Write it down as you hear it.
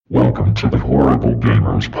Welcome to the Horrible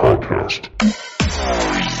Gamers Podcast.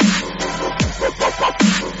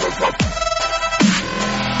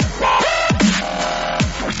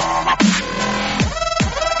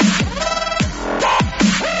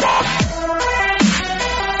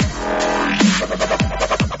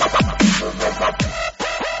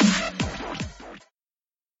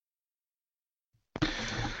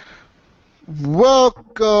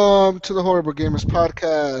 Welcome to the Horrible Gamers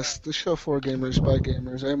Podcast, the show for gamers by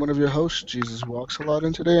gamers. I am one of your hosts, Jesus Walks a Lot,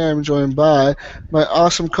 and today I am joined by my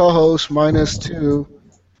awesome co-host, -2.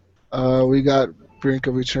 We got Brink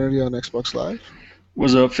of Eternity on Xbox Live.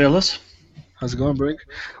 What's up, fellas? How's it going, Brink?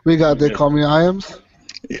 We got They Call Me Iams.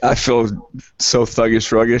 I feel so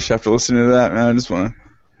thuggish, ruggish after listening to that, man. I just want to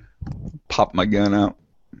pop my gun out.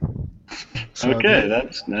 Okay,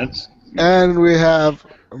 that's. And we have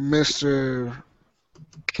Mr.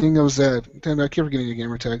 King of Zed. Dan, I keep forgetting your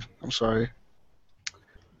gamer tag. I'm sorry.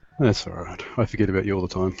 That's alright. I forget about you all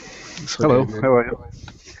the time. It's Hello, okay, dude. how are you?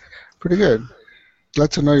 Pretty good.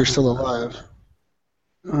 Glad to know you're still alive.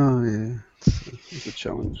 Oh, yeah. It's a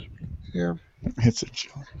challenge. Yeah. It's a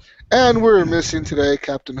joke. And we're missing today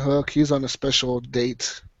Captain Hook. He's on a special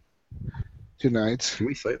date tonight. Can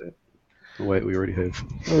we say that? Oh, wait, we already have.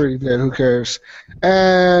 Already dead, who cares?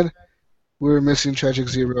 And we're missing Tragic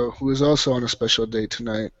Zero, who is also on a special date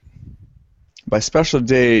tonight. By special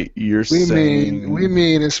day, you're We saying...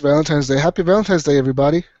 mean it's Valentine's Day. Happy Valentine's Day,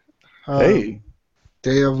 everybody. Hey.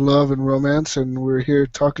 Day of love and romance, and we're here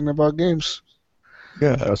talking about games.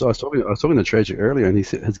 Yeah. I was talking to Tragic earlier, and he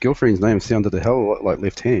said his girlfriend's name sounded the hell like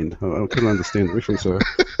Left Hand. I couldn't understand the reference, so...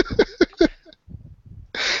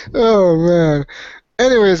 Oh, man.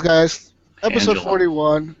 Anyways, guys, episode Angela.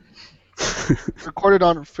 41, recorded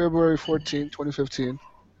on February 14, 2015.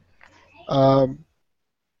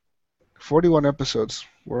 41 episodes.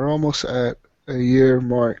 We're almost at a year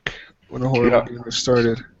mark when the Horrible Gamers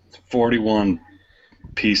started. 41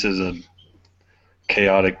 pieces of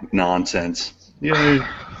chaotic nonsense. Yay.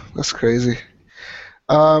 That's crazy.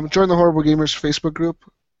 Join the Horrible Gamers Facebook group.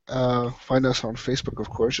 Find us on Facebook,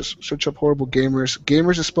 of course. Just search up Horrible Gamers.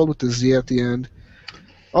 Gamers is spelled with a Z at the end.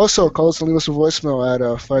 Also, call us and leave us a voicemail at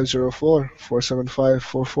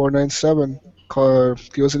 504-475-4497. Call,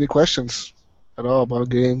 give us any questions at all about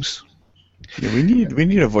games. Yeah, we need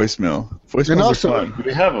a voicemail. And Voicemails also- are fun.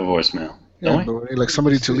 We have a voicemail, Yeah, don't we? but we need like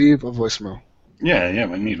somebody to leave a voicemail. Yeah,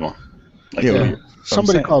 we need one. Like, Yeah, Yeah.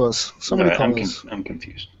 Somebody saying. call us. Somebody Alright, call us. I'm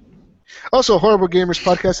confused. Also,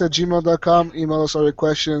 horriblagamerspodcast@gmail.com. Email us all your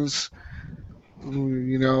questions.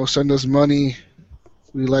 You know, send us money.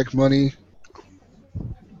 We like money.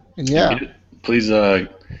 And yeah, Please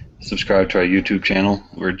subscribe to our YouTube channel.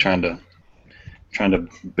 We're trying to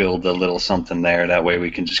build a little something there. That way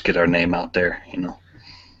we can just get our name out there, you know.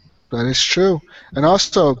 that is true. And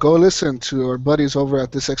also, go listen to our buddies over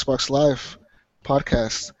at This Xbox Live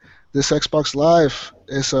podcast. This Xbox Live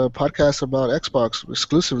is a podcast about Xbox,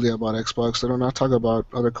 exclusively about Xbox. They do not talk about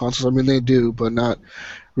other consoles. I mean, they do, but not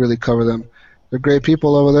really cover them. They're great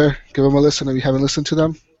people over there. Give them a listen if you haven't listened to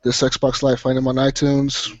them. This Xbox Live, find them on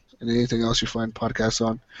iTunes and anything else you find podcasts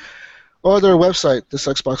on. Or their website,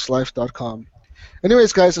 thisxboxlive.com.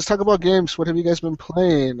 Anyways, guys, let's talk about games. What have you guys been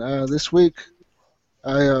playing? This week,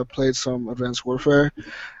 I played some Advanced Warfare.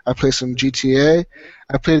 I played some GTA.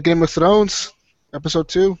 I played Game of Thrones, Episode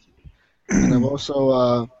 2. And I've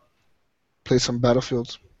also played some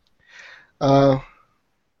Battlefield.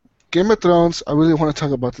 Game of Thrones, I really want to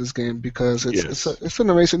talk about this game because it's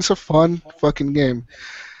an amazing, it's a fun fucking game.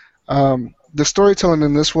 The storytelling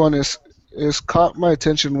in this one is caught my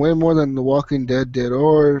attention way more than The Walking Dead did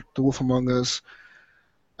or The Wolf Among Us.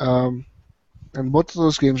 And both of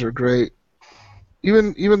those games are great.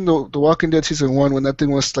 Even though The Walking Dead Season 1, when that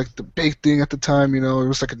thing was like the big thing at the time, you know, it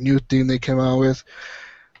was like a new thing they came out with.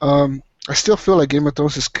 I still feel like Game of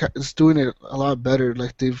Thrones is doing it a lot better.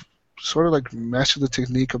 Like they've sort of like mastered the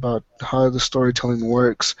technique about how the storytelling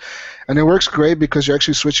works, and it works great because you're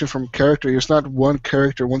actually switching from character. It's not one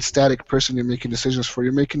character, one static person you're making decisions for.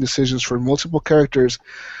 You're making decisions for multiple characters,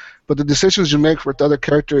 but the decisions you make with other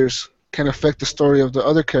characters can affect the story of the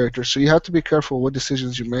other characters. So you have to be careful what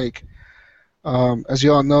decisions you make. As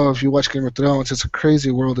you all know, if you watch Game of Thrones, it's a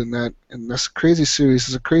crazy world in that, and that's a crazy series.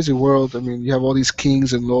 It's a crazy world. I mean, you have all these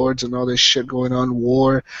kings and lords and all this shit going on,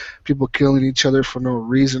 war, people killing each other for no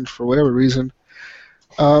reason, for whatever reason.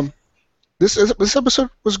 This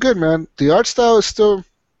episode was good, man. The art style is still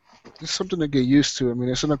something to get used to. I mean,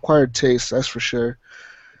 it's an acquired taste, that's for sure.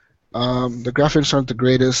 The graphics aren't the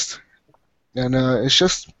greatest, and it's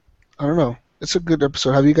just, I don't know. It's a good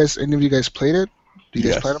episode. Have you guys, any of you guys played it? Do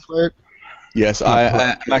you guys plan to play it? Yes,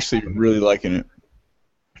 I'm actually really liking it.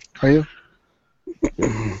 Are you?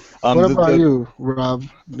 What about you, Rob?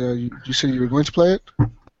 You said you were going to play it?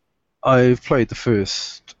 I've played the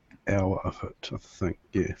first hour of it, I think.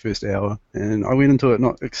 Yeah, first hour. And I went into it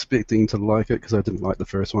not expecting to like it because I didn't like the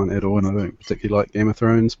first one at all, and I don't particularly like Game of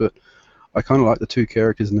Thrones, but I kind of liked the two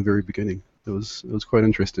characters in the very beginning. It was quite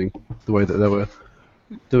interesting the way that they were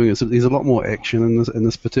doing it. So there's a lot more action in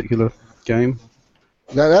this particular game.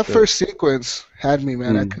 That first sequence had me,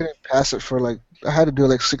 man. I couldn't pass it for I had to do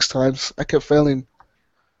it 6 times. I kept failing.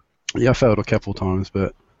 Yeah, I failed a couple times,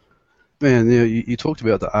 but man, yeah, you talked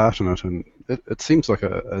about the art in it, and it seems like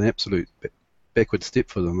an absolute backward step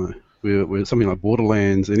for them. Where something like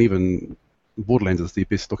Borderlands, and even Borderlands is the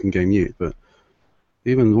best looking game yet, but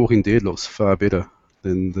even Walking Dead looks far better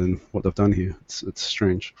than what they've done here. It's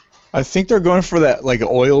strange. I think they're going for that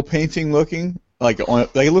oil painting looking.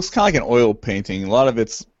 It looks kind of like an oil painting. A lot of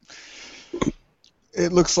it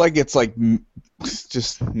looks like it's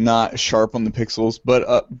just not sharp on the pixels, but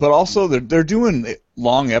also they're doing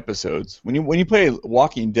long episodes. When you play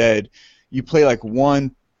Walking Dead, you play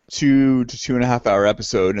 1, 2 to 2.5 hour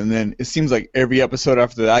episode, and then it seems like every episode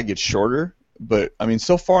after that gets shorter. But I mean,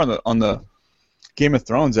 so far on the Game of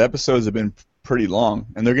Thrones episodes have been pretty long,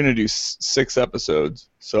 and they're gonna do 6 episodes.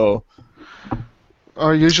 So.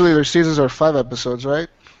 Or usually their seasons are 5 episodes, right?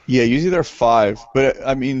 Yeah, usually they're 5, but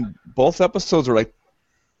I mean, both episodes are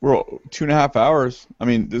 2.5 hours. I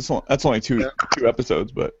mean, that's only two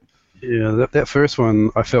episodes, but yeah, that first one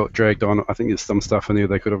I felt dragged on. I think there's some stuff in there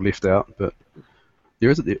they could have left out, but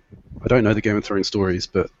I don't know the Game of Thrones stories,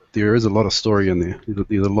 but there is a lot of story in there.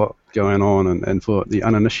 There's a lot going on, and for the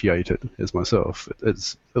uninitiated as myself,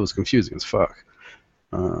 it was confusing as fuck.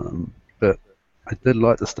 But I did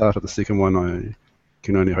like the start of the second one. I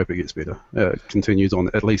can only hope it gets better. It continues on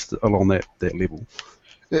at least along that level.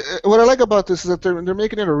 What I like about this is that they're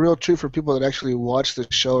making it a real treat for people that actually watch the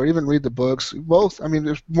show or even read the books. Both. I mean,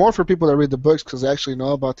 there's more for people that read the books because they actually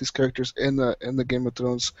know about these characters in the Game of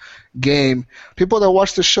Thrones game. People that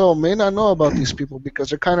watch the show may not know about these people because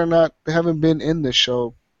they haven't been in the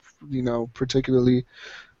show. Particularly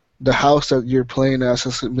the house that you're playing as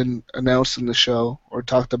hasn't been announced in the show or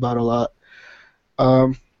talked about a lot.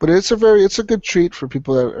 But it's a good treat for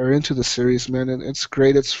people that are into the series, man, and it's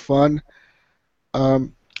great. It's fun.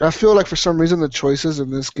 I feel like for some reason the choices in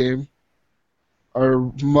this game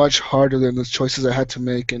are much harder than the choices I had to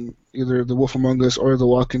make in either The Wolf Among Us or The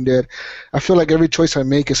Walking Dead. I feel like every choice I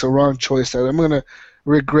make is a wrong choice that I'm gonna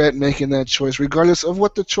regret making that choice, regardless of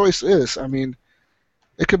what the choice is. I mean,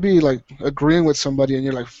 it could be agreeing with somebody and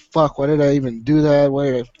you're like, fuck, why did I even do that? Why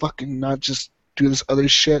did I fucking not just do this other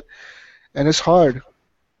shit? And it's hard.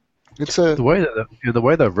 The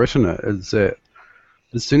way they've written it is that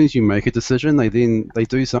as soon as you make a decision, they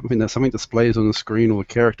do something displays on the screen, or a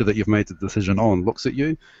character that you've made the decision on looks at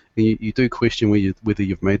you, and you do question whether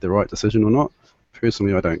you've made the right decision or not.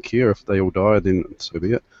 Personally, I don't care if they all die, then so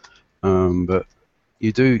be it. But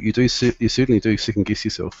you certainly do second guess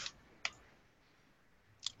yourself.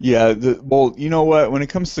 Yeah, well, you know what? When it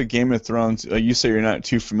comes to Game of Thrones, you say you're not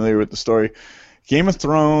too familiar with the story. Game of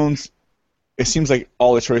Thrones, it seems like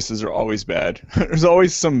all the choices are always bad. There's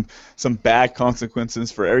always some bad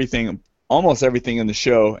consequences for everything, almost everything in the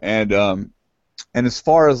show. And as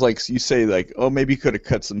far as you say maybe you could have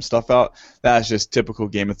cut some stuff out, that's just typical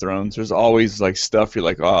Game of Thrones. There's always stuff you're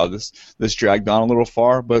like, oh, this dragged on a little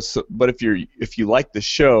far. But if you like the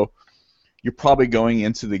show, you're probably going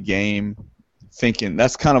into the game thinking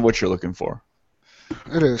that's kind of what you're looking for.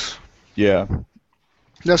 It is. Yeah.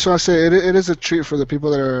 That's why I say it is a treat for the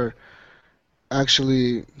people that are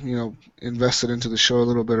actually, invested into the show a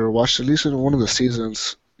little bit or watched at least in one of the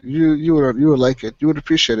seasons. You would like it. You would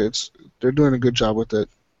appreciate it. They're doing a good job with it,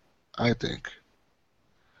 I think.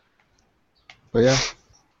 But yeah.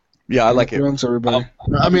 Yeah, I like it. Everybody.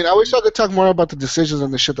 I mean, I wish I could talk more about the decisions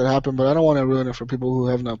and the shit that happened, but I don't want to ruin it for people who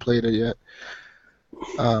have not played it yet.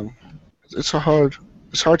 It's hard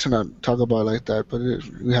to not talk about it like that, but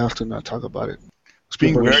we have to not talk about it.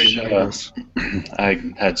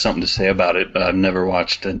 I had something to say about it, but I've never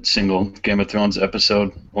watched a single Game of Thrones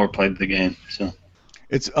episode or played the game. So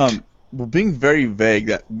it's being very vague.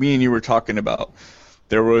 That me and you were talking about.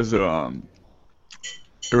 There was a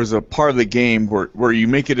part of the game where you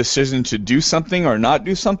make a decision to do something or not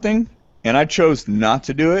do something, and I chose not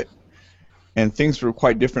to do it, and things were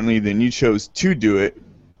quite differently than you chose to do it.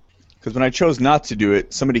 Because when I chose not to do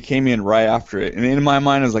it, somebody came in right after it, and in my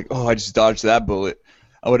mind I was like, oh, I just dodged that bullet.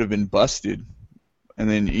 I would have been busted. And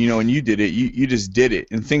then, when you did it, you just did it,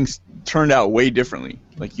 and things turned out way differently.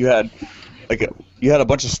 You had a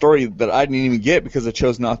bunch of story that I didn't even get because I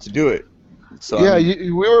chose not to do it. So yeah, I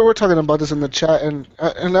mean, we were talking about this in the chat, and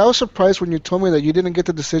I was surprised when you told me that you didn't get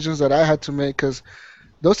the decisions that I had to make, because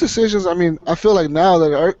those decisions, I mean, I feel like now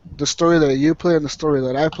that the story that you play and the story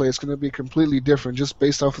that I play is going to be completely different just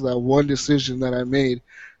based off of that one decision that I made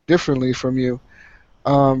differently from you.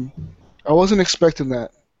 I wasn't expecting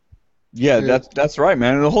that. yeah, that's right,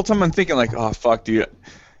 man. And the whole time I'm thinking like, oh fuck, dude,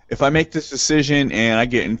 if I make this decision and I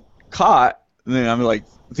get caught, then I'm like,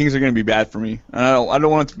 things are gonna be bad for me. And I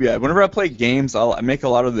don't want it to be bad. Whenever I play games, I make a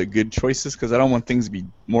lot of the good choices because I don't want things to be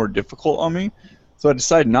more difficult on me. So I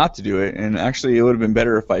decided not to do it, and actually it would have been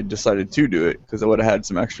better if I decided to do it because I would have had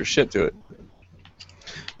some extra shit to it.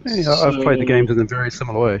 Yeah, I've played the games in a very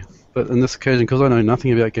similar way, but in this occasion, because I know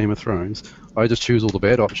nothing about Game of Thrones, I just choose all the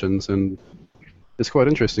bad options, and it's quite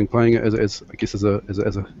interesting playing it as I guess as a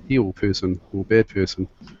heel person or bad person.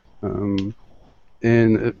 My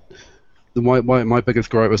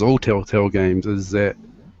biggest gripe with all Telltale games is that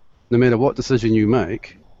no matter what decision you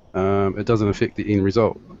make, it doesn't affect the end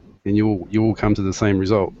result, and you all come to the same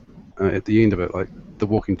result at the end of it. Like The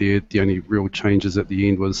Walking Dead, the only real changes at the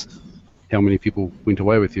end was how many people went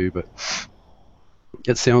away with you, but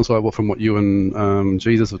it sounds like from what you and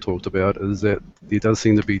Jesus have talked about is that there does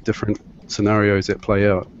seem to be different scenarios that play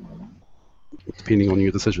out depending on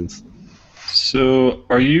your decisions. So,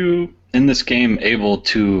 are you in this game able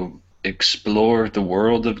to explore the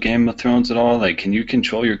world of Game of Thrones at all? Like, can you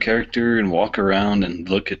control your character and walk around and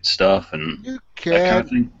look at stuff and You that kind of can,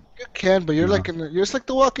 thing? you can, but you're like you're just like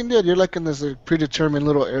The Walking Dead. You're like in this predetermined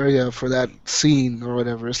little area for that scene or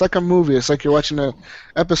whatever. It's like a movie. It's like you're watching an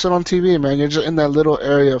episode on TV, man. You're just in that little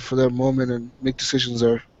area for that moment and make decisions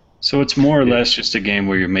there. So it's more or less just a game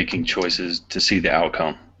where you're making choices to see the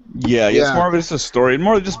outcome. Yeah, it's more of just a story,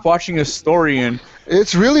 more just watching a story and.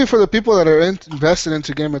 It's really for the people that are invested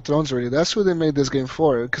into Game of Thrones already. That's who they made this game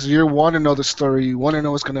for, because you want to know the story. You want to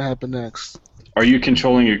know what's going to happen next. Are you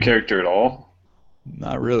controlling your character at all?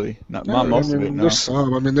 Not really. Not No, most I of mean, it, no. there's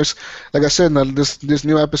some. I mean, there's, like I said, in this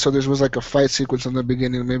new episode, there was like a fight sequence in the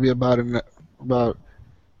beginning, maybe about a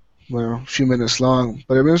few minutes long.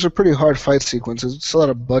 But I mean, it was a pretty hard fight sequence. It's a lot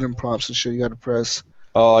of button prompts and shit you got to press.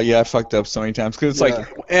 Oh, yeah, I fucked up so many times. Because it's like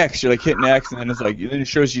X, you're like hitting X, and then it's like, then it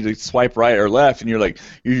shows you to swipe right or left, and you're like,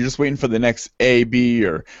 you're just waiting for the next A, B,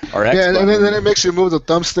 or X. Yeah, and button. then it makes you move the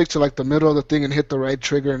thumbstick to like the middle of the thing and hit the right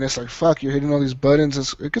trigger, and it's like, fuck, you're hitting all these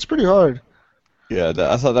buttons. It gets pretty hard. Yeah,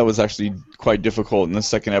 I thought that was actually quite difficult. In the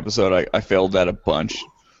second episode, I failed that a bunch.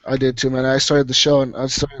 I did too, man. I started the show and I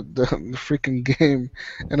started the freaking game,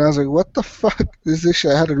 and I was like, "What the fuck is this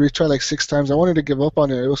shit?" I had to retry like 6 times. I wanted to give up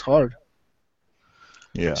on it. It was hard.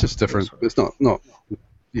 Yeah. It's just different. It's not.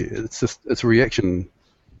 Yeah, it's reaction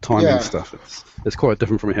timing stuff. It's quite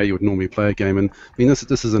different from how you would normally play a game. And I mean, this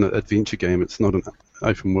is an adventure game. It's not an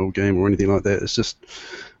open world game or anything like that. It's just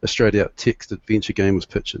a straight out text adventure game with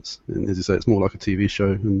pictures. And as you say, it's more like a TV show.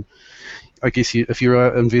 And I guess if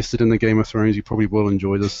you're invested in the Game of Thrones, you probably will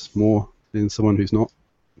enjoy this more than someone who's not.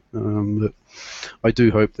 But I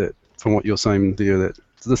do hope that, from what you're saying there, that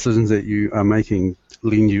the decisions that you are making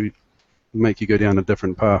make you go down a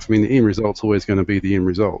different path. I mean, the end result's always going to be the end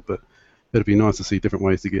result, but it'd be nice to see different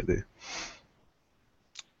ways to get there.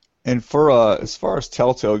 And for as far as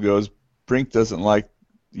Telltale goes, Brink doesn't like,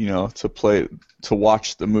 to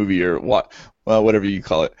watch the movie or whatever you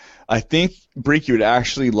call it. I think Brink, you would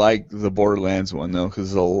actually like the Borderlands one though,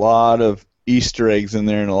 because there's a lot of Easter eggs in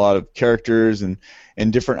there and a lot of characters and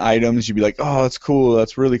different items. You'd be like, oh, that's cool,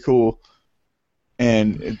 that's really cool.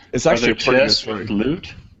 And it's actually a pretty good story. With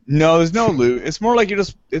loot? No, there's no loot. It's more like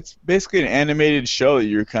it's basically an animated show that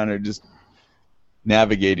you're kind of just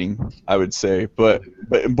navigating, I would say. But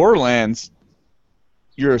in Borderlands,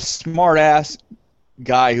 you're a smart ass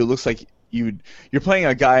guy who looks like you're playing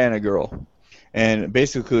a guy and a girl, and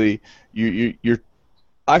basically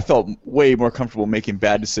I felt way more comfortable making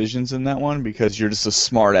bad decisions in that one because you're just a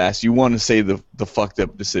smart ass. You want to say the fucked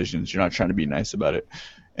up decisions. You're not trying to be nice about it.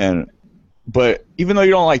 But even though you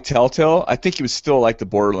don't like Telltale, I think you would still like the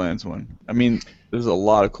Borderlands one. I mean, there's a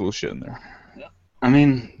lot of cool shit in there. I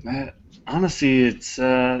mean, honestly, it's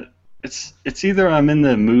either I'm in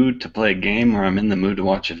the mood to play a game or I'm in the mood to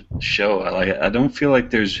watch a show. I don't feel like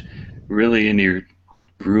there's really any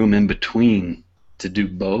room in between to do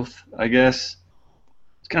both, I guess.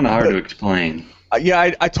 It's kind of hard to explain.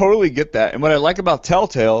 Yeah, I totally get that. And what I like about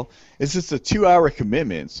Telltale is it's a 2-hour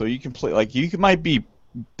commitment, so you can play, like, might be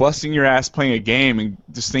busting your ass playing a game and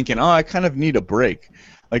just thinking, oh, I kind of need a break.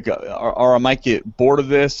 Like, or I might get bored of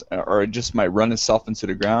this, or it just might run itself into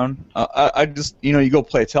the ground. I just, you go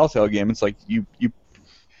play a Telltale game. It's like you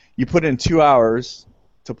put in 2 hours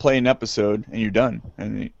to play an episode, and you're done.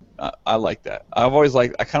 And I like that. I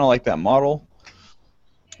kind of like that model.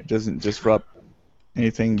 It doesn't disrupt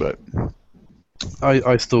anything, but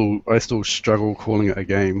I still struggle calling it a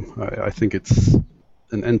game. I think it's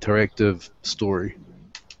an interactive story.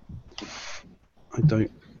 I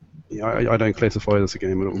don't classify it as a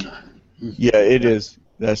game at all. Yeah, it is.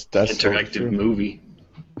 That's interactive movie,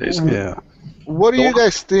 basically. Yeah. What do you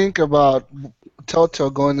guys think about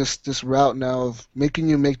Telltale going this route now of making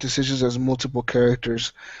you make decisions as multiple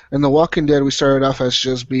characters? In The Walking Dead, we started off as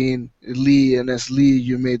just being Lee, and as Lee,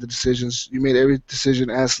 you made the decisions. You made every decision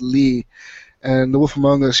as Lee. And The Wolf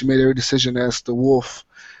Among Us, you made every decision as the Wolf.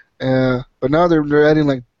 But now they're adding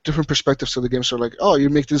like different perspectives to the game. So like, oh, you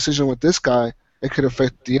make the decision with this guy, it could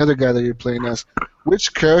affect the other guy that you're playing as.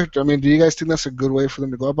 Which character? I mean, do you guys think that's a good way for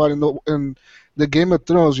them to go about it? In the Game of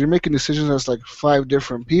Thrones, you're making decisions as like 5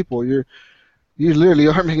 different people. You literally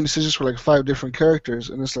are making decisions for like 5 different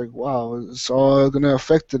characters, and it's like, wow, it's all gonna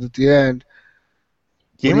affect it at the end.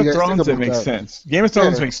 Game of Thrones, it makes sense. Game of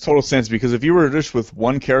Thrones makes total sense because if you were just with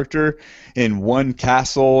one character in one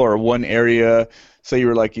castle or one area, say you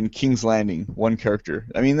were like in King's Landing, one character,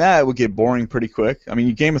 I mean, that would get boring pretty quick. I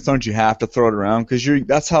mean, Game of Thrones, you have to throw it around because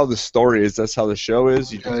that's how the story is. That's how the show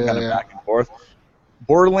is. You just kind of back and forth.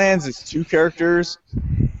 Borderlands is 2 characters.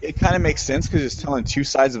 It kind of makes sense because it's telling 2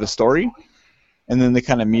 sides of a story, and then they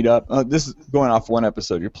kind of meet up. This is going off one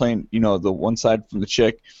episode. You're playing, the one side from the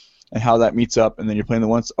chick, and how that meets up, and then you're playing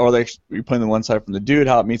you're playing the one side from the dude,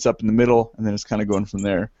 how it meets up in the middle, and then it's kind of going from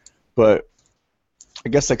there. But I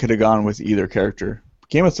guess I could have gone with either character.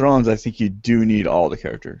 Game of Thrones, I think you do need all the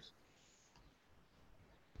characters.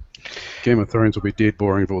 Game of Thrones would be dead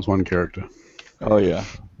boring if it was one character. Oh yeah.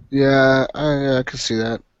 Yeah, I could see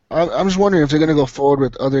that. I'm just wondering if they're gonna go forward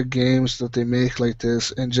with other games that they make like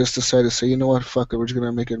this, and just decide to say, you know what, fuck it, we're just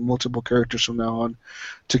gonna make it multiple characters from now on,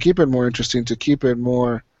 to keep it more interesting, to keep it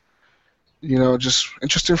more, just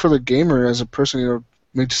interesting for the gamer as a person,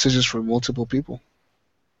 make decisions for multiple people.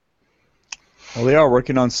 Well, they are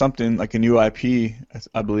working on something like a new IP,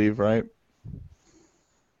 I believe, right?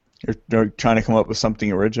 They're trying to come up with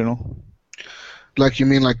something original. Like, you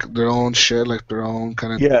mean like their own shit, like their own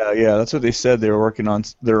kind of... Yeah, that's what they said. They were working on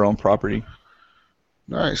their own property.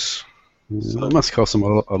 Nice. So it must cost them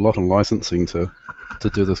a lot on licensing to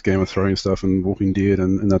do this Game of Thrones stuff and Walking Dead,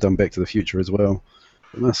 and they've done Back to the Future as well.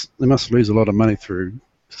 They must lose a lot of money through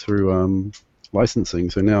licensing.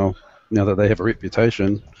 So now that they have a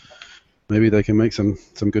reputation, maybe they can make some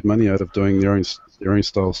good money out of doing their own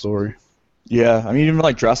style story. Yeah, I mean, even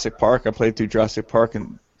like Jurassic Park, I played through Jurassic Park,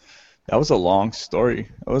 and that was a long story.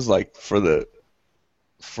 It was like for the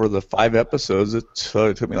 5 episodes, it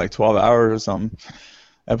took me like 12 hours or something.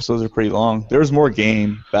 Episodes are pretty long. There was more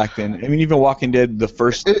game back then. I mean, even Walking Dead, the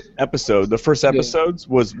first episodes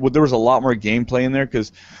there was a lot more gameplay in there.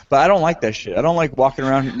 But I don't like that shit. I don't like walking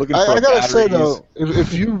around looking for batteries. I gotta say though,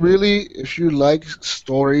 if you like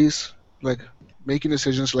stories, like making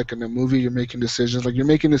decisions, like in a movie, you're making decisions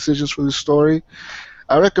for the story,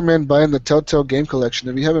 I recommend buying the Telltale Game Collection.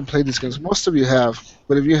 If you haven't played these games, most of you have,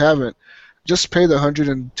 but if you haven't, just pay the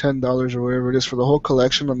 $110 or whatever it is for the whole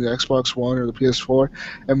collection on the Xbox One or the PS4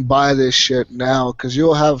 and buy this shit now, because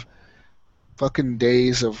you'll have fucking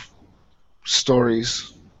days of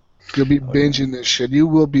stories. You'll be binging this shit. You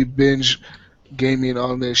will be binge gaming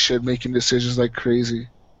on this shit, making decisions like crazy.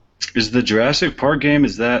 Is the Jurassic Park game,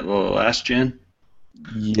 is that last gen?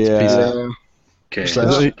 Yeah. Okay,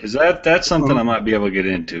 because that's something I might be able to get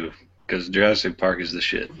into, because Jurassic Park is the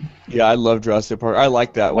shit. Yeah, I love Jurassic Park. I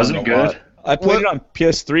like that one. Wasn't it good? I played it on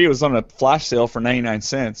PS3. It was on a flash sale for 99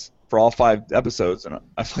 cents for all 5 episodes, and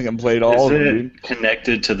I fucking played all of them. Is it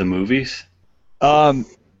connected to the movies?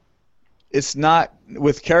 It's not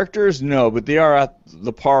with characters, no, but they are at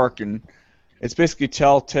the park, and it's basically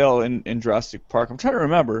Telltale in Jurassic Park. I'm trying to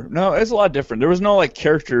remember. No, it's a lot different. There was no like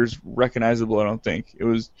characters recognizable, I don't think. It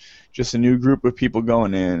was just a new group of people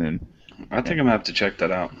going in, and I think I'm gonna have to check that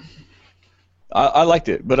out. I liked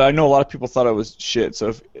it, but I know a lot of people thought it was shit.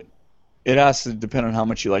 So it has to depend on how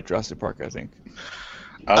much you like Jurassic Park, I think.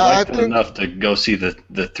 I liked it enough to go see the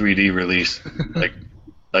 3D release like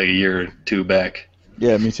a year or 2 back.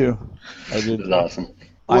 Yeah, me too. I did. It was awesome.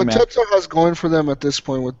 What Telltale has going for them at this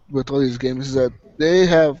point with all these games is that they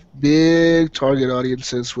have big target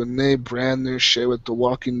audiences when they brand their shit with The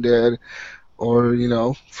Walking Dead or,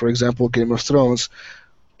 for example, Game of Thrones.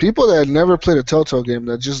 People that never played a Telltale game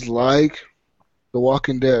that just like The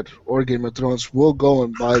Walking Dead or Game of Thrones will go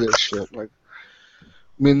and buy this shit. Like,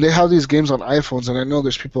 I mean, they have these games on iPhones, and I know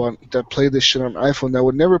there's people that play this shit on iPhone that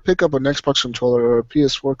would never pick up an Xbox controller or a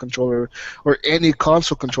PS4 controller or any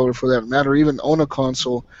console controller for that matter, or even own a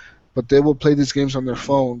console but they will play these games on their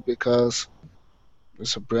phone because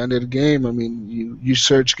it's a branded game. I mean, you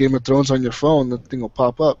search Game of Thrones on your phone, the thing will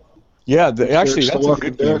pop up. Yeah, actually, Search that's The a good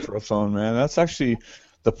Walking game Dead. for a phone, man. That's actually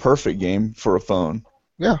the perfect game for a phone.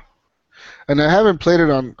 Yeah. And I haven't played it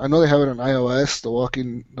on. I know they have it on iOS, The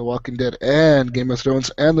Walking Dead, and Game of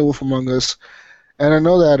Thrones, and The Wolf Among Us. And I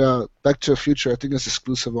know that Back to the Future, I think it's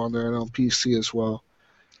exclusive on there and on PC as well.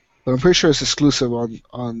 But I'm pretty sure it's exclusive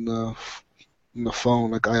on the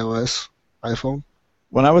phone, like iOS, iPhone.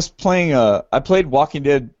 When I was playing, I played Walking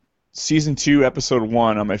Dead Season 2, Episode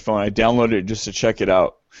 1 on my phone. I downloaded it just to check it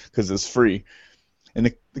out because it's free.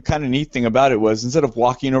 And the kind of neat thing about it was instead of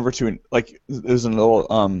walking over to there's a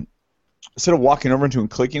little instead of walking over to and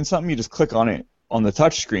clicking something, you just click on it on the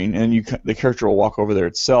touch screen, and the character will walk over there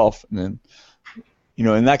itself. And then,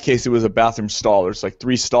 in that case, it was a bathroom stall. There's like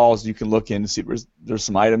 3 stalls you can look in to see there's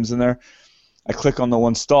some items in there. I click on the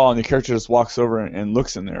one stall, and the character just walks over and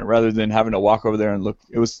looks in there, rather than having to walk over there and look.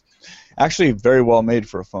 It was actually very well made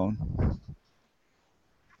for a phone.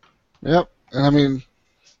 Yep, and I mean,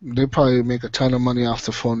 they probably make a ton of money off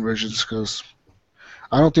the phone versions because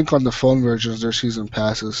I don't think on the phone versions there's season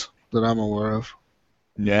passes that I'm aware of.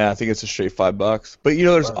 Yeah, I think it's a straight $5. But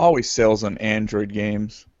there's always sales on Android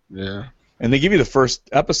games. Yeah. And they give you the first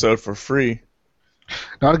episode for free.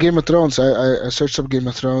 Not Game of Thrones. I searched up Game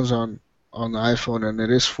of Thrones on the iPhone, and it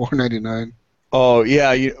is $4.99. Oh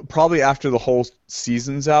yeah, probably after the whole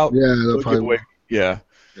season's out. Yeah, they'll probably. Yeah.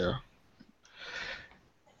 Yeah.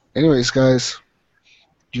 Anyways, guys,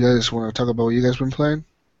 you guys want to talk about what you guys been playing?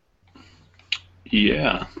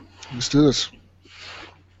 Yeah. Let's do this.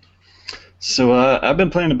 So I've been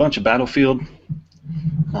playing a bunch of Battlefield.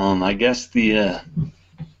 I guess the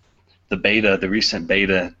recent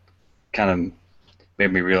beta, kind of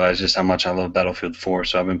made me realize just how much I love Battlefield 4.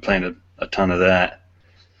 So I've been playing a ton of that.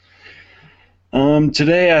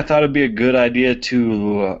 Today I thought it'd be a good idea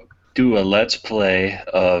to do a Let's Play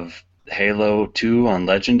of Halo 2 on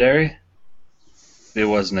Legendary. It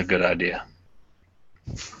wasn't a good idea.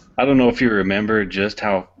 I don't know if you remember just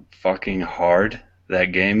how fucking hard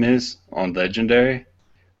that game is on Legendary,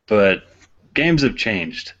 but games have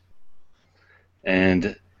changed.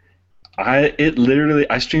 And I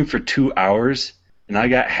streamed for 2 hours, and I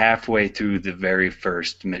got halfway through the very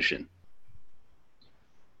first mission.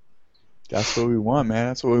 That's what we want, man.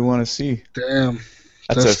 That's what we want to see. Damn.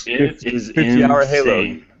 That's It is 50-hour Halo.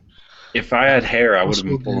 insane. If I had hair, I would have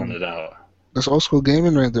been pulling it out. That's old school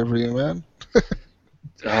gaming right there for you, man.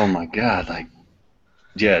 Oh my god,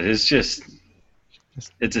 it's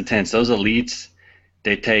intense. Those elites,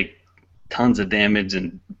 they take tons of damage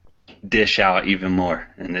and dish out even more,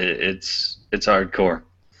 and it's hardcore.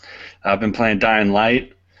 I've been playing Dying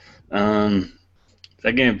Light.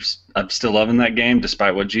 That game's, I'm still loving that game,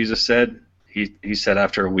 despite what Jesus said. He said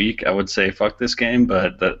after a week I would say fuck this game,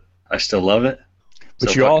 but I still love it. But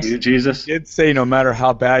So you fuck also you, Jesus. did say no matter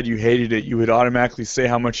how bad you hated it, you would automatically say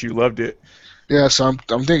how much you loved it. Yeah, so I'm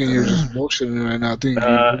thinking you're just bullshitting right now.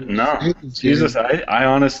 No, Jesus, I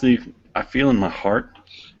honestly, I feel in my heart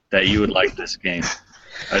that you would like this game.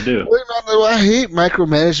 I do. Wait, no, I hate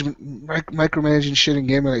micromanaging shit in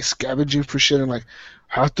gaming, like scavenging for shit and like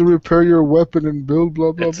have to repair your weapon and build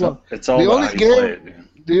blah blah blah. It's all The about only how you game- play it, dude.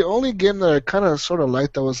 The only game that I kind of sort of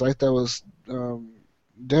liked that was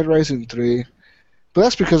Dead Rising 3, but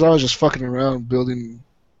that's because I was just fucking around building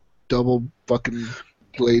double fucking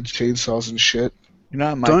blade chainsaws and shit. You're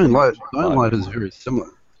not Dying Light is very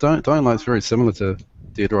similar. Dying Light's very similar to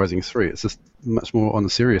Dead Rising 3. It's just much more on the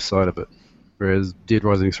serious side of it, whereas Dead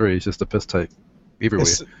Rising 3 is just a piss take everywhere.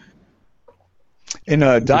 In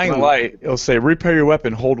Dying Light, it'll say repair your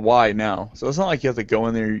weapon, hold Y now. So it's not like you have to go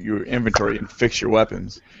in there your inventory and fix your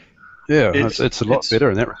weapons. Yeah, it's a lot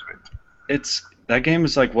better in that respect. That game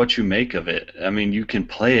is like what you make of it. I mean, you can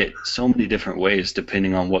play it so many different ways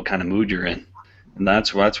depending on what kind of mood you're in. And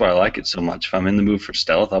that's why I like it so much. If I'm in the mood for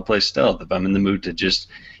stealth, I'll play stealth. If I'm in the mood to just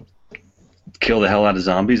kill the hell out of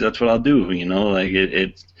zombies, that's what I'll do.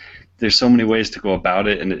 Like there's so many ways to go about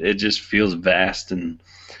it, and it just feels vast. And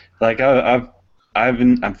like I'm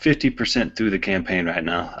 50% through the campaign right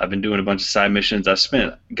now. I've been doing a bunch of side missions. I've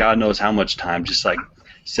spent God knows how much time just like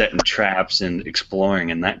setting traps and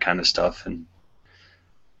exploring and that kind of stuff. And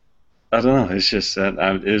I don't know. It's just that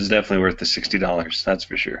it is definitely worth the $60. That's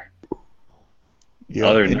for sure. Yeah,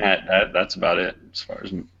 Other than that's about it as far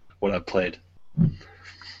as what I've played.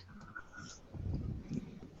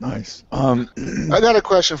 Nice. I got a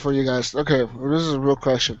question for you guys. Okay, this is a real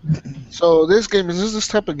question. So this game, is this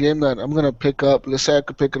type of game that I'm going to pick up? Let's say I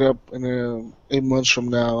could pick it up in 8 months from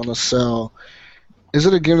now on a sale. is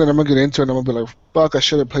it a game that I'm gonna get into and I'm gonna be like, fuck, I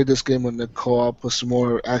should have played this game when the co-op was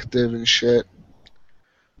more active and shit?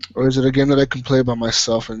 Or is it a game that I can play by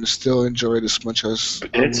myself and still enjoy it as much as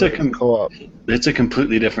it's co-op? It's a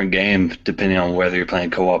completely different game depending on whether you're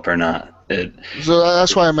playing co-op or not. So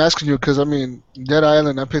that's why I'm asking you, because I mean, Dead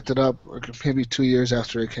Island, I picked it up maybe 2 years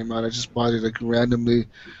after it came out. I just bought it like randomly,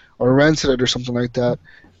 or rented it or something like that,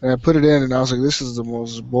 and I put it in, and I was like, this is the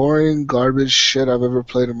most boring garbage shit I've ever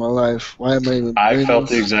played in my life. Why am I even? I felt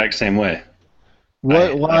the exact same way.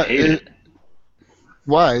 What? I hate it.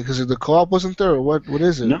 Why? Because the co-op wasn't there, or what? What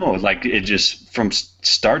is it? No, like it just from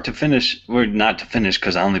start to finish, or not to finish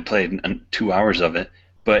because I only played 2 hours of it.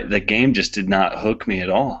 But the game just did not hook me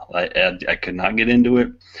at all. I could not get into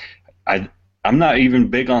it. I'm not even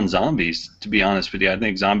big on zombies, to be honest with you. I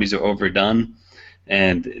think zombies are overdone.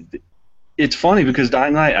 And it's funny because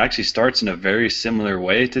Dying Light actually starts in a very similar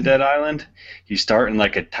way to Dead Island. You start in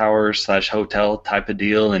like a tower/hotel type of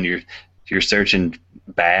deal, and you're searching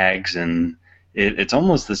bags, and it's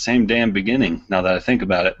almost the same damn beginning now that I think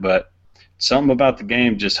about it. But something about the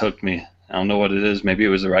game just hooked me. I don't know what it is. Maybe it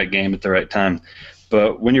was the right game at the right time.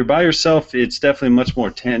 But when you're by yourself, it's definitely much more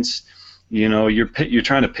tense. You know, you're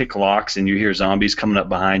trying to pick locks, and you hear zombies coming up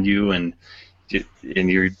behind you, and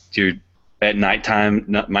you're at nighttime.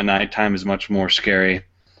 My nighttime is much more scary.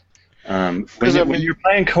 When you're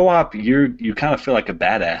playing co-op, you kind of feel like a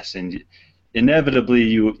badass, and inevitably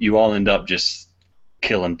you all end up just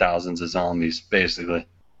killing thousands of zombies, basically.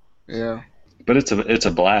 Yeah. But it's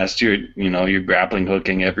a blast. You're grappling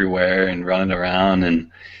hooking everywhere and running around and.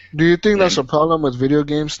 Do you think that's a problem with video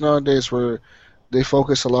games nowadays, where they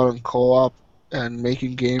focus a lot on co-op and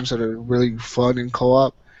making games that are really fun in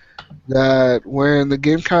co-op? That when the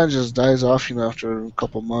game kind of just dies off, after a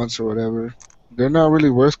couple months or whatever, they're not really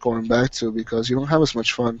worth going back to because you don't have as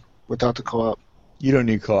much fun without the co-op. You don't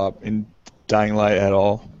need co-op in Dying Light at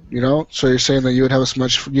all. So you're saying that you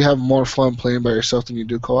have more fun playing by yourself than you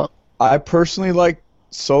do co-op? I personally like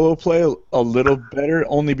solo play a little better,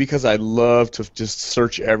 only because I love to just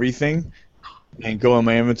search everything and go in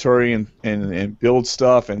my inventory and build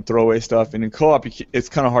stuff and throw away stuff. And in co-op, it's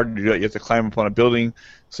kind of hard to do that. You have to climb up on a building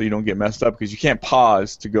so you don't get messed up because you can't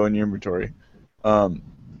pause to go in your inventory. But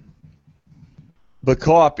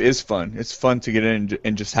co-op is fun. It's fun to get in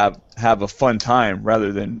and just have a fun time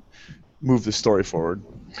rather than move the story forward.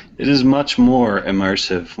 It is much more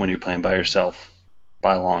immersive when you're playing by yourself,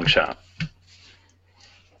 by a long shot.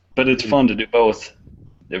 But it's fun to do both.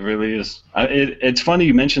 It really is. It's funny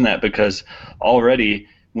you mention that because already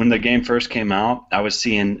when the game first came out, I was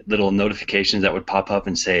seeing little notifications that would pop up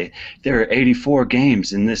and say, there are 84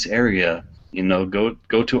 games in this area. Go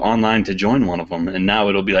to online to join one of them. And now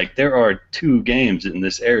it'll be like, there are 2 games in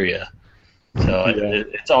this area. So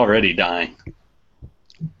it's already dying.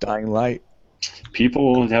 Dying Light.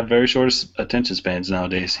 People have very short attention spans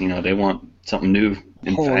nowadays. They want something new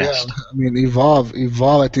and fast. Yeah. I mean, Evolve,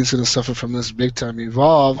 I think, is going to suffer from this big time.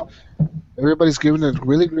 Evolve, everybody's giving it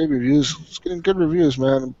really great reviews. It's getting good reviews,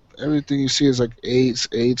 man. Everything you see is like 8s,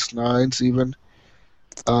 9s even.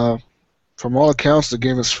 From all accounts, the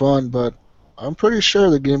game is fun, but I'm pretty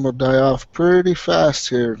sure the game will die off pretty fast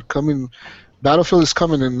here. Battlefield is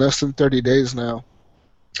coming in less than 30 days now.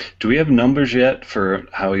 Do we have numbers yet for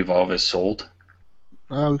how Evolve is sold?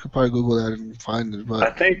 We could probably Google that and find it. But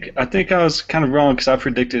I think I was kind of wrong because I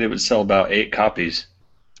predicted it would sell about 8 copies.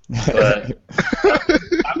 But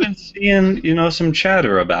I've been seeing some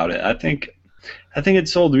chatter about it. I think it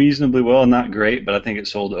sold reasonably well, not great, but I think it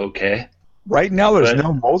sold okay. Right now, there's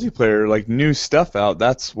no multiplayer, like new stuff out.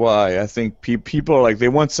 That's why I think people are like, they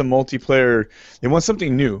want some multiplayer. They want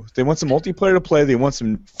something new. They want some multiplayer to play. They want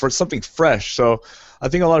something fresh. So I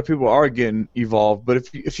think a lot of people are getting Evolve. But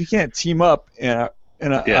if you can't team up, yes.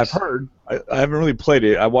 I've heard, I haven't really played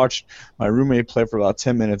it. I watched my roommate play for about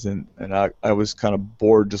 10 minutes, and I was kind of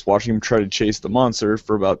bored just watching him try to chase the monster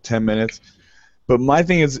for about 10 minutes. But my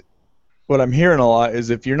thing is, what I'm hearing a lot is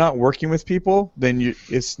if you're not working with people, then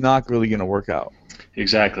it's not really going to work out.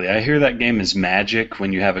 Exactly. I hear that game is magic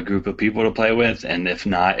when you have a group of people to play with, and if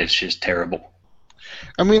not, it's just terrible.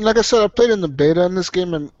 I mean, like I said, I played in the beta in this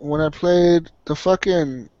game, and when I played there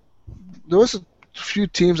was a few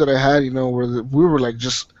teams that I had, where we were like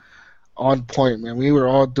just on point, man. We were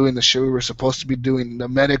all doing the shit we were supposed to be doing. The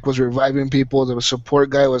medic was reviving people. The support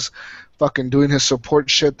guy was fucking doing his support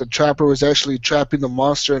shit. The trapper was actually trapping the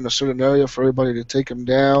monster in a certain area for everybody to take him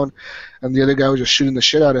down, and the other guy was just shooting the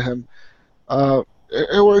shit out of him.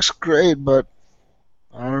 It works great, but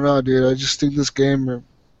I don't know, dude. I just think this game,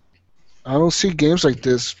 I don't see games like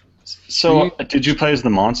this. So, did you play as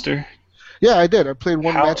the monster? Yeah, I did. I played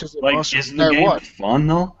one match as a monster. Isn't the game fun,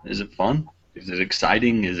 though? Is it fun? Is it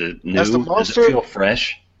exciting? Is it new? As the monster, does it feel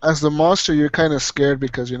fresh? As the monster, you're kind of scared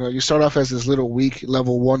because you start off as this little weak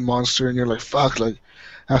level 1 monster, and you're like, fuck, like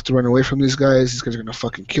I have to run away from these guys. These guys are gonna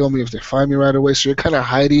fucking kill me if they find me right away. So you're kind of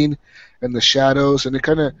hiding in the shadows, and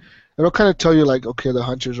it'll kind of tell you like, okay, the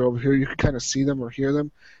hunters are over here. You can kind of see them or hear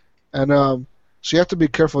them, and so you have to be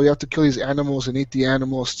careful. You have to kill these animals and eat the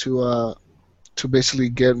animals to basically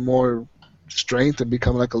get more strength and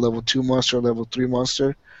become like a level 2 monster or level 3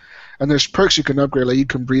 monster. And there's perks you can upgrade, like you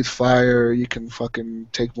can breathe fire, you can fucking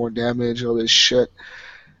take more damage, all this shit.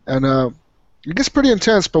 And it gets pretty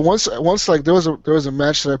intense. But once like there was a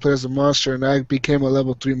match that I played as a monster, and I became a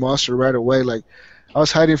level 3 monster right away. Like I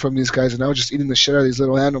was hiding from these guys, and I was just eating the shit out of these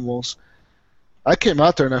little animals. I came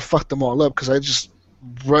out there and I fucked them all up because I just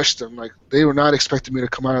rushed them. Like they were not expecting me to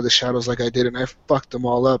come out of the shadows like I did, and I fucked them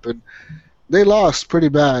all up. And they lost pretty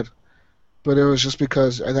bad. But it was just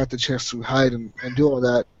because I got the chance to hide and do all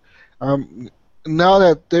that. Now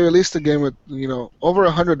that they released the game with over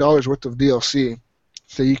 $100 worth of DLC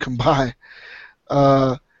that you can buy,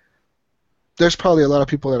 there's probably a lot of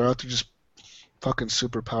people that are out there just fucking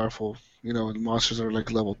super powerful. And monsters that are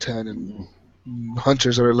like level 10 and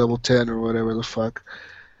hunters that are level 10 or whatever the fuck.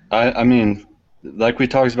 I mean, like we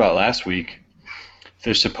talked about last week,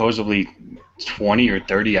 there's supposedly 20 or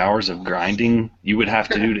 30 hours of grinding you would have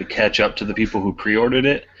to do to catch up to the people who pre-ordered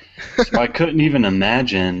it. So I couldn't even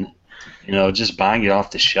imagine, just buying it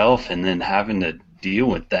off the shelf and then having to deal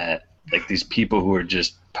with that. Like these people who are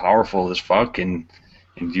just powerful as fuck, and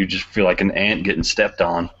you just feel like an ant getting stepped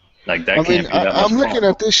on. Like that can't be that much I'm fun. looking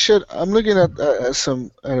at this shit. I'm looking at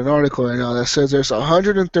an article right now that says there's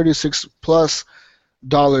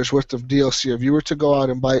 $136+ worth of DLC. If you were to go out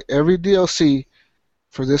and buy every DLC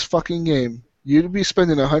for this fucking game, you'd be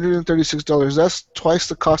spending $136. That's twice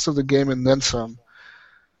the cost of the game and then some.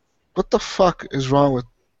 What the fuck is wrong with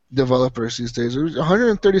developers these days?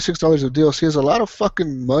 $136 of DLC is a lot of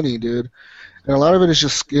fucking money, dude. And a lot of it is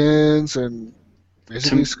just skins and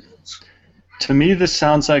basically skins. To me, this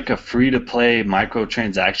sounds like a free-to-play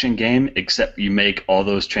microtransaction game, except you make all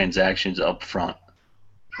those transactions up front.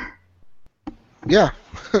 Yeah.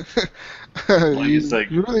 Like,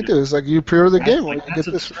 you really do. It's like you pre-order the game, like, you get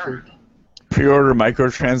this for free. Pre-order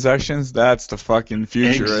microtransactions, that's the fucking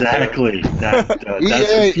future. Exactly. Right that's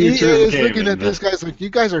the future EA of is gaming, looking at these guys like,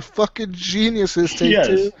 you guys are fucking geniuses, Take-Two.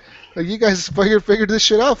 Yes. Like, you guys figured this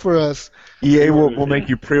shit out for us. EA will make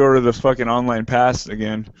you pre-order the fucking online pass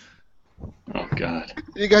again. Oh, God.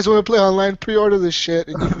 You guys want to play online, pre-order this shit,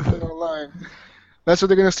 and you can play online. That's what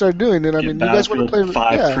they're going to start doing. And I mean, you guys want to play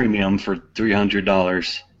 5 premium for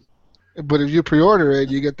 $300. But if you pre-order it,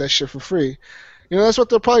 you get that shit for free. That's what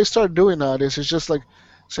they'll probably start doing nowadays. It's just like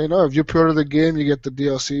saying, if you pre-order the game, you get the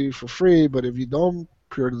DLC for free. But if you don't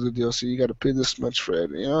pre-order the DLC, you got to pay this much for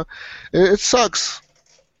it. It sucks.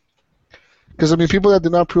 Because, I mean, people that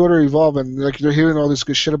did not pre-order Evolve and like they're hearing all this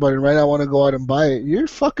good shit about it and right now want to go out and buy it, you're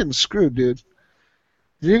fucking screwed, dude.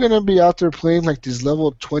 You're going to be out there playing like these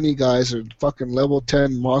level 20 guys or fucking level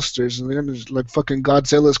 10 monsters, and they're going to, like, fucking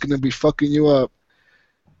Godzilla's going to be fucking you up.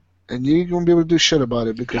 And you ain't going to be able to do shit about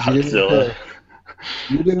it because you didn't pay.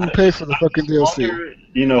 You didn't pay for the fucking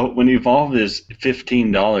DLC. When Evolve is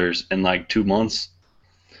 $15 in like 2 months,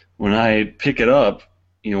 when I pick it up,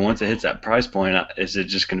 once it hits that price point, is it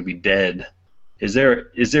just going to be dead? Is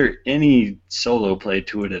there any solo play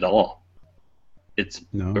to it at all?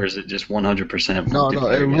 No. Or is it just 100%? No,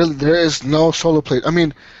 there is no solo play. I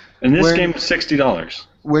mean, and this game was $60.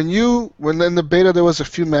 When in the beta there was a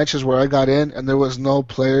few matches where I got in and there was no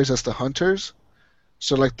players as the hunters.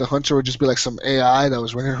 So like the hunter would just be like some AI that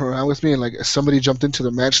was running around with me, and like if somebody jumped into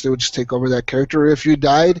the match, they would just take over that character. Or if you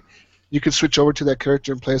died, you could switch over to that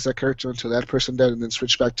character and play as that character until that person died, and then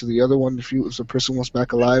switch back to the other one if the person was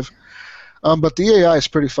back alive. But the AI is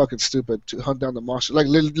pretty fucking stupid to hunt down the monster. Like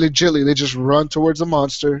legitimately, they just run towards the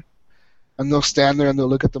monster, and they'll stand there and they'll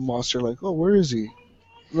look at the monster like, oh, where is he?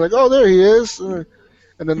 And like, oh, there he is, and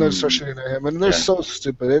then they'll start shooting at him, and they're so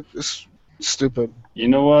stupid. It's stupid. You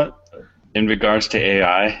know what? In regards to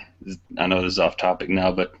AI, I know this is off topic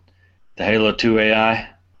now, but the Halo 2 AI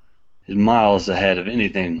is miles ahead of any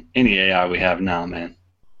AI we have now, man.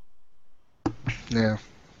 Yeah.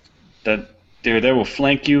 They will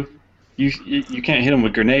flank you. You can't hit them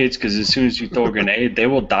with grenades because as soon as you throw a grenade, they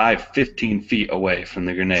will dive 15 feet away from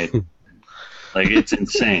the grenade. Like, it's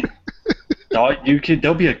insane.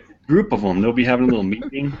 There'll be a group of them. They'll be having a little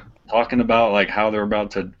meeting talking about like how they're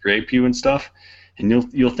about to rape you and stuff. And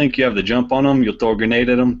you'll think you have the jump on them. You'll throw a grenade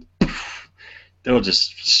at them. They'll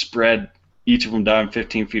just spread. Each of them diving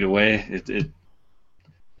 15 feet away.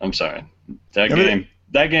 I'm sorry. That game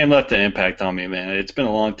that game left an impact on me, man. It's been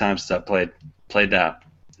a long time since I played that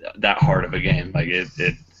hard of a game. Like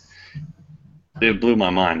it blew my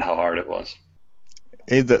mind how hard it was.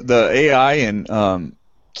 Hey, the AI in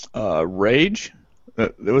Rage,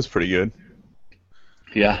 that was pretty good.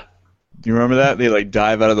 Yeah. Do you remember that? They like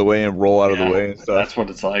dive out of the way and roll out of the way and stuff. That's what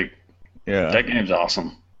it's like. Yeah. That game's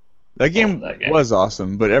awesome. That game was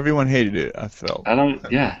awesome, but everyone hated it, I felt.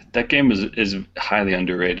 That game is highly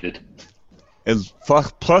underrated.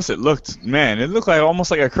 Plus it looked like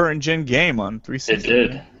almost like a current gen game on 360. It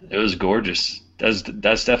did. It was gorgeous. That's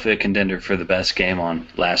definitely a contender for the best game on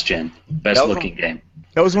last gen. Best looking game.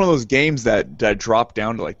 That was one of those games that dropped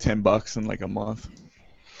down to like $10 in like a month.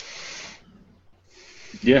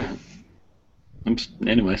 Yeah.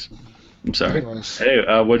 Anyways, I'm sorry. Anyways. Hey,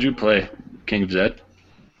 what'd you play, King of Zed?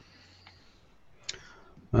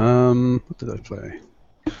 What did I play?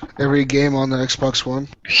 Every game on the Xbox One.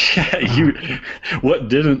 Yeah, what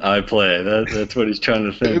didn't I play? That's what he's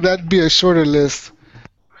trying to think. That'd be a shorter list.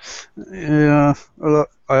 Yeah, well,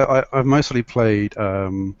 I've mostly played a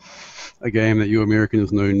game that you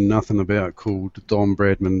Americans know nothing about called Don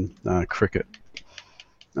Bradman Cricket.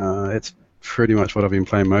 It's pretty much what I've been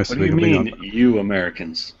playing most What of do the you week. mean, you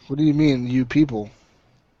Americans? What do you mean, you people?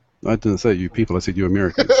 I didn't say you people, I said you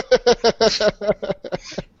Americans.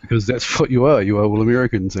 Because that's what you are. You are all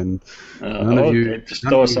Americans, and none of you... Just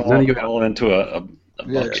throw us all into a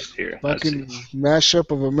bucket here. Fucking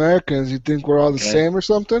mashup of Americans. You think we're all the same or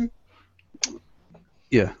something?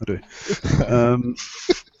 Yeah, I do.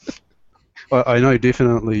 I know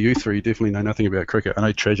definitely, you three definitely know nothing about cricket. I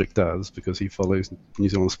know Tragic does, because he follows New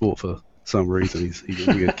Zealand sport for some reason. He's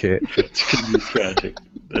a cat. It's going to be Tragic.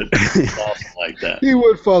 It's awesome like that. He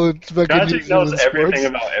would follow fucking Tragic New knows Zealand everything sports.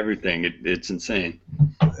 about everything. It's insane.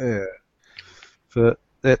 Yeah. But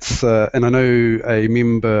that's, and I know a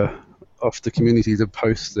member of the community did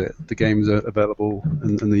post that the games are available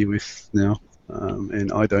in the US now,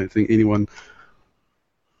 and I don't think anyone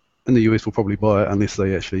in the US will probably buy it unless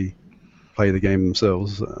they actually play the game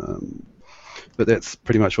themselves. But that's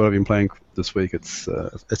pretty much what I've been playing this week. It's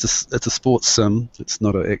a sports sim. It's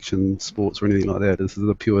not an action sports or anything like that. This is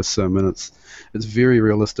a pure sim, and it's very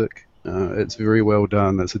realistic. It's very well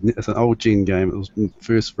done. It's an old gen game. It was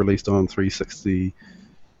first released on 360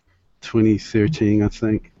 2013, I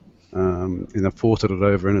think, and I've ported it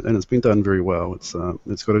over, and it's been done very well. It's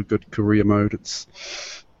got a good career mode.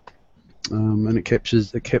 And it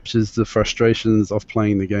captures the frustrations of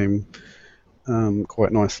playing the game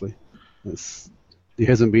quite nicely. There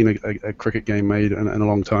hasn't been a cricket game made in a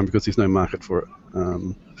long time because there's no market for it,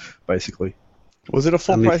 basically. Was it a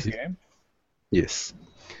full price game? Yes.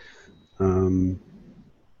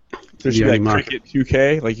 There should be like Cricket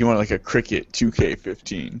 2K, like you want like a Cricket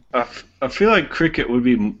 2K15. I feel like Cricket would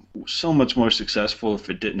be so much more successful if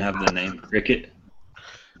it didn't have the name Cricket.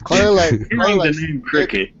 Hearing the name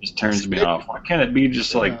Cricket just turns me off. Why can't it be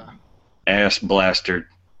just like Ass Blaster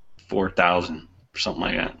 4000 or something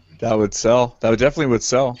like that? That would sell. That definitely would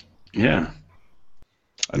sell. Yeah.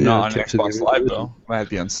 Not on Xbox Live though. Might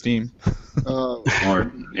be on Steam. Or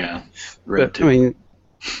Red too. I mean,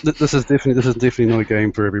 this is definitely not a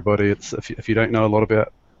game for everybody. It's if you don't know a lot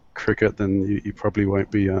about cricket, then you probably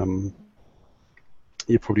won't be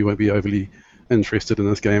overly interested in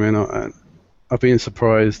this game. And I've been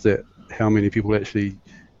surprised at how many people actually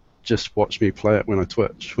just watch me play it when I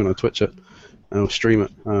Twitch it. I'll stream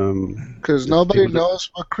it. Because nobody knows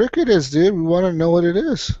what cricket is, dude. We want to know what it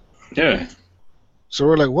is. Yeah. So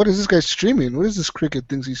we're like, what is this guy streaming? What is this cricket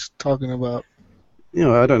things he's talking about?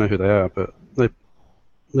 I don't know who they are, but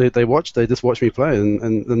they just watch me play,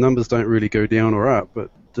 and the numbers don't really go down or up, but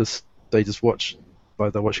they just watch,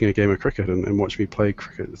 like they're watching a game of cricket and watch me play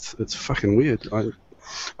cricket. It's fucking weird.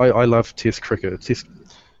 I love Test cricket.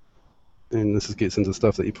 And this gets into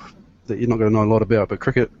stuff that you're not going to know a lot about, but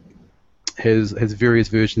cricket has various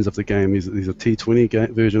versions of the game. There's a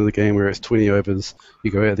T20 version of the game where it's 20 overs. You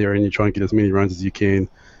go out there and you try and get as many runs as you can.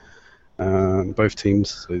 Both teams,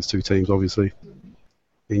 so there's two teams obviously,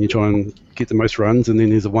 and you try and get the most runs. And then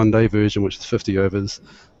there's a one-day version which is 50 overs,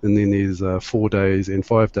 and then there's 4 days and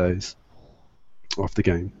 5 days of the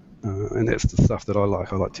game. And that's the stuff that I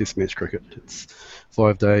like. I like Test match cricket. It's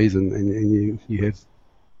 5 days, and you have.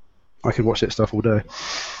 I could watch that stuff all day.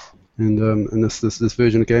 And this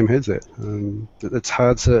version of the game has that. It's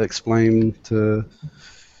hard to explain to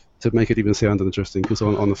make it even sound interesting, because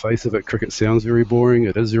on the face of it, cricket sounds very boring.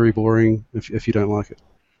 It is very boring if you don't like it.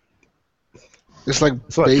 It's like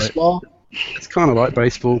baseball? It's kind of like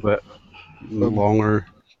baseball, but longer.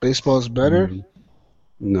 Baseball's better?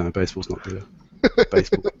 No, baseball's not better.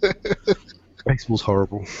 Baseball's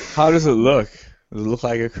horrible. How does it look? Does it look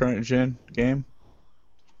like a current gen game?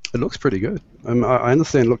 It looks pretty good. I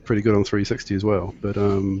understand it looked pretty good on 360 as well, but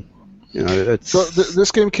it's. So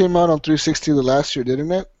this game came out on 360 the last year,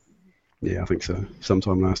 didn't it? Yeah, I think so.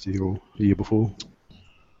 Sometime last year or the year before.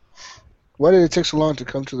 Why did it take so long to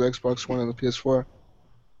come to the Xbox One and the PS4?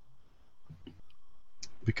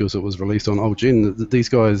 Because it was released on old gen. These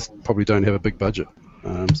guys probably don't have a big budget,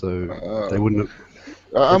 so they wouldn't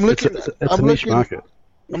have. It's a niche market.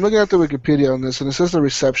 I'm looking at the Wikipedia on this, and it says the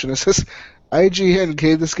reception. It says IGN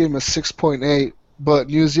gave this game a 6.8, but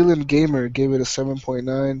New Zealand Gamer gave it a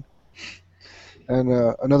 7.9, and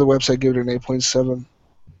another website gave it an 8.7,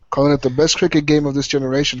 calling it the best cricket game of this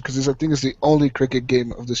generation, because I think it's the only cricket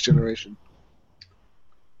game of this generation.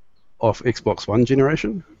 Of Xbox One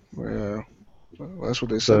generation? Yeah. Well, that's what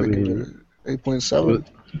they said. They gave it 8.7.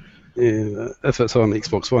 Yeah, if it's on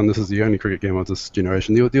Xbox One, this is the only cricket game of this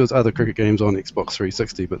generation. There was other cricket games on Xbox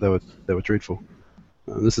 360, but they were dreadful.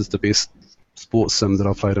 This is the best sports sim that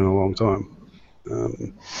I've played in a long time,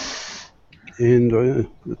 and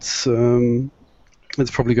it's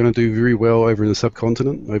probably going to do very well over in the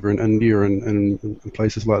subcontinent, over in India and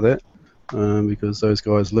places like that, because those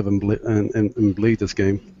guys live and bleed this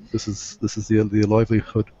game. This is their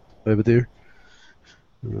livelihood over there.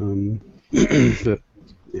 But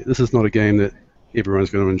yeah, this is not a game that everyone's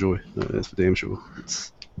going to enjoy. That's for damn sure.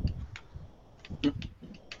 That's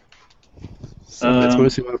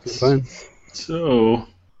mostly what I've been playing. So,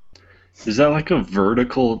 is that like a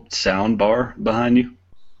vertical sound bar behind you?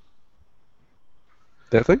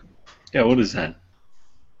 That thing? Yeah, what is that?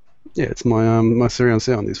 Yeah, it's my surround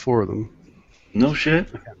sound. There's 4 of them. No shit?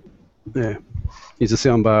 Yeah. There's a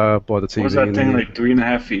sound bar by the TV. Was that thing like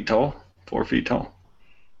 3.5 feet tall? 4 feet tall?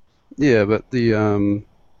 Yeah, but the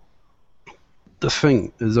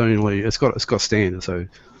thing is only it's got stand, so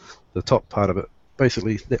the top part of it,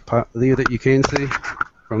 basically that part there that you can see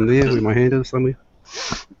from there where my hand is somewhere.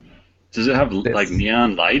 Does it have like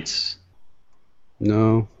neon lights?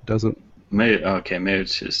 No, it doesn't. Maybe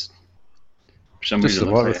it's just for some reason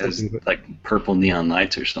it looks like it has like purple neon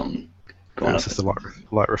lights or something going up. It's just the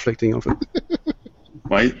light reflecting off it.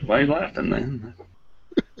 Why are you laughing, man?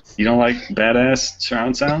 You don't like badass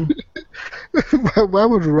surround sound? Why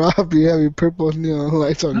would Rob be having purple neon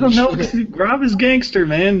lights on? I don't know. Rob is gangster,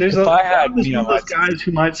 man. There's one of those guys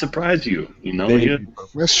who might surprise you. You know.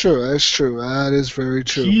 That's true. That is very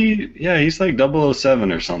true. He's like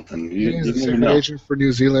 007 or something. He's a secret agent for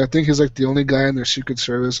New Zealand. I think he's like the only guy in their Secret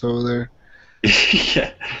Service over there.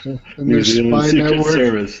 Yeah. And their spy network.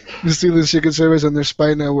 New Zealand Secret Service and their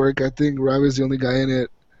spy network. I think Rob is the only guy in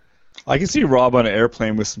it. I can see Rob on an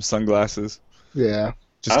airplane with some sunglasses. Yeah.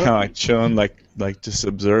 Just kind of like chilling, like just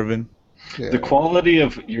observing. Yeah. The quality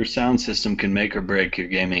of your sound system can make or break your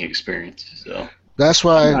gaming experience. So that's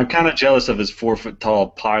why I'm kind of jealous of his 4 foot tall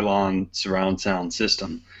pylon surround sound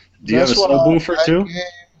system. Do you have a subwoofer too?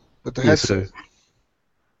 With the headset.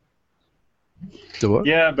 Do what?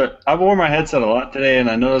 Yeah, but I wore my headset a lot today, and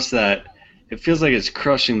I noticed that it feels like it's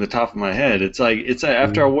crushing the top of my head. It's like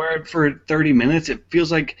after I wear it for 30 minutes, it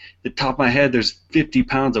feels like the top of my head there's 50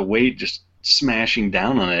 pounds of weight just smashing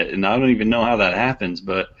down on it, and I don't even know how that happens.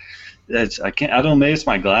 But I don't know, maybe it's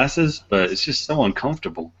my glasses, but it's just so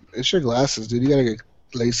uncomfortable. It's your glasses, dude. You gotta get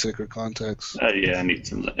LASIK or contacts. Yeah, I need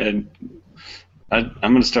some. And I'm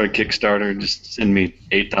gonna start a Kickstarter. Just send me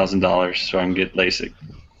 $8,000 so I can get LASIK.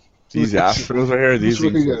 These Astros right here, these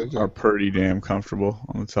things are pretty damn comfortable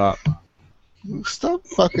on the top. Stop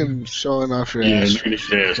fucking showing off your ass.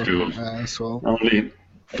 Asshole. Only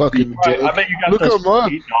fucking dick. I bet you got those for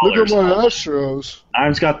 $8. Look at my Astros.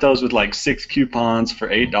 I've got those with like 6 coupons for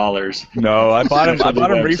 $8. No, I bought them. I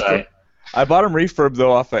bought them refurb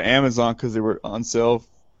though off of Amazon because they were on sale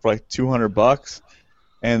for like $200,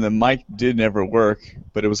 and the mic did never work,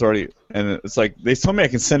 but it was already. And it's like they told me I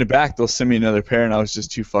can send it back. They'll send me another pair, and I was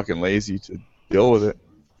just too fucking lazy to deal with it.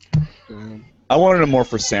 Damn. I wanted them more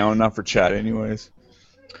for sound, not for chat, anyways.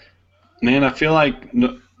 Man, I feel like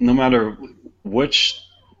no matter which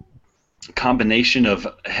combination of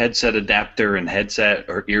headset adapter and headset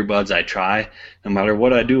or earbuds I try, no matter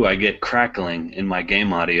what I do, I get crackling in my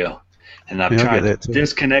game audio. And I've tried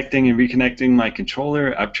disconnecting and reconnecting my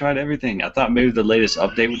controller. I've tried everything. I thought maybe the latest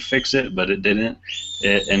update would fix it, but it didn't.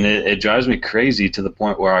 It drives me crazy to the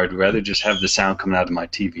point where I'd rather just have the sound coming out of my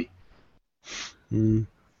TV.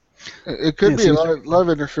 It could be a lot of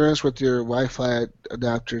interference with your Wi-Fi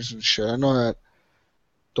adapters and shit. I know that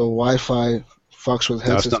the Wi-Fi fucks with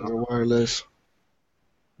headsets that are wireless.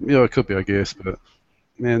 Yeah, it could be, I guess, but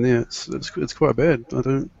man, yeah, it's quite bad.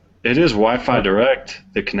 It is Wi-Fi Direct,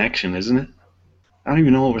 the connection, isn't it? I don't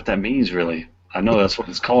even know what that means, really. I know that's what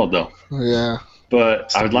it's called, though. Yeah.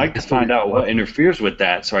 But I would like to find out what interferes with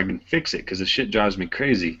that so I can fix it, because the shit drives me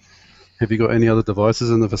crazy. Have you got any other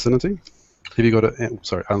devices in the vicinity? Have you got a...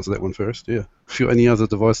 Sorry, answer that one first, yeah. Have you got any other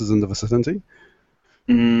devices in the vicinity?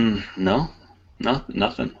 No,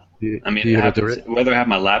 nothing. Yeah, I mean, whether I have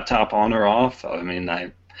my laptop on or off, I mean,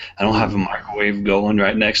 I don't have a microwave going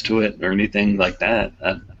right next to it or anything like that.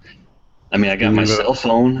 I mean, I got my cell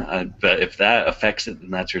phone, but if that affects it,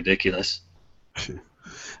 then that's ridiculous.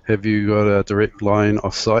 Have you got a direct line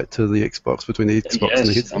of sight to the Xbox, between the Xbox and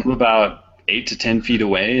the headset? I'm about 8 to 10 feet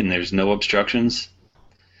away, and there's no obstructions.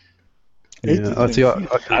 Yeah,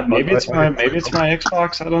 maybe it's my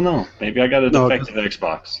Xbox. I don't know. Maybe I got a defective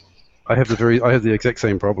Xbox. I have the exact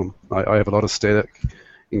same problem. I have a lot of static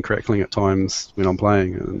and crackling at times when I'm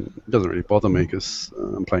playing, and it doesn't really bother me because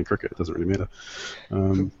I'm playing cricket. It doesn't really matter.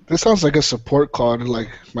 This sounds like a support call to like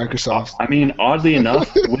Microsoft. I mean, oddly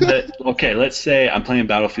enough, okay, let's say I'm playing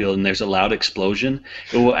Battlefield and there's a loud explosion.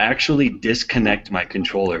 It will actually disconnect my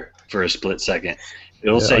controller for a split second.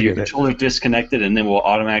 It'll say your controller disconnected, and then we'll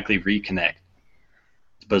automatically reconnect.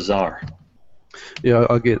 It's bizarre. Yeah,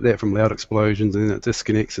 I get that from loud explosions, and then it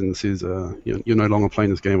disconnects and says, you're no longer playing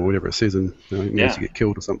this game, or whatever it says, and it means to get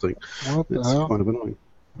killed or something. It's kind of annoying.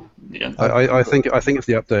 Yeah. I think it's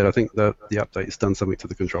the update. I think the update's done something to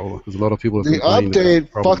the controller. Because a lot of people have the update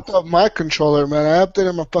fucked up my controller, man. I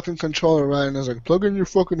updated my fucking controller, right? And I was like, plug in your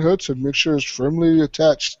fucking headset, make sure it's firmly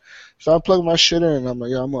attached. So I plug my shit in, and I'm like,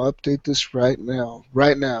 yeah, I'm gonna update this right now,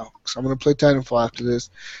 because I'm gonna play Titanfall after this.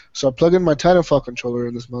 So I plug in my Titanfall controller,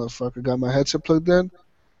 and this motherfucker got my headset plugged in.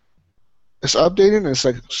 It's updating, and it's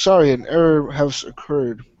like, sorry, an error has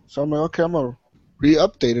occurred. So I'm like, okay, I'm gonna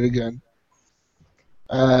re-update it again.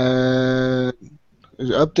 And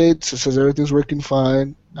it updates. It says everything's working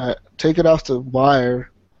fine. I take it off the wire,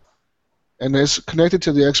 and it's connected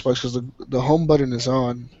to the Xbox because the home button is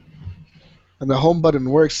on. And the home button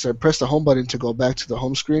works. So I press the home button to go back to the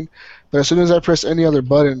home screen. But as soon as I press any other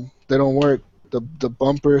button, they don't work. The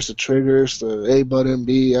bumpers, the triggers, the A button,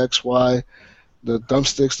 B, X, Y, the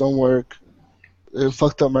thumbsticks don't work. It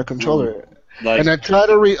fucked up my controller. Like, and I try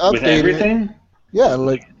to re-update with everything? Yeah,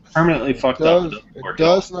 like... Permanently fucked up. It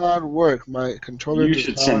does not work. My controller You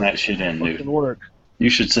should send that shit in, dude. Work.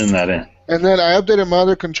 You should send that in. And then I updated my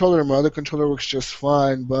other controller. My other controller works just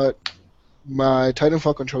fine, but my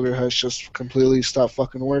Titanfall controller has just completely stopped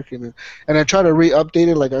fucking working. And I tried to re-update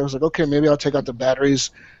it. Like I was like, okay, maybe I'll take out the batteries,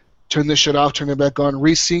 turn this shit off, turn it back on,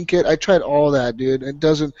 resync it. I tried all that, dude. It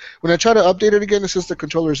doesn't. When I try to update it again, it says the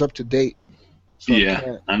controller is up to date. So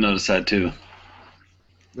yeah, I noticed that too.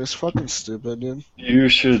 It's fucking stupid, dude. You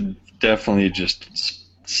should definitely just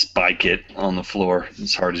spike it on the floor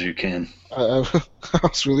as hard as you can. I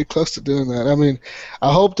was really close to doing that. I mean,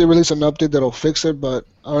 I hope they release an update that'll fix it, but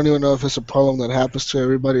I don't even know if it's a problem that happens to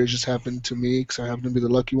everybody or just happened to me because I happen to be the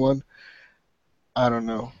lucky one. I don't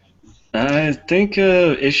know. I think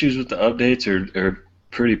issues with the updates are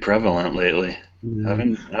pretty prevalent lately.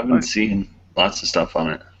 I haven't seen lots of stuff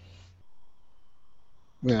on it.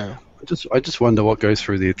 Yeah. I just wonder what goes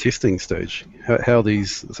through the testing stage. How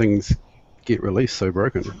these things get released so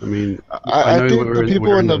broken. I mean, I think the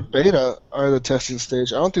people in the beta are the testing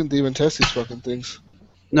stage. I don't think they even test these fucking things.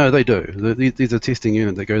 No, they do. These are testing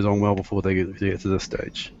unit that goes on well before they get to this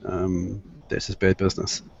stage. That's just bad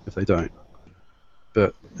business if they don't.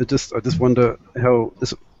 But I just wonder how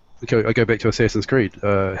this. Okay, I go back to Assassin's Creed.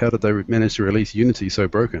 How did they manage to release Unity so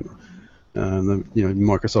broken?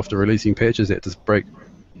 Microsoft are releasing patches that just break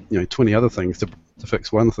 20 other things to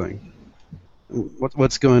fix one thing.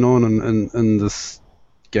 What's going on in this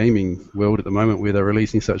gaming world at the moment where they're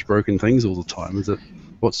releasing such broken things all the time? Is it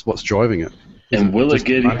what's driving it? And will it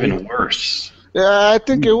get even worse? Yeah, I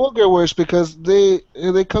think it will get worse because they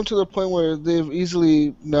come to the point where they've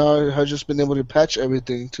easily now have just been able to patch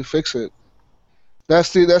everything to fix it.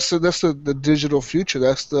 That's the digital future.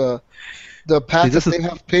 That's the path that they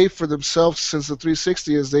have paved for themselves since the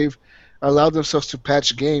 360 is they've allowed themselves to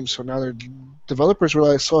patch games. So now their developers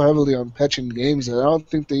rely so heavily on patching games that I don't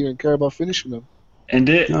think they even care about finishing them. And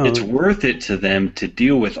it's worth it to them to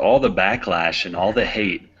deal with all the backlash and all the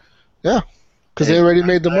hate. Yeah, because they already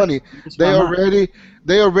made the money.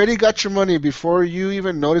 They already got your money before you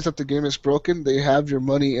even notice that the game is broken. They have your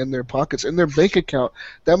money in their pockets, in their bank account.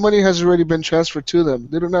 That money has already been transferred to them.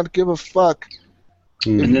 They do not give a fuck.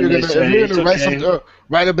 And then they say, if you're going to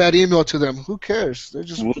write a bad email to them, who cares?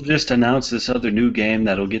 We'll just announce this other new game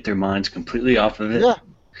that'll get their minds completely off of it. Yeah.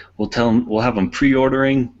 We'll have them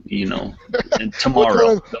pre-ordering, and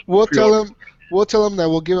tomorrow. We'll tell them that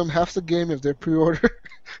we'll give them half the game if they pre-order.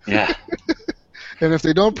 Yeah. And if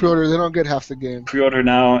they don't pre-order, they don't get half the game. Pre-order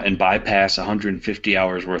now and bypass 150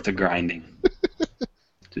 hours worth of grinding.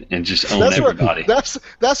 And just own everybody.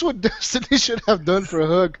 That's what Destiny should have done for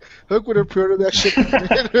Hook. Hook would have pre-ordered that shit.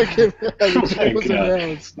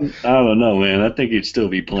 I don't know, man. I think he'd still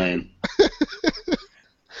be playing.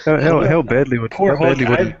 How badly would? Poor How badly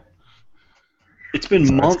Hook. would? It's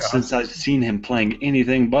been months since I've seen him playing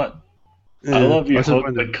anything but. I love you,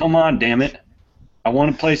 Hook, but come on, damn it! I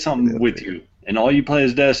want to play something with you, and all you play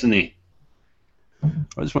is Destiny.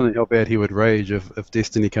 I just wonder how bad he would rage if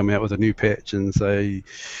Destiny come out with a new patch and say,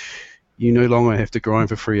 you no longer have to grind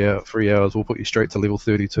for 3 hours. We'll put you straight to level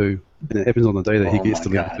 32, and it happens on the day that he gets to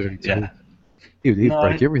level 32. Yeah. He'd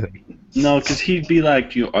break everything. No, because he'd be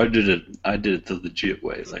like, I did it the legit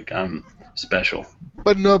way. Like, I'm special.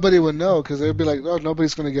 But nobody would know, because they'd be like, oh,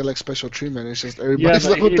 nobody's going to get, like, special treatment. It's just everybody's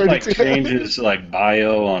level 32. Like, change his, like,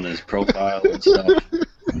 bio on his profile and stuff.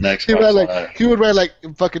 He would write, like,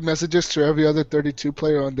 fucking messages to every other 32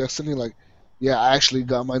 player on Destiny, like, yeah, I actually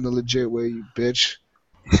got mine the legit way, you bitch.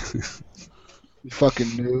 You fucking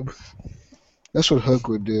noob. That's what Hook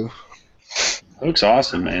would do. Hook's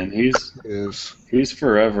awesome, man. He's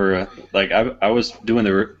forever. Like I was doing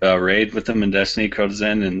the raid with him in Destiny Crow's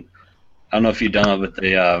Zen, and I don't know if you've done it,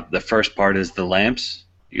 but the first part is the lamps.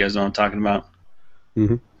 You guys know what I'm talking about?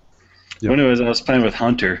 Mm-hmm. Yep. Anyways, I was playing with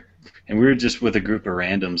Hunter, and we were just with a group of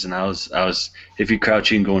randoms, and I was if you crouch,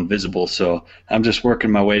 you can go invisible. So I'm just working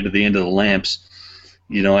my way to the end of the lamps,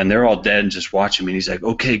 and they're all dead and just watching me. And he's like,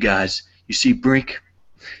 "Okay, guys, you see Brink?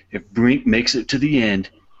 If Brink makes it to the end,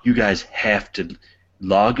 you guys have to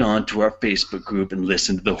log on to our Facebook group and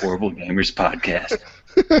listen to the Horrible Gamers podcast."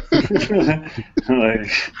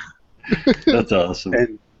 That's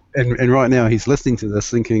awesome. And right now he's listening to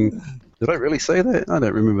this thinking, did I really say that? I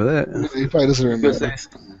don't remember that. He probably doesn't remember that.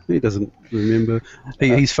 He doesn't remember.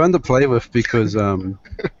 He's fun to play with because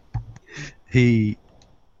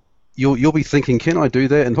you'll be thinking, can I do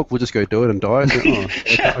that? And Hook will just go do it and die. I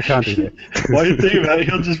can't do that. While you think about it,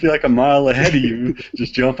 he'll just be like a mile ahead of you,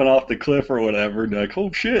 just jumping off the cliff or whatever, and like,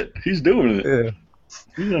 oh shit, he's doing it. Yeah.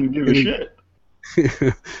 He doesn't give a shit.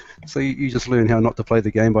 So you just learn how not to play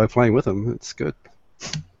the game by playing with him. It's good.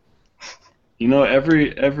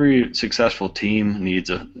 Every successful team needs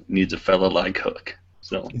a fella like Hook.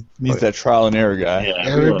 So needs that trial and error guy. Yeah,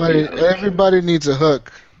 everybody needs a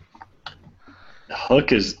Hook.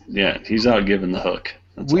 Hook is he's out giving the Hook.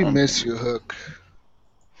 We miss you, Hook.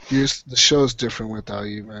 The show's different without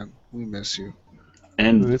you, man. We miss you.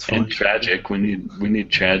 And Tragic. We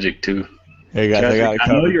need Tragic too. Hey guys, Tragic, I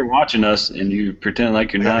know you're watching us and you pretend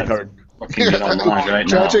like you're not. Fucking get online right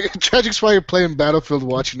now. Tragic's probably playing Battlefield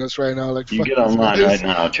watching us right now. Like, you get online right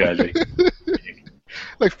now, Tragic.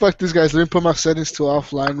 Like, fuck these guys. Let me put my settings to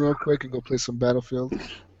offline real quick and go play some Battlefield.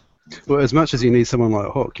 Well, as much as you need someone like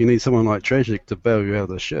Hawk, you need someone like Tragic to bail you out of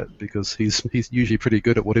the shit, because he's usually pretty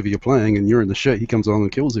good at whatever you're playing, and you're in the shit, he comes along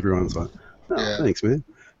and kills everyone. It's like, thanks, man.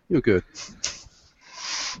 You're good.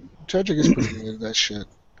 Tragic is pretty good at that shit.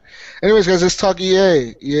 Anyways, guys, let's talk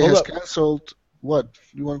EA. EA has canceled. What?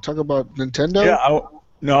 You want to talk about Nintendo? Yeah, I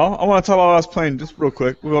want to talk about what I was playing just real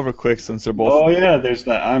quick. We'll go over quick since they're both. Oh, yeah, there's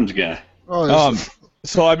that ARMS guy.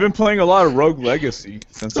 So I've been playing a lot of Rogue Legacy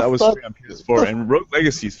since I was free on PS4, and Rogue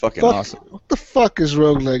Legacy is fucking awesome. What the fuck is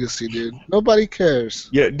Rogue Legacy, dude? Nobody cares.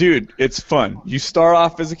 Yeah, dude, it's fun. You start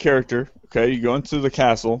off as a character, okay? You go into the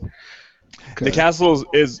castle. Okay. The castle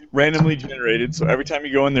is randomly generated, so every time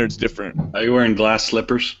you go in there, it's different. Are you wearing glass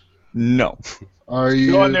slippers? No.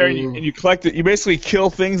 You go in there and you collect it. You basically kill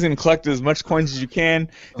things and collect as much coins as you can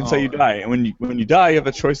until you die. And when you die, you have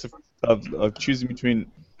a choice of choosing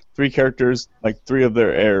between 3 characters, like 3 of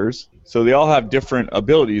their heirs. So they all have different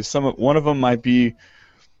abilities. One of them might be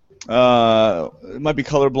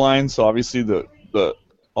colorblind, so obviously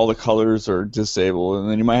all the colors are disabled.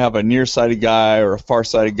 And then you might have a nearsighted guy or a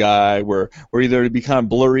farsighted guy, where either it'd be kind of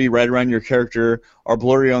blurry right around your character or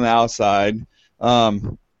blurry on the outside.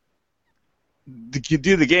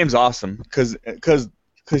 The game's awesome because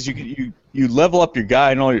you level up your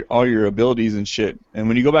guy and all your abilities and shit. And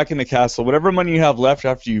when you go back in the castle, whatever money you have left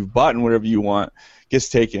after you've bought whatever you want gets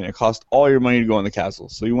taken. It costs all your money to go in the castle,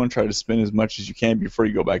 so you want to try to spend as much as you can before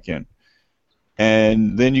you go back in.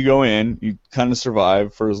 And then you go in, you kind of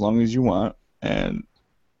survive for as long as you want, and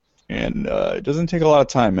it doesn't take a lot of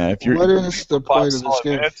time, man. If what is the point of this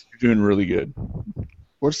game? You're doing really good.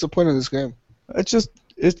 What's the point of this game? The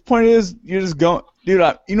point is, you're just going, dude.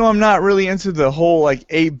 I'm not really into the whole like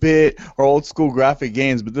 8-bit or old school graphic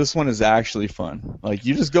games, but this one is actually fun. Like,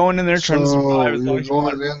 you're just going in there trying to survive. You're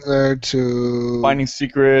going in there to finding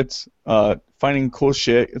secrets, finding cool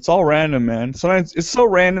shit. It's all random, man. Sometimes it's so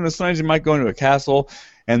random that sometimes you might go into a castle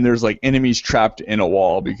and there's like enemies trapped in a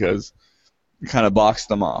wall because you kind of boxed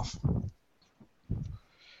them off.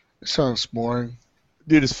 It sounds boring.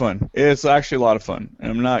 Dude, it's fun. It's actually a lot of fun.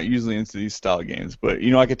 And I'm not usually into these style games, but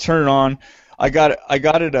I could turn it on. I got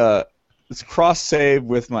it. It's cross save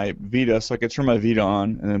with my Vita, so I could turn my Vita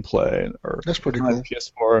on and then play, or That's pretty turn my cool.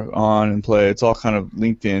 PS4 on and play. It's all kind of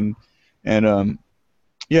linked in, and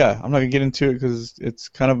yeah, I'm not gonna get into it because it's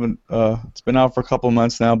kind of it's been out for a couple of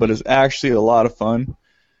months now, but it's actually a lot of fun.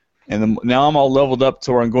 And then, now I'm all leveled up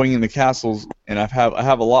to where I'm going in the castles, and I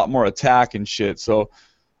have a lot more attack and shit. So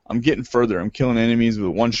I'm getting further. I'm killing enemies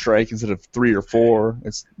with one strike instead of 3 or 4.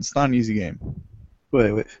 It's not an easy game.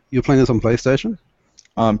 Wait, you're playing this on PlayStation?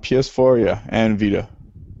 PS4, yeah, and Vita.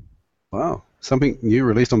 Wow, something new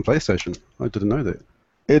released on PlayStation. I didn't know that.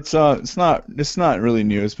 It's not really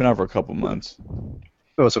new. It's been out for a couple months.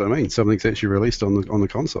 Oh, that's what I mean. Something's actually released on the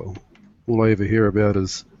console. All I ever hear about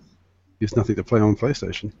is there's nothing to play on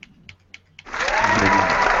PlayStation.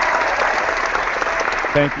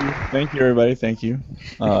 Thank you, everybody. Thank you.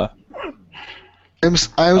 Iams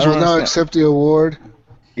will now accept the award.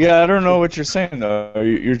 Yeah, I don't know what you're saying though.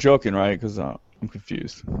 You're joking, right? Because I'm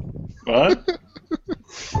confused. What?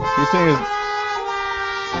 You're saying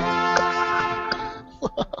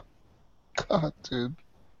God, dude.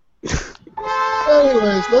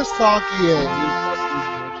 Anyways, let's talk EA.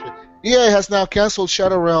 EA has now canceled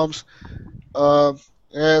Shadow Realms,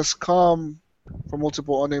 as come from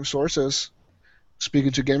multiple unnamed sources,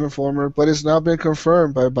 speaking to Game Informer, but it's now been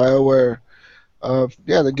confirmed by BioWare.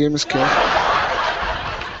 Yeah, the game is canceled.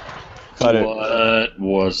 Cut it. What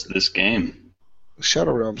was this game?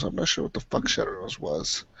 Shadow Realms. I'm not sure what the fuck Shadow Realms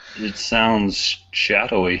was. It sounds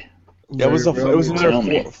shadowy. Yeah, it was another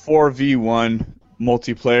 4v1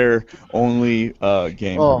 multiplayer only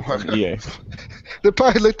game from EA. They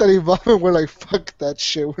probably looked at Evolve and were like, "Fuck that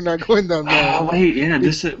shit. We're not going down there." Oh wait, yeah.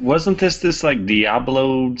 Wasn't this like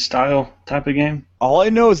Diablo style type of game? All I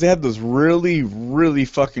know is they had those really, really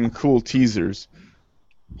fucking cool teasers.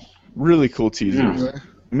 Really cool teasers. Yeah.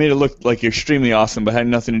 It made it look like extremely awesome, but had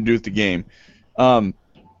nothing to do with the game. I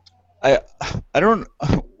don't.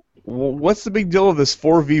 What's the big deal of this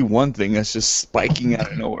 4v1 thing that's just spiking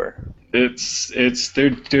out of nowhere? They're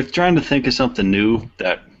trying to think of something new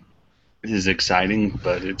that is exciting,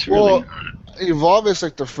 but it's really not. Evolve is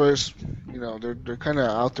like the first. They're kind of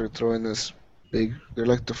out there throwing this big. They're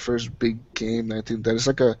like the first big game. I think that it's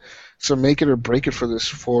like a make it or break it for this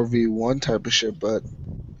 4v1 type of shit. But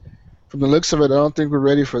from the looks of it, I don't think we're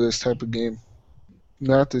ready for this type of game.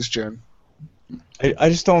 Not this gen. I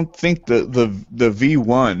just don't think the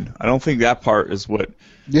V1. I don't think that part is what.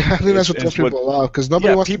 Yeah, I think that's what throws people off because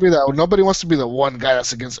nobody wants to be that. Nobody wants to be the one guy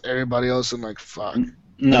that's against everybody else and like fuck.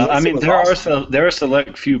 No, I mean there are a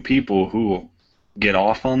select few people who get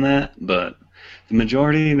off on that, but the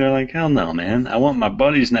majority they're like, hell no, man. I want my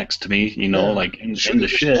buddies next to me, like in the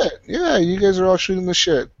shit. Yeah, you guys are all shooting the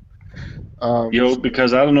shit.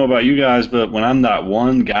 Because I don't know about you guys, but when I'm that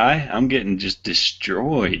one guy, I'm getting just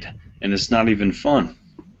destroyed. And it's not even fun.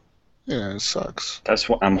 Yeah, it sucks. That's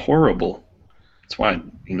why I'm horrible. That's why,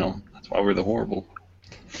 that's why we're the horrible.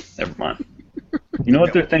 Never mind. You know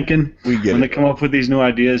what they're thinking? When they come up with these new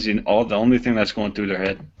ideas, the only thing that's going through their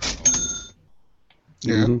head.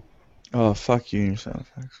 Yeah. Mm-hmm. Oh, fuck you and your sound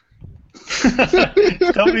effects.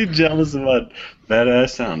 Don't be jealous about badass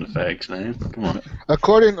sound effects, man. Come on.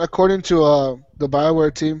 According to the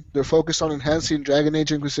BioWare team, they're focused on enhancing Dragon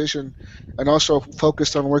Age Inquisition and also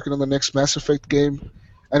focused on working on the next Mass Effect game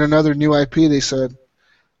and another new IP, they said.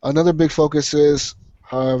 Another big focus is,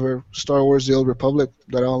 however, Star Wars The Old Republic,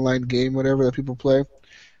 that online game, whatever, that people play.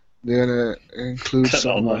 They're going to include that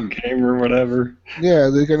some... online game or whatever. Yeah,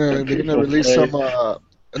 they're gonna release some a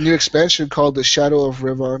new expansion called The Shadow of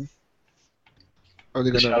Revon.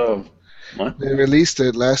 Shadow of what? They released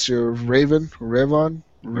it last year. Revon.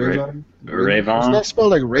 It's not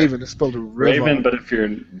spelled like Raven. It's spelled Revon. Raven, but if you're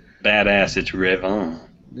badass, it's Revon.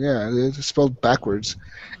 Yeah, it's spelled backwards.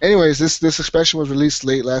 Anyways, this expansion was released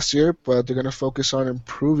late last year, but they're gonna focus on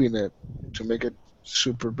improving it to make it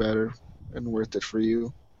super better and worth it for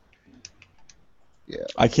you. Yeah.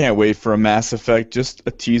 I can't wait for a Mass Effect, just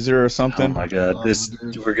a teaser or something. Oh my god,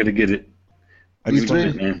 we're gonna get it.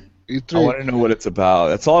 E3, man. E3. I want to know what it's about.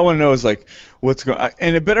 That's all I want to know is like what's going.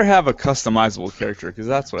 And it better have a customizable character because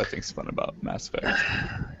that's what I think is fun about Mass Effect.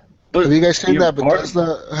 But have you guys seen that?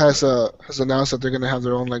 Bethesda has announced that they're gonna have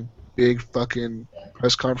their own like big fucking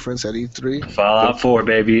press conference at E3. Fallout 4,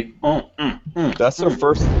 baby. That's their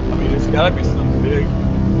first. I mean, it's gotta be something big.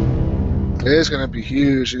 It is gonna be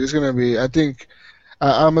huge. It is gonna be. I think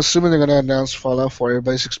I'm assuming they're gonna announce Fallout 4.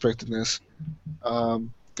 Everybody's expecting this.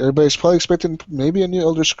 Everybody's probably expecting maybe a new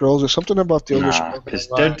Elder Scrolls or something about the Elder Scrolls. Because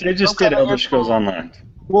they just did Elder Scrolls Online.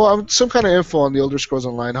 Well, some kind of info on the Elder Scrolls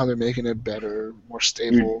Online, how they're making it better, more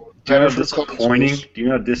stable. Do you know how disappointing? Do you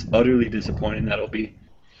know how utterly disappointing that'll be?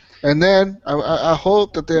 And then I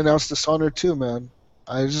hope that they announce Dishonored too, man.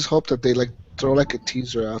 I just hope that they throw a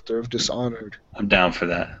teaser out there of Dishonored. I'm down for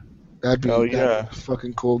that. That'd be a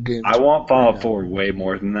fucking cool game. I want Fallout 4 way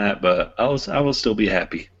more than that, but I will still be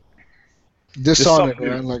happy. Dishonored,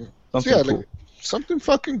 man. Something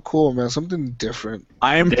fucking cool, man. Something different.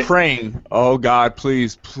 I am praying. Oh God,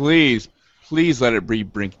 please let it be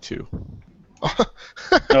Brink 2.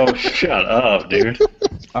 Oh, shut up, dude.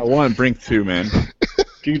 I want Brink 2, man.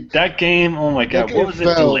 Dude, that game. Oh my God, what was it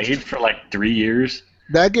delayed for 3 years?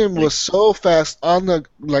 That game was so fast on the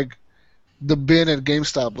the bin at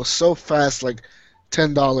GameStop was so fast,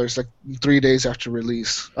 $10, 3 days after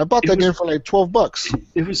release. I bought that game for $12.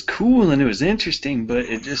 It was cool and it was interesting, but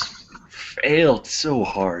it just failed so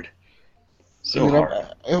hard.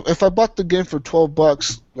 If I bought the game for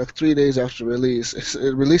 $12, 3 days after release,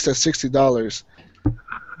 it released at $60.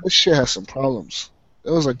 This shit has some problems. It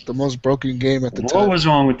was the most broken game at the time. What was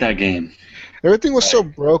wrong with that game? Everything was so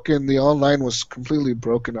broken. The online was completely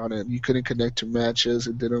broken on it. You couldn't connect to matches.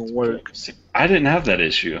 It didn't work. I didn't have that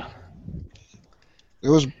issue. It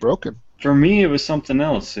was broken. For me, it was something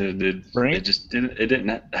else. It just didn't. It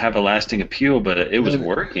didn't have a lasting appeal, but it was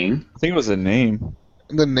working. I think it was a name.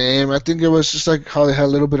 The name. I think it was just how they had a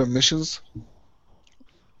little bit of missions.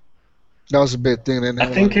 That was a big thing. I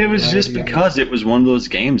think it was just because it was one of those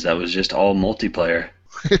games that was just all multiplayer.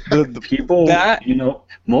 The people,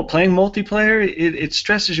 playing multiplayer, it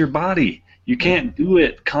stresses your body. You can't do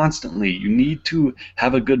it constantly. You need to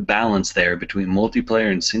have a good balance there between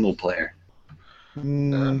multiplayer and single player.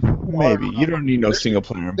 Maybe. You don't need no single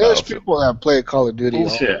player in There's Battlefield. people that play Call of Duty.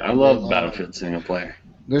 Bullshit. I love Battlefield single player.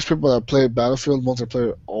 There's people that play Battlefield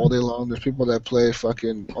multiplayer all day long. There's people that play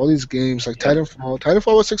fucking all these games like Titanfall.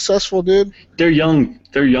 Titanfall was successful, dude. They're young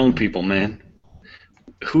people, man.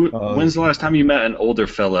 When's the last time you met an older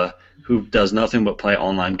fella who does nothing but play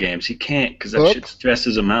online games? He can't because that shit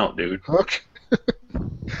stresses him out, dude. Hook.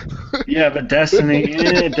 Yeah, but Destiny,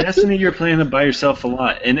 you're playing it by yourself a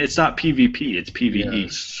lot, and it's not PvP, it's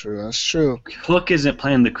PvE. Yeah, that's true. Hook isn't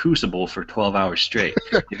playing the Crucible for 12 hours straight.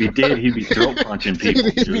 If he did, he'd be throat punching people.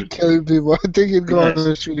 He'd be killing people. I think he'd go on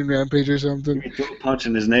a shooting rampage or something. He'd be throat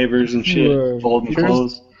punching his neighbors and shit, folding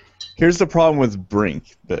clothes. Here's the problem with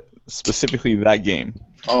Brink, specifically that game.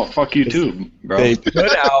 Oh, fuck you too, bro.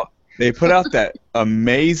 They put out that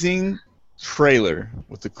amazing trailer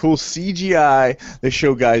with the cool CGI. They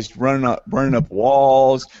show guys running up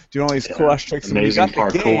walls, doing all these cool ass tricks. Amazing and when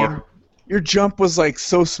you got the parkour. game, your jump was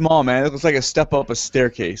so small, man. It was like a step up a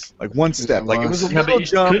staircase, one step. It was a little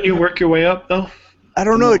jump. Couldn't you work your way up though? I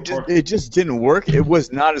don't know. It just didn't work. It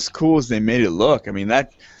was not as cool as they made it look. I mean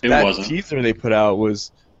that teaser they put out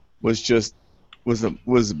was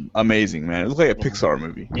amazing, man. It looked like a Pixar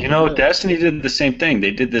movie. Destiny did the same thing. They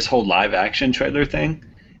did this whole live action trailer thing,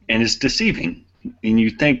 and it's deceiving. And you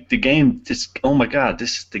think the game, oh my God,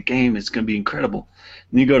 this is the game. It's going to be incredible.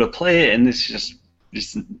 And you go to play it, and it's just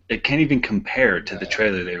it can't even compare to the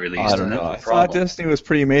trailer they released. I don't know. I thought Destiny was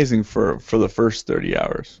pretty amazing for the first 30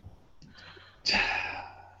 hours.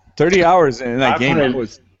 30 hours in that game,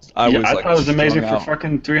 I thought it was amazing for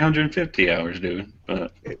fucking 350 hours, dude.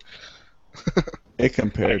 But it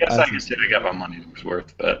compared. I can say I got my money's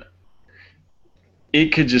worth, but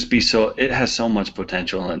it could just be it has so much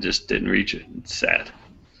potential and it just didn't reach it. It's sad.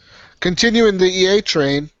 Continuing the EA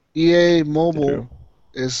train, EA Mobile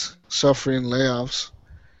is suffering layoffs.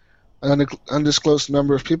 An undisclosed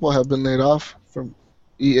number of people have been laid off from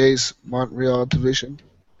EA's Montreal division.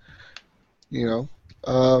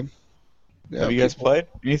 Have you guys played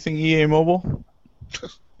anything EA Mobile?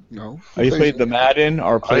 No. Have you played the Madden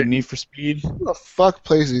or played Need for Speed? Who the fuck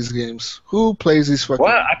plays these games? Who plays these fucking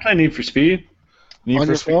What? I play Need for Speed. Need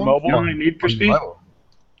for Speed Mobile? You only Need for Speed?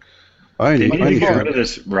 I They need to get only rid of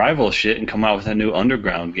this rival shit and come out with a new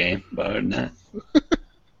underground game. But other than that,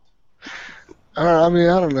 I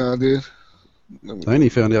don't know, dude. I only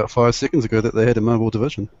found out 5 seconds ago that they had a mobile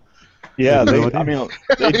division. Yeah, No they idea.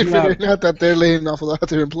 Figuring out that they're laying off a lot of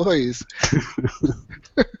their employees.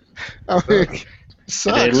 I mean, it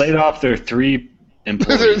sucks. they laid off their 3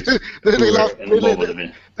 employees. They who laid were off- in the mobile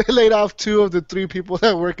division. They laid off 2 of the 3 people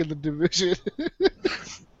that work in the division.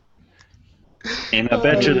 And I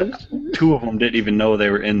bet you that 2 of them didn't even know they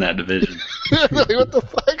were in that division. Like, what the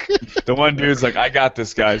fuck? The one dude's like, I got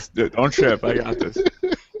this, guys. Don't trip. I got this.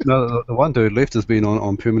 No, the one dude left has been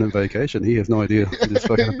on permanent vacation. He has no idea what this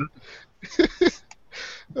fucking.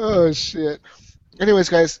 Oh shit. Anyways,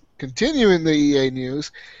 guys, continuing the EA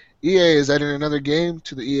news, EA is adding another game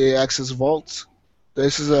to the EA Access Vault.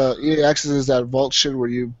 This is EA Access is that vault shit where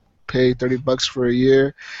you pay $30 for a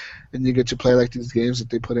year, and you get to play like these games that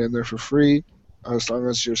they put in there for free, as long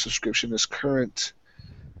as your subscription is current.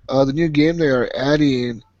 The new game they are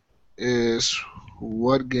adding is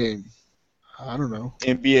what game? I don't know.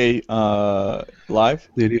 NBA Live?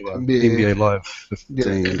 NBA Live 15.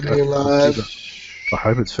 Yeah, NBA Live. I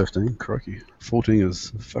hope it's 15. Crikey. 14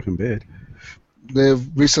 is fucking bad. They've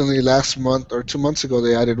recently, last month or 2 months ago,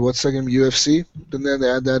 they added what's the game? UFC. Didn't they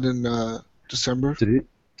add that in December? Did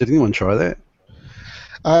anyone try that?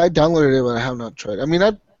 I downloaded it, but I have not tried. I mean,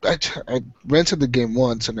 I rented the game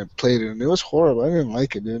once and I played it, and it was horrible. I didn't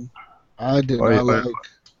like it, dude. I did not like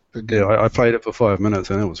the game. Yeah, I played it for 5 minutes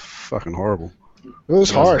and it was fucking horrible. It was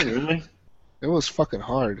hard. Really? It was fucking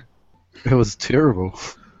hard. It was terrible.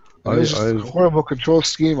 It was just a horrible control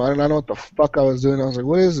scheme. I don't know what the fuck I was doing. I was like,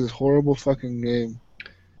 what is this horrible fucking game?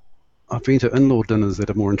 I've been to in-law dinners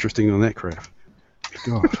that are more interesting than that crap.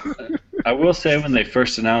 God. I will say when they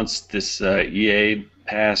first announced this EA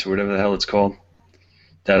Pass or whatever the hell it's called,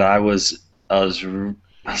 that I was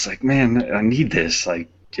like, man, I need this.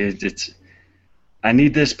 Like, I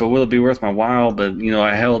need this, but will it be worth my while? But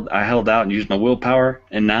I held out and used my willpower,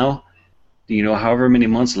 and now, however many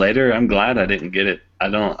months later, I'm glad I didn't get it.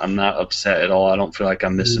 I'm not upset at all. I don't feel like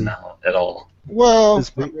I'm missing out at all. Well,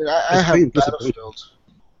 I have Battlefield.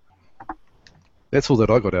 That's all that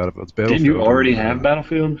I got out of it. It's Battlefield. Didn't you already have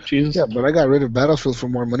Battlefield? Jesus. Yeah, but I got rid of Battlefield for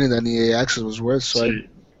more money than EA Access was worth. So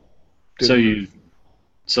you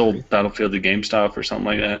sold Battlefield to GameStop or something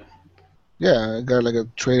like that? Yeah, I got like a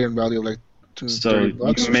trade-in value of like $30. So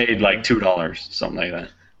you made like $2, something like that.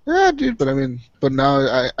 Yeah, dude. But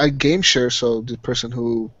now I game share, so the person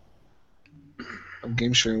who I'm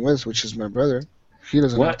game sharing with, which is my brother, he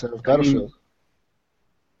doesn't have to have Battlefield.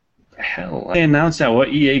 Hell, they announced that. What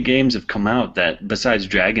EA games have come out that, besides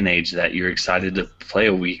Dragon Age, that you're excited to play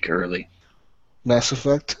a week early? Mass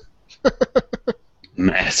Effect.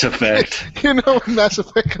 Mass Effect. When Mass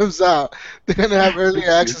Effect comes out, they're gonna have early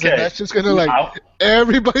access, and that's just gonna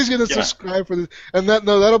everybody's gonna subscribe for this. And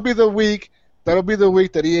that'll be the week. That'll be the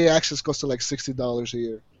week that EA Access goes to like $60 a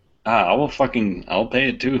year. I'll pay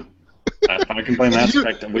it too. If I can play Mass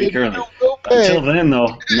Effect a week early. Until then,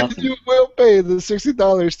 though, nothing. You will pay the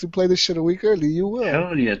 $60 to play this shit a week early. You will.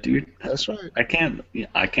 Hell yeah, dude. That's right. I can't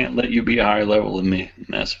let you be a higher level than me,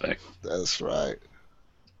 Mass Effect. That's right.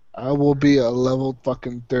 I will be a level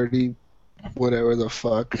fucking 30, whatever the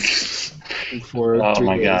fuck. For 3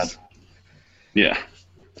 my days. God. Yeah.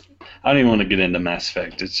 I don't even want to get into Mass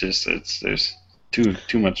Effect. It's just there's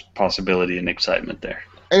too much possibility and excitement there.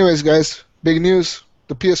 Anyways, guys, big news.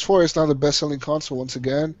 The PS4 is now the best-selling console once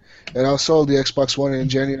again. It outsold the Xbox One in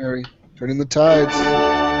January, turning the tides.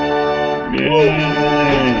 Yay.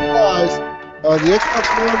 The Xbox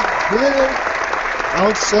One did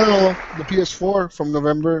outsell the PS4 from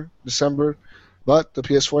November, December, but the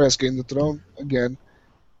PS4 has gained the throne again.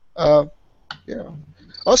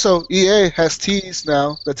 Also, EA has teased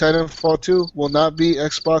now that Titanfall 2 will not be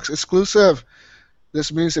Xbox exclusive.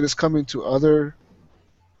 This means it is coming to other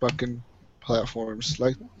fucking platforms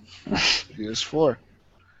like PS4.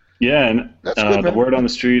 Yeah, and That's good, the word on the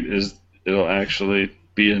street is it'll actually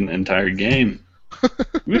be an entire game.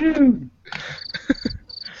 Woo!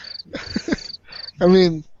 I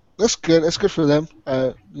mean, that's good. That's good for them.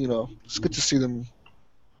 It's good to see them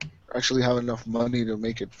actually have enough money to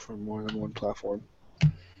make it for more than one platform.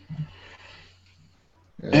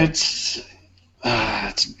 Yeah. It's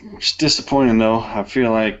disappointing though. I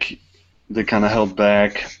feel like they kind of held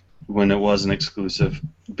back when it wasn't exclusive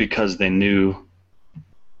because they knew.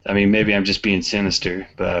 I mean, maybe I'm just being sinister,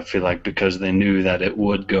 but I feel like because they knew that it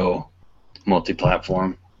would go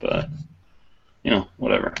multi-platform. But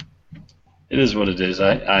whatever. It is what it is.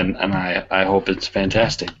 I hope it's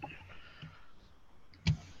fantastic.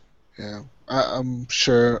 Yeah, I'm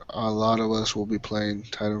sure a lot of us will be playing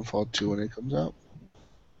Titanfall 2 when it comes out.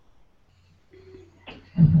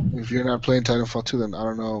 If you're not playing Titanfall 2, then I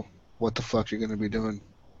don't know what the fuck you're going to be doing.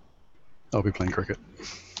 I'll be playing cricket.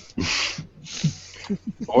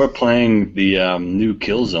 Or playing the new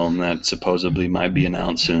Killzone that supposedly might be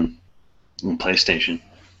announced soon on PlayStation.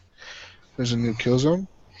 There's a new Killzone?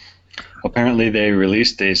 Apparently they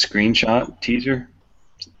released a screenshot teaser.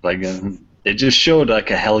 It just showed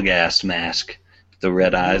like a Hellgas mask, the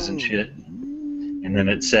red eyes and shit. And then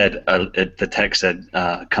it said, the text said,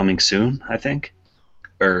 coming soon, I think.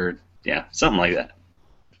 Or, yeah, something like that.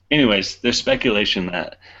 anyways, there's speculation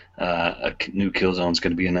that a new Killzone's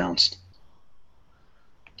going to be announced.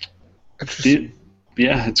 Interesting.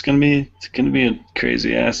 Yeah, it's gonna be a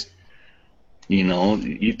crazy ass,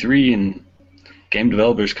 E3 and Game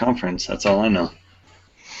Developers Conference. That's all I know.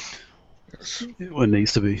 Well, it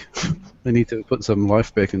needs to be. They need to put some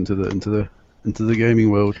life back into the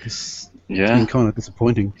gaming world. It's been kind of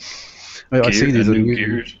disappointing. I see there's a new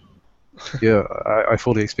Gears. Yeah, I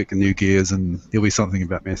fully expect a new Gears, and there'll be something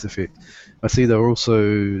about Mass Effect. I see there's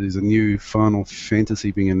a new Final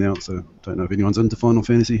Fantasy being announced. I don't know if anyone's into Final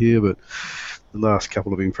Fantasy here, but the last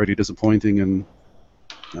couple have been pretty disappointing, and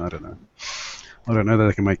I don't know. I don't know that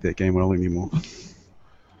they can make that game well anymore.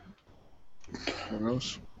 Who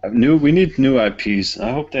knows? We need new IPs.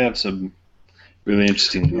 I hope they have some really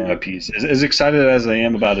interesting new IPs. As excited as I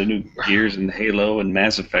am about a new Gears and Halo and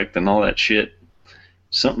Mass Effect and all that shit,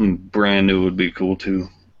 something brand new would be cool too.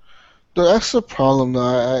 That's the problem,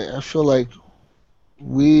 though. I feel like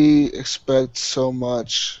we expect so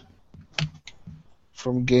much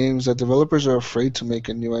from games that developers are afraid to make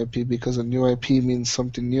a new IP because a new IP means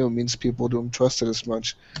something new. It means people don't trust it as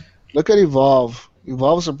much. Look at Evolve.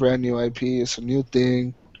 Evolve's a brand new IP. It's a new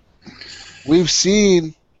thing. We've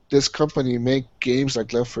seen this company make games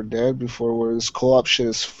like Left 4 Dead before where this co-op shit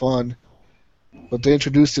is fun. But they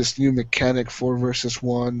introduced this new mechanic, 4 versus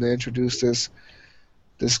 1. They introduced this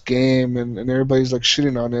game, and everybody's like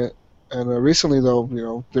shitting on it. And recently,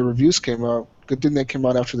 though, the reviews came out. Good thing they came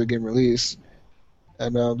out after the game release.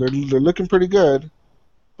 And they're looking pretty good.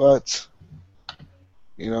 But,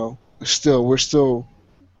 we're still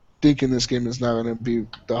thinking this game is not going to be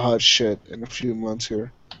the hot shit in a few months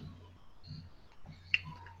here.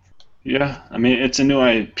 Yeah, I mean, it's a new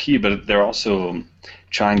IP, but they're also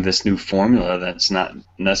trying this new formula that's not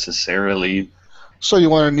necessarily... So you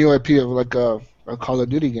want a new IP of like a Call of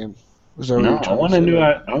Duty game? No, I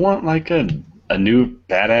want like a new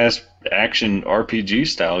badass action RPG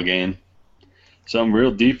style game. Something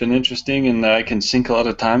real deep and interesting and that I can sink a lot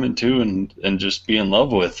of time into and just be in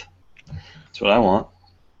love with. That's what I want.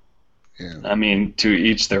 Yeah. I mean, to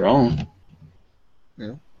each their own.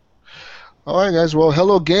 Yeah. All right, guys. Well,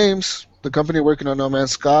 Hello Games, the company working on No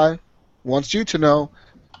Man's Sky, wants you to know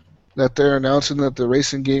that they're announcing that the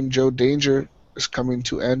racing game Joe Danger is coming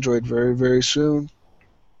to Android very, very soon.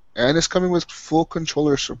 And it's coming with full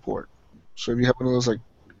controller support. So if you have one of those like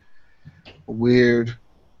weird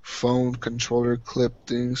phone controller clip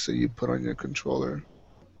things that you put on your controller,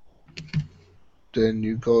 then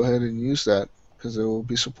you go ahead and use that because it will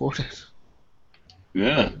be supported.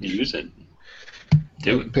 Yeah, use it.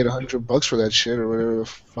 You paid $100 for that shit or whatever the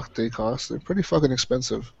fuck they cost. They're pretty fucking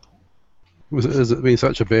expensive. Has it been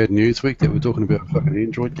such a bad news week that we're talking about fucking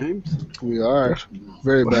Android games? We are.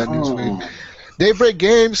 Very bad news week. Daybreak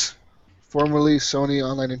Games, formerly Sony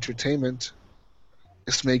Online Entertainment,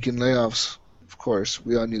 is making layoffs. Of course,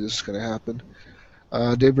 we all knew this was going to happen.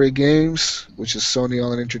 Daybreak Games, which is Sony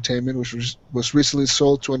Online Entertainment, which was recently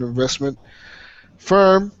sold to an investment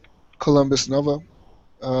firm, Columbus Nova,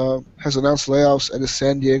 has announced layoffs at its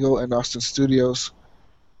San Diego and Austin studios.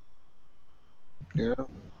 Yeah.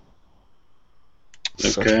 Okay.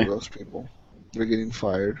 Sucks for those people. They're getting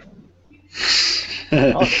fired.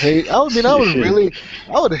 I would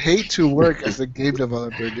hate to work as a game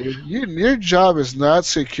developer, dude. Your job is not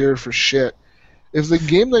secure for shit. If the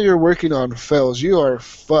game that you're working on fails, you are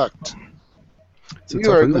fucked.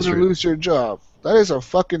 You are going to lose your job. That is a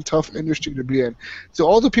fucking tough industry to be in. So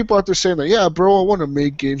all the people out there saying that, yeah, bro, I want to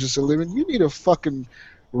make games as a living, you need to fucking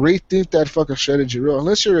rethink that fucking strategy, bro.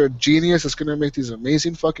 Unless you're a genius that's going to make these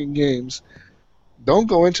amazing fucking games, don't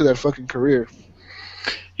go into that fucking career.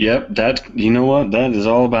 Yep, you know what?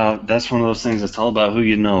 That's one of those things that's all about who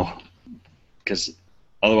you know. Because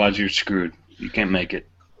otherwise you're screwed. You can't make it.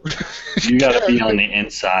 You got to be on the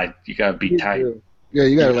inside. You got to be tight. Yeah,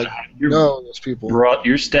 you got to know those people.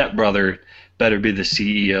 Your stepbrother better be the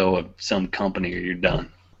CEO of some company or you're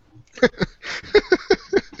done.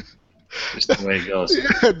 Just the way it goes.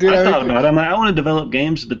 Yeah, dude, I thought about it. I'm like, I want to develop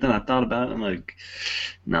games, but then I thought about it. I'm like,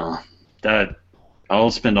 no,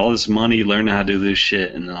 I'll spend all this money learning how to do this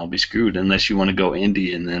shit, and then I'll be screwed unless you want to go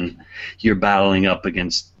indie, and then you're battling up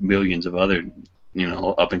against millions of other,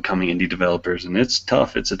 up-and-coming indie developers, and it's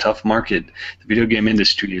tough. It's a tough market. The video game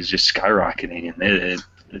industry is just skyrocketing, and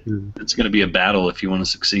it's going to be a battle if you want to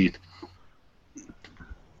succeed.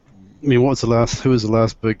 I mean, who was the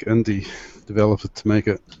last big indie developer to make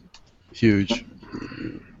it huge?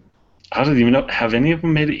 I don't even know. Have any of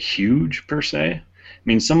them made it huge, per se? I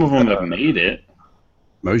mean, some of them have made it.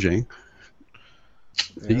 Mojang.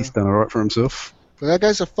 Yeah. He's done alright for himself. But that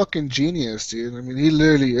guy's a fucking genius, dude. I mean, he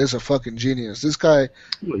literally is a fucking genius. This guy,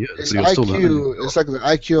 Well, yeah, his so you're still learning. IQ is like the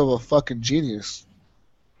IQ of a fucking genius.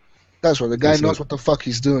 That's right. The guy Yes, knows sir. what the fuck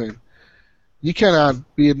he's doing. You cannot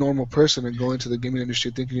be a normal person and go into the gaming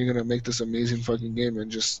industry thinking you're gonna make this amazing fucking game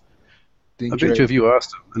and just think I bet you if you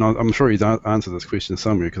asked him, and I'm sure he's answered this question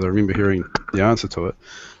somewhere because I remember hearing the answer to it,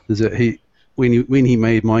 is that when he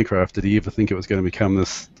made Minecraft, did he ever think it was going to become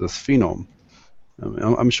this phenom? I mean,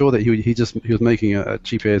 I'm sure that he was making a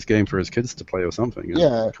cheap ass game for his kids to play or something. And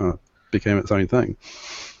Yeah. it kind of became its own thing.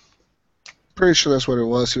 Pretty sure that's what it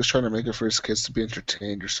was. He was trying to make it for his kids to be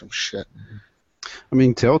entertained or some shit. I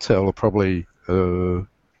mean, Telltale are probably were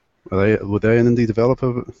they an indie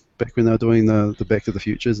developer back when they were doing the Back to the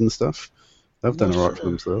Futures and stuff? They've done Not alright sure. for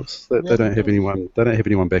themselves. They Yeah. don't have anyone. They don't have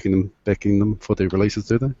anyone backing them for their releases,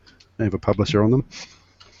 do they? They have a publisher on them.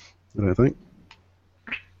 I don't think.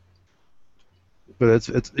 But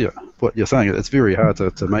it's yeah. What you're saying, it's very hard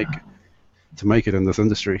to make it in this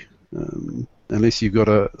industry, unless you've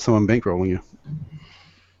got someone bankrolling you.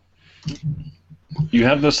 You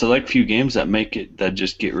have those select few games that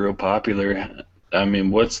just get real popular. I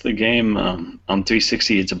mean, what's the game on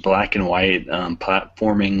 360? It's a black and white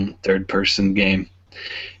platforming third-person game,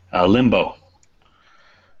 Limbo.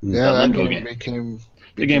 Yeah, that Limbo game game. became.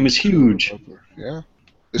 The game is huge. Yeah,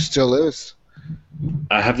 it still is.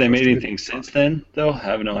 Have they made anything since then, though? I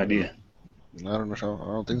have no idea. I don't know. I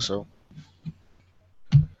don't think so.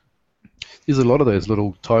 There's a lot of those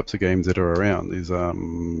little types of games that are around. There's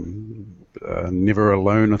Never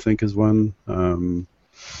Alone, I think, is one.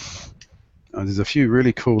 There's a few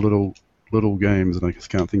really cool little games, and I just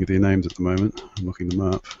can't think of their names at the moment. I'm looking them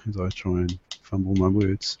up as I try and fumble my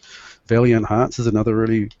words. Valiant Hearts is another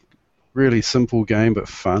really, really simple game but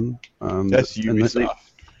fun. That's and Ubisoft.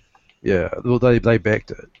 Yeah, well, they backed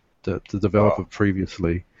it. The developer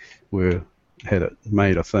previously had it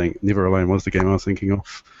made, I think. Never Alone was the game I was thinking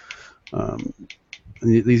of. And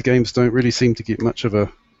these games don't really seem to get much of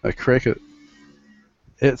a crack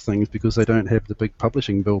at things because they don't have the big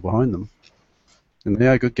publishing bill behind them. And they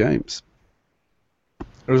are good games.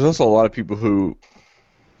 There's also a lot of people who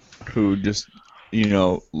just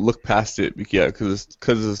look past it because it's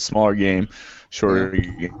a smaller game, shorter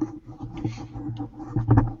game.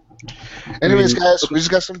 Anyways, guys, we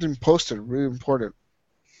just got something posted, really important.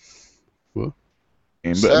 What?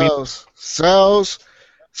 Sales.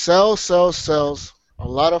 A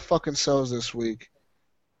lot of fucking sales this week.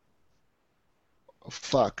 Oh,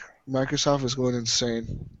 fuck. Microsoft is going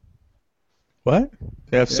insane. What?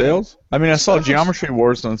 They have sales? I mean, I saw Sales. Geometry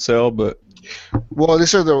Wars on sale, but Well,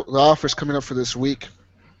 these are the offers coming up for this week.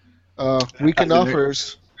 Weekend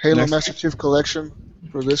offers. Halo next Master Chief Collection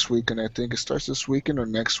for this weekend, I think. It starts this weekend or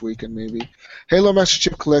next weekend, maybe. Halo Master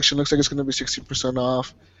Chief Collection looks like it's going to be 60%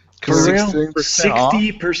 off. Killer real? Instinct.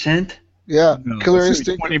 60%? Yeah, No, Killer it's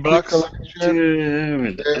gonna be Instinct $20. Collection.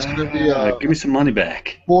 Dude, It's gonna be, give me some money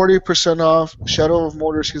back. 40% off. Shadow of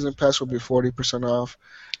Mordor Season Pass will be 40% off.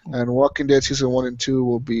 And Walking Dead Season 1 and 2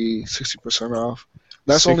 will be 60% off.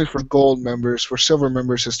 That's only for gold members. For silver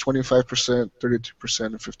members, it's 25%, 32%,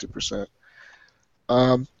 and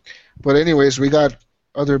 50%. But anyways, we got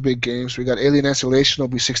other big games. We got Alien Isolation will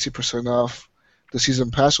be 60% off. The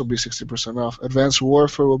Season Pass will be 60% off. Advanced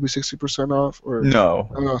Warfare will be 60% off. Or no.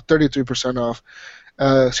 33% off.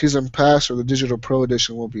 Season Pass or the Digital Pro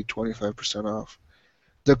Edition will be 25% off.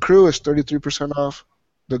 The Crew is 33% off.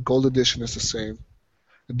 The Gold Edition is the same.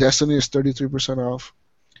 Destiny is 33% off.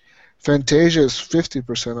 Fantasia is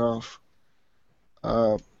 50% off.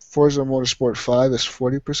 Forza Motorsport 5 is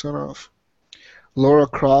 40% off. Lara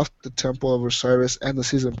Croft, The Temple of Osiris, and the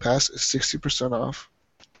Season Pass is 60% off.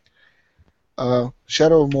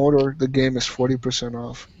 Shadow of Mordor, the game, is 40%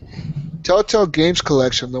 off. Telltale Games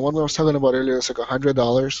Collection, the one I was talking about earlier, is like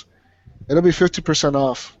 $100. It'll be 50%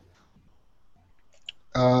 off.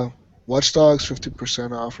 Watch Dogs,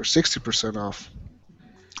 50% off or 60% off.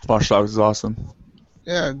 Watch Dogs is awesome.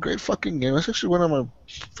 Yeah, great fucking game. That's actually one of my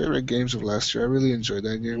favorite games of last year. I really enjoyed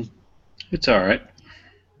that game. It's all right.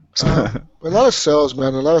 A lot of sales,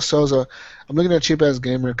 man. A lot of sales. I'm looking at Cheap Ass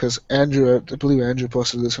Gamer because Andrew, I believe Andrew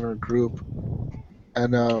posted this in our group,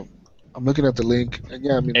 and I'm looking at the link, and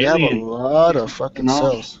yeah, I mean they have a Alien. lot of fucking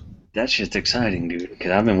No. sales. That shit's exciting, dude.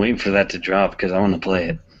 Because I've been waiting for that to drop because I want to play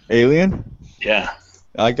it. Alien? Yeah.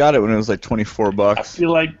 I got it when it was like $24. I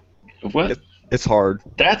feel like, what? It's hard.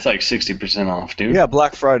 That's like 60% off, dude. Yeah,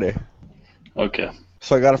 Black Friday. Okay.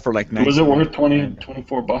 So I got it for like $19. Was it worth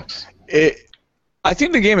 $24? I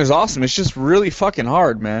think the game is awesome. It's just really fucking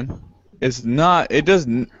hard, man. It's not. It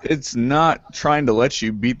doesn't. It's not trying to let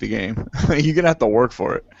you beat the game. You're gonna have to work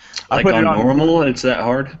for it. Like on normal, it's that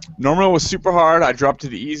hard? Normal was super hard. I dropped to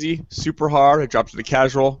the easy. Super hard. I dropped to the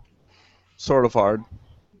casual. Sort of hard.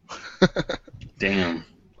 Damn.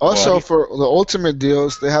 Also, for the ultimate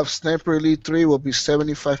deals, they have Sniper Elite 3 will be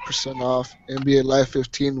 75% off. NBA Live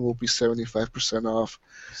 15 will be 75% off.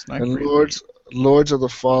 Sniper And Elite. Lords of the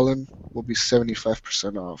Fallen will be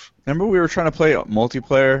 75% off. Remember we were trying to play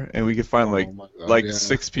multiplayer and we could find my God,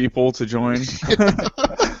 6 people to join.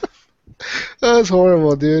 That's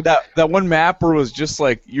horrible, dude. That one map where it was just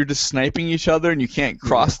like you're just sniping each other and you can't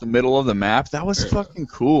cross the middle of the map. That was fucking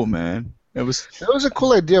cool, man. It was a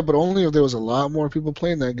cool idea, but only if there was a lot more people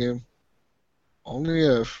playing that game. Only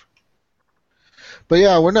if. But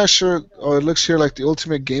yeah, we're not sure. Oh, it looks here like the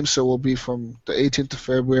Ultimate Game Show will be from the 18th of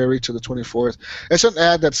February to the 24th. It's an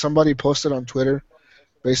ad that somebody posted on Twitter,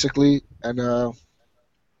 basically, and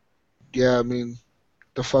yeah, I mean,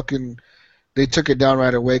 they took it down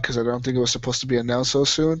right away because I don't think it was supposed to be announced so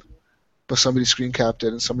soon. But somebody screen capped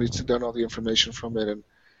it and somebody took down all the information from it, and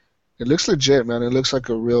it looks legit, man. It looks like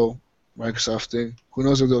a real Microsoft thing. Who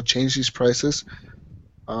knows if they'll change these prices?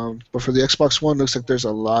 But for the Xbox One, looks like there's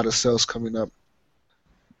a lot of sales coming up.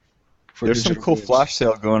 There's some cool flash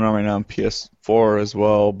sale going on right now on PS4 as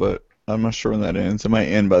well, but I'm not sure when that ends. It might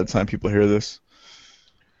end by the time people hear this.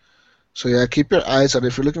 So yeah, keep your eyes out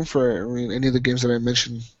if you're looking for any of the games that I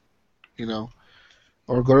mentioned,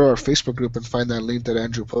 or go to our Facebook group and find that link that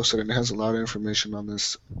Andrew posted, and it has a lot of information on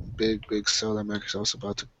this big sale that Microsoft's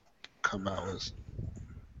about to come out with.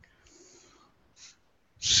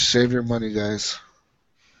 Save your money, guys.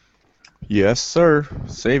 Yes, sir.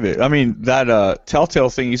 Save it. I mean, that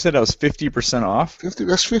Telltale thing, you said that was 50% off? That's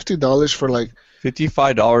 $50 for like...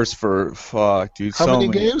 $55 for, fuck, dude, How many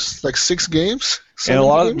games? Like 6 games? And a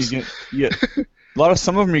lot of them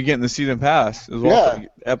some of them you're getting the season pass as well for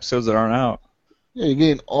episodes that aren't out. Yeah, you're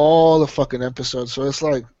getting all the fucking episodes, so it's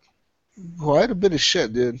like quite a bit of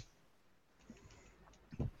shit, dude.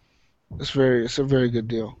 It's a very good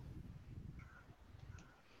deal.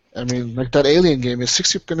 I mean, like that Alien game is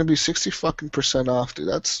gonna be 60% off, dude.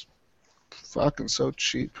 That's fucking so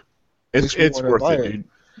cheap. It's worth it, dude.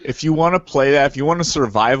 If you want to play that, if you want a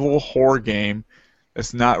survival horror game,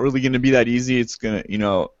 it's not really gonna be that easy. It's gonna,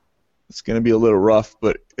 it's gonna be a little rough,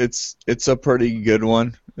 but it's a pretty good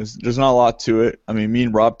one. There's not a lot to it. I mean, me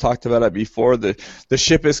and Rob talked about it before. The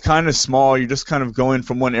ship is kind of small. You're just kind of going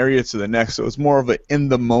from one area to the next, so it's more of an in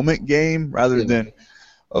the moment game rather than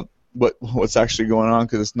what's actually going on,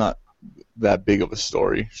 because it's not that big of a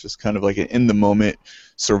story. It's just kind of like an in the moment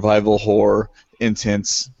survival horror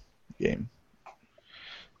intense game.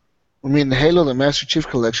 I mean, the Halo the Master Chief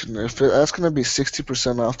Collection, that's gonna be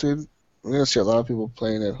 60% off, dude. We're gonna see a lot of people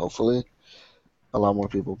playing it. Hopefully, a lot more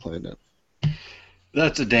people playing it.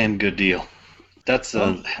 That's a damn good deal. That's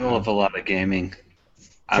a hell of a lot of gaming.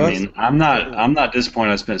 I mean, I'm not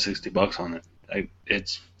disappointed I spent $60 on it.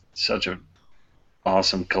 It's such a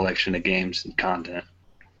awesome collection of games and content.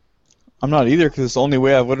 I'm not either, because it's the only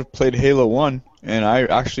way I would have played Halo 1, and I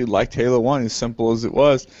actually liked Halo 1 as simple as it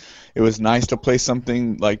was. It was nice to play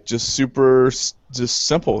something like just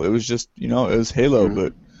simple. It was just, it was Halo,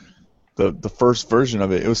 but the first version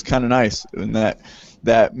of it was kind of nice, and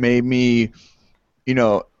that made me,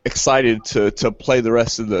 excited to play the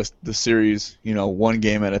rest of the series, one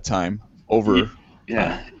game at a time over.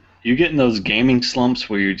 Yeah. You get in those gaming slumps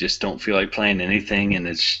where you just don't feel like playing anything, and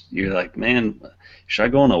you're like, man, should I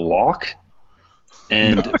go on a walk?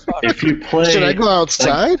 And if you play, should I go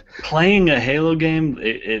outside? Like, playing a Halo game,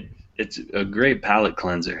 it's a great palate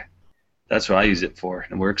cleanser. That's what I use it for.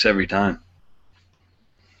 It works every time.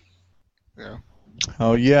 Yeah.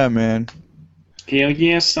 Oh yeah, man. Hell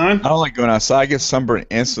yeah, son. I don't like going outside. I get sunburned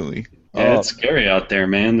instantly. Yeah, it's scary out there,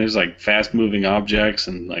 man. There's like fast-moving objects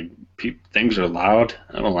and like things are loud.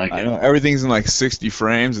 I don't like it. I know everything's in like 60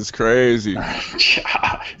 frames. It's crazy. At least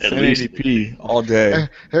 1080p all day.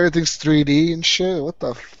 Everything's 3D and shit. What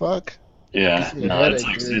the fuck? Yeah, no, it's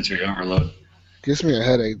like sensory overload. Gives me a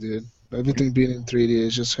headache, dude. Everything being in 3D, it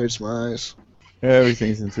just hurts my eyes.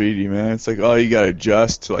 Everything's in 3D, man. It's like, you gotta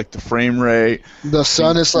adjust to like the frame rate. The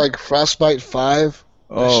sun is like Frostbite 5.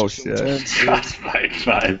 Oh shit. Frostbite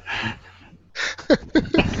 5.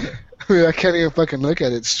 I mean, I can't even fucking look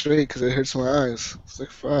at it straight because it hurts my eyes. It's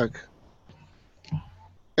like, fuck.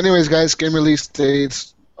 Anyways, guys, game release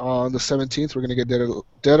dates on the 17th. We're going to get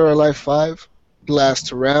Dead or Alive 5,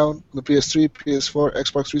 Last Round, on the PS3, PS4,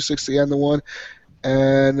 Xbox 360, and the One.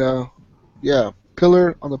 And,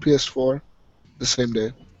 Pillar on the PS4 the same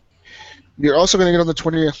day. You're also going to get on the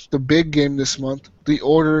 20th the big game this month, The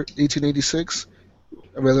Order 1886,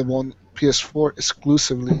 available PS4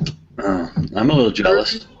 exclusively. I'm a little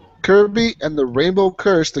jealous. Kirby and the Rainbow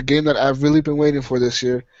Curse, the game that I've really been waiting for this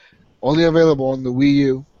year, only available on the Wii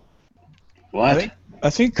U. What? I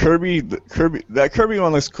think that Kirby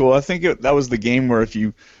one looks cool. I think that was the game where if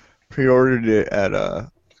you pre-ordered it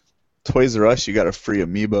at Toys R Us, you got a free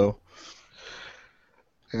amiibo.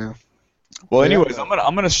 Yeah. Well, anyways, I'm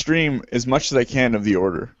gonna stream as much as I can of The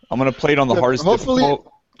Order. I'm gonna play it on the hardest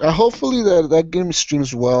difficult. Hopefully that game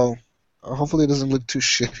streams well. Hopefully it doesn't look too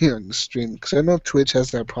shitty on the stream, because I know Twitch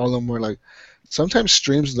has that problem where like sometimes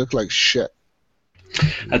streams look like shit.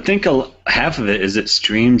 I think half of it is it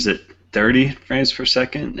streams at 30 frames per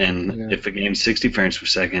second, and if a game's 60 frames per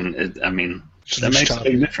second, that makes a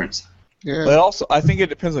big difference. Yeah. But also, I think it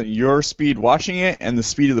depends on your speed watching it and the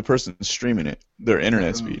speed of the person streaming it, their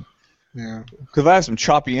internet speed. Yeah. Because if I have some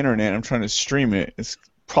choppy internet and I'm trying to stream it, it's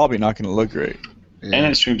probably not going to look great. Yeah. And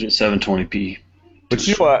it streams at 720p. But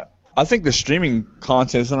you know what? I think the streaming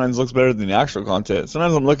content sometimes looks better than the actual content.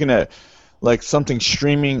 Sometimes I'm looking at like something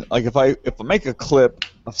streaming, like if I make a clip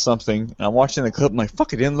of something and I'm watching the clip, I'm like,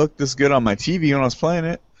 fuck, it didn't look this good on my TV when I was playing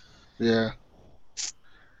it. Yeah.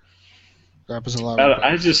 That happens a lot.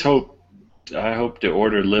 I hope The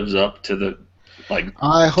Order lives up to the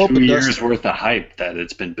 2 years worth of hype that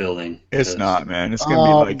it's been building. It's not, man. It's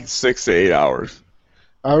gonna be like 6 to 8 hours.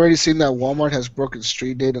 I already seen that Walmart has broken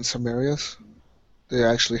street date in some areas. They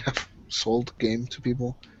actually have sold game to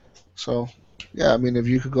people. So, yeah, I mean, if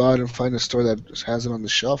you could go out and find a store that just has it on the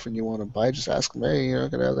shelf and you want to buy it, just ask them, hey,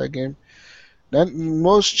 can I have that game? Then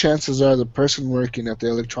most chances are the person working at the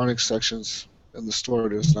electronics sections in the store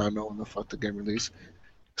does not know when the fuck the game released,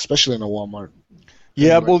 especially in a Walmart.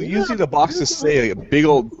 Yeah, well, usually the boxes say like a big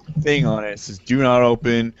old thing on it. It says, do not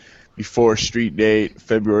open before street date,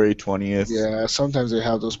 February 20th. Yeah, sometimes they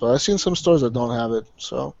have those, but I've seen some stores that don't have it,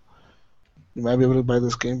 so you might be able to buy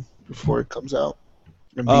this game before it comes out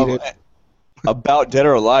and beat it. About Dead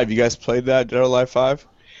or Alive, you guys played that, Dead or Alive 5?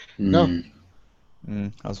 No.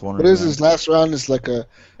 I was wondering. What is this last round? Is like a...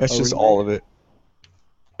 It's just all of it.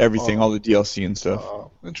 Everything, all the DLC and stuff.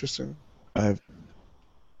 Oh, interesting. But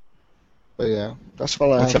yeah, that's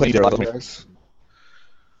all I have for you guys.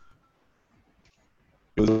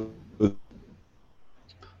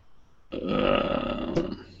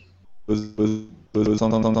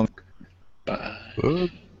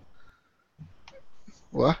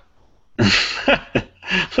 What?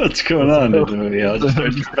 What's going on? Did I just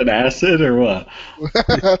start tripping acid or what?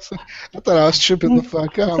 I thought I was tripping the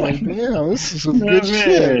fuck out. I'm like, damn, this is some good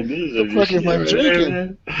shit. What the fuck am I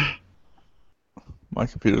drinking? My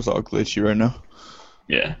computer's all glitchy right now.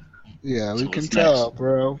 Yeah. Yeah, we can tell,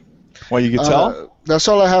 bro. Well, you can tell? That's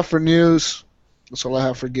all I have for news. That's all I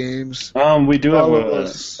have for games. We do have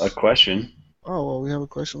a question. Oh, well, we have a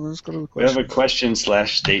question. Let's go to the question. We have a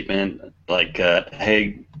question/statement, like,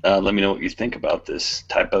 hey, let me know what you think about this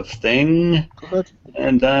type of thing. Go ahead.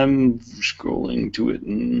 And I'm scrolling to it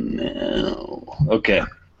now. Okay.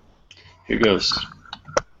 Here goes.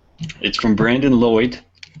 It's from Brandon Lloyd.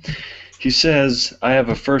 He says, I have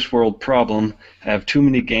a first world problem. I have too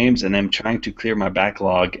many games and I'm trying to clear my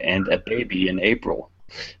backlog and a baby in April.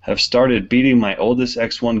 I've started beating my oldest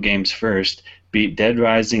X1 games first, beat Dead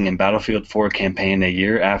Rising and Battlefield 4 campaign a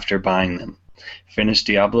year after buying them. Finished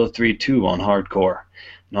Diablo 3-2 on hardcore.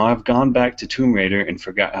 Now I've gone back to Tomb Raider and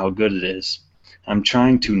forgot how good it is. I'm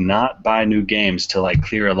trying to not buy new games till I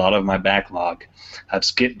clear a lot of my backlog. I've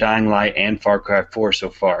skipped Dying Light and Far Cry 4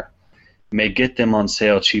 so far. May get them on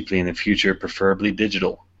sale cheaply in the future, preferably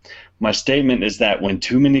digital. My statement is that when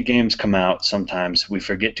too many games come out, sometimes we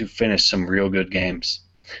forget to finish some real good games.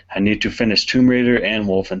 I need to finish Tomb Raider and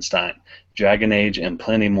Wolfenstein, Dragon Age, and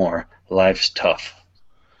plenty more. Life's tough.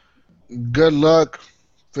 Good luck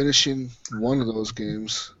finishing one of those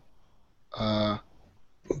games. You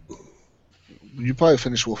probably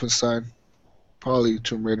finish Wolfenstein. Probably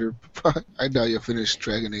Tomb Raider. I doubt you'll finish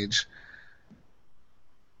Dragon Age.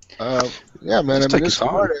 Yeah, man. I mean, it's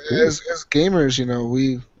hard. As gamers, you know,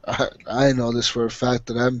 I know this for a fact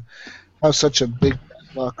that I have such a big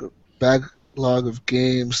backlog of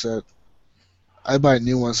games that I buy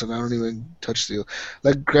new ones and I don't even touch the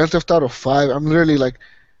like Grand Theft Auto 5. I'm literally like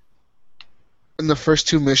in the first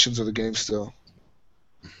 2 missions of the game still,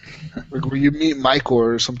 like where you meet Michael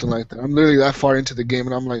or something like that. I'm literally that far into the game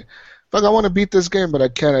and I'm like, fuck, I want to beat this game, but I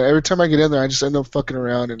can't. Every time I get in there, I just end up fucking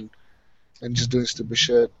around and just doing stupid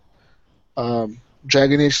shit.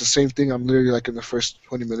 Dragon Age, the same thing. I'm literally like in the first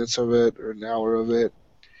 20 minutes of it or an hour of it.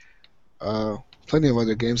 Plenty of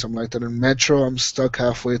other games I'm like that. In Metro, I'm stuck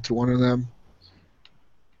halfway through one of them.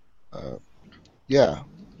 Yeah.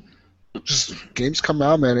 just games come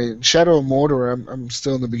out, man. And Shadow of Mordor, I'm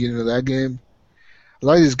still in the beginning of that game. A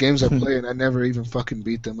lot of these games I play and I never even fucking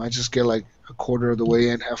beat them. I just get like a quarter of the way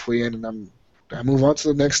in, halfway in, and I move on to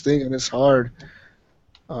the next thing, and it's hard.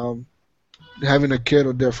 Having a kid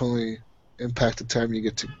will definitely impact the time you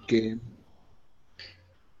get to game.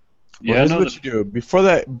 Well, here's what you do. Before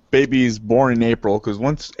that baby is born in April, because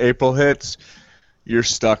once April hits, you're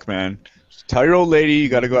stuck, man. Just tell your old lady you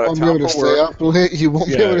got to go out of town for work. You won't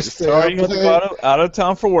be able to stay up late. You go out of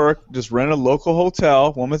town for work. Just rent a local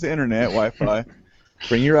hotel, one with the internet, Wi-Fi.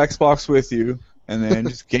 Bring your Xbox with you, and then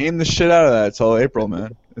just game the shit out of that until April,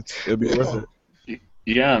 man. It'll be worth it.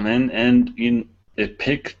 Yeah, man, and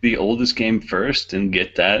pick the oldest game first and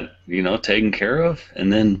get that taken care of,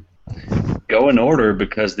 and then go in order,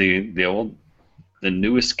 because the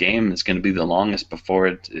newest game is going to be the longest before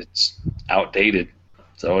it's outdated.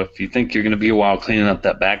 So if you think you're going to be a while cleaning up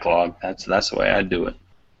that backlog, that's the way I'd do it.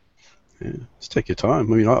 Yeah, just take your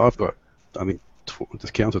time. I mean, I've got, I think,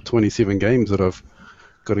 just counted 27 games that I've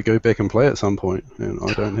got to go back and play at some point, and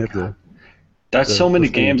I don't have the. That's so many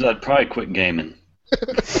games. I'd probably quit gaming.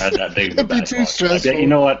 That big It'd be too stressful. You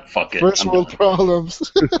know what? Fuck it. First world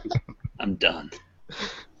problems. I'm done.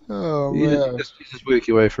 Oh you man. Just work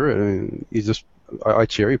your way through it. I mean, I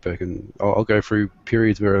cherry pick, and I'll go through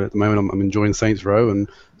periods where at the moment I'm enjoying Saints Row, and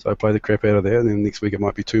so I play the crap out of that, and then next week it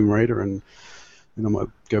might be Tomb Raider, and I might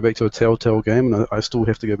go back to a Telltale game, and I still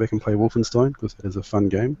have to go back and play Wolfenstein because it is a fun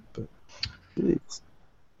game, but it's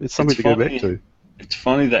something to go back to. It's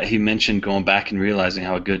funny that he mentioned going back and realizing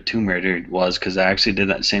how good Tomb Raider was, because I actually did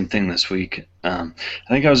that same thing this week. I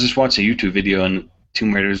think I was just watching a YouTube video, and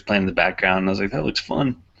Tomb Raider was playing in the background, and I was like, that looks fun.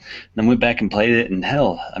 And then went back and played it, and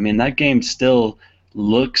hell, I mean, that game still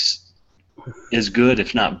looks as good,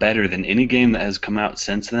 if not better, than any game that has come out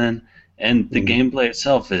since then. And the gameplay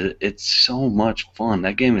itself, it's so much fun.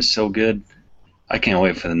 That game is so good. I can't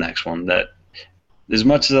wait for the next one. That, as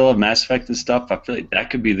much as I love Mass Effect and stuff, I feel like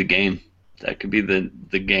that could be the game. That could be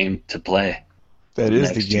the game to play. That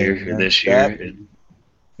is the game. This year.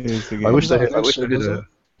 Is the game. I wish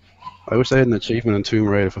they had an achievement in Tomb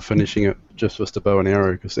Raider for finishing it just with the bow and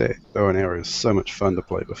arrow, because that bow and arrow is so much fun to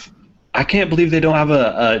play with. I can't believe they don't have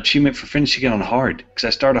a achievement for finishing it on hard, because I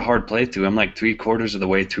started a hard playthrough. I'm like 3/4 of the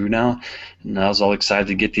way through now, and I was all excited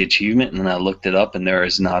to get the achievement, and then I looked it up, and there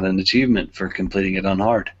is not an achievement for completing it on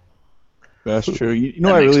hard. That's true. You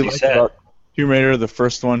know what I really like about Tomb Raider, the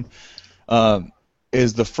first one,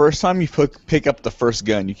 is the first time you pick up the first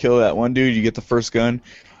gun. You kill that one dude, you get the first gun,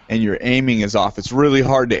 and your aiming is off. It's really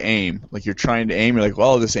hard to aim. Like, you're trying to aim, you're like,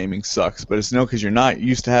 well, this aiming sucks. But it's because you're not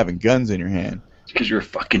used to having guns in your hand. It's because you're a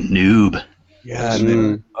fucking noob. Yeah,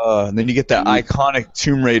 and then you get that iconic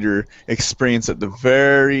Tomb Raider experience at the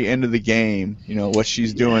very end of the game. You know, what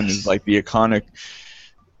she's doing is like the iconic,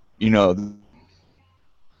 the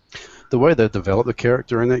way they develop the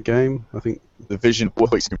character in that game, I think. The vision.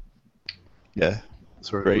 Yeah.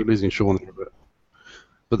 Sorry, we're losing Sean here,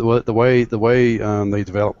 but the way they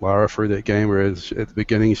develop Lara through that game, whereas at the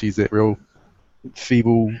beginning she's that real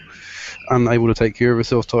feeble, unable to take care of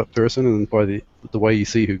herself type person, and by the way you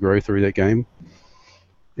see her grow through that game,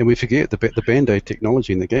 and we forget the Band-Aid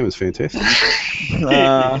technology in the game is fantastic.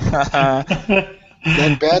 That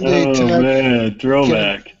Band-Aid man,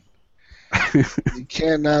 throwback. You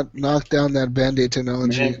cannot knock down that Band-Aid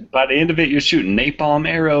technology. Man, by the end of it, you're shooting napalm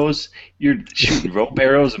arrows, you're shooting rope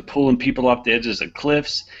arrows and pulling people off the edges of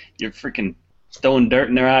cliffs, you're freaking throwing dirt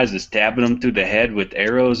in their eyes and stabbing them through the head with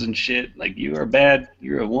arrows and shit. Like, you're a bad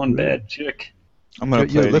chick. I'm going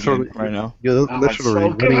to play it again right now. You're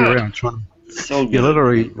literally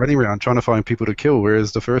running around trying to find people to kill,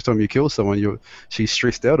 whereas the first time you kill someone, she's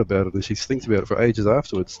stressed out about it and she thinks about it for ages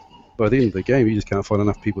afterwards. By the end of the game, you just can't find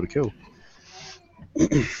enough people to kill.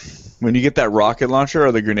 When you get that rocket launcher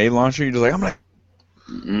or the grenade launcher, you're just like, I'm like,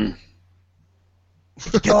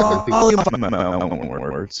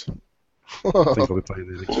 words. I think I'll be playing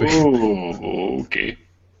that next week. Oh, okay.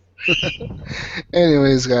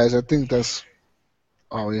 Anyways, guys, I think that's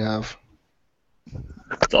all we have.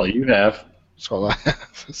 That's all you have. That's all I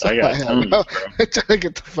have. That's I got tons, bro. I'm trying to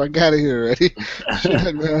get the fuck out of here already.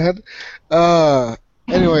 Shit, man.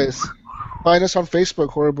 Anyways, find us on Facebook,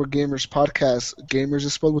 Horrible Gamers Podcast. Gamers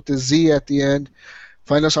is spelled with the Z at the end.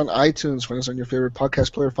 Find us on iTunes. Find us on your favorite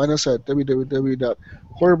podcast player. Find us at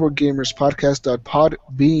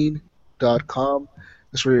www.horriblegamerspodcast.podbean.com.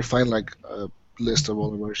 That's where you find like a list of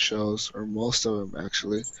all of our shows, or most of them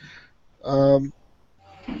actually.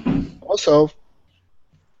 Also,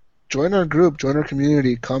 join our group, join our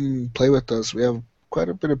community, come play with us. We have quite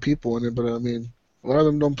a bit of people in it, but I mean, a lot of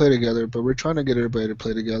them don't play together, but we're trying to get everybody to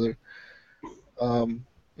play together.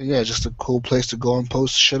 yeah, just a cool place to go and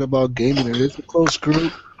post shit about gaming. It is a close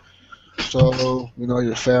group, so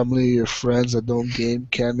your family, your friends that don't game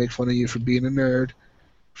can't make fun of you for being a nerd,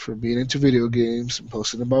 for being into video games and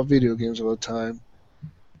posting about video games all the time.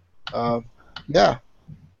 Yeah,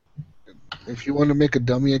 if you want to make a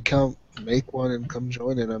dummy account, make one and come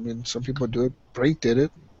join it. I mean, some people do it. Brink did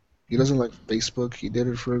it. He doesn't like Facebook. He did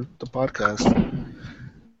it for the podcast.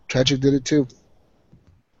 Tragic did it too.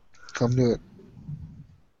 Come do it.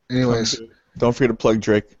 Anyways. Don't forget to plug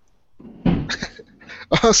Drake.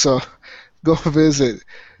 Also, go visit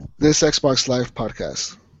this Xbox Live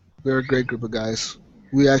podcast. They're a great group of guys.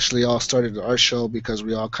 We actually all started our show because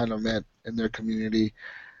we all kind of met in their community.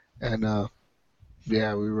 And,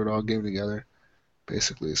 yeah, we would all game together.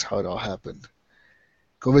 Basically, is how it all happened.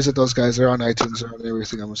 Go visit those guys. They're on iTunes. They're on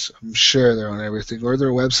everything. I'm sure they're on everything. Or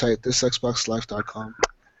their website, thisxboxlife.com.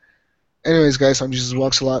 Anyways, guys, I'm Jesus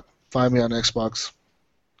Walks a Lot. Find me on Xbox.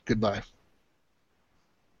 Goodbye.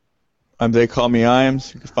 They call me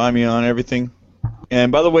Iams. You can find me on everything.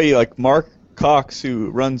 And by the way, like Mark Cox,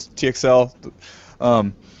 who runs TXL,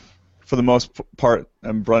 for the most part,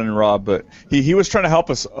 I'm running Rob, but he was trying to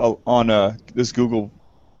help us on this Google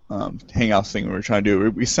Hangouts thing we were trying to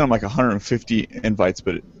do. We sent him like 150 invites,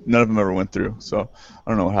 but none of them ever went through. So I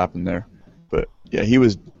don't know what happened there. But yeah, he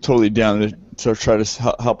was totally down to try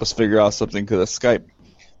to help us figure out something because the Skype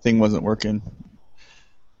thing wasn't working.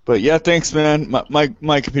 But yeah, thanks, man. My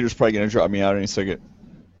computer's probably gonna drop me out any second.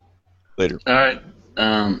 Later. All right.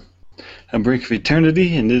 A Brink of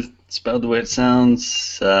Eternity, and it's spelled the way it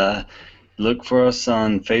sounds. Look for us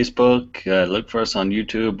on Facebook. Look for us on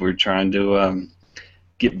YouTube. We're trying to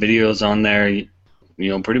get videos on there,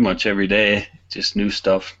 pretty much every day. Just new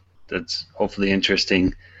stuff that's hopefully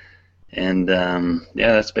interesting. And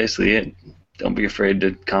yeah, that's basically it. Don't be afraid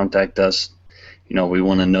to contact us. We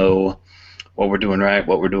want to know what we're doing right,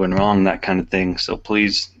 what we're doing wrong, that kind of thing. So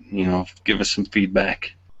please, give us some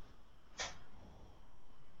feedback.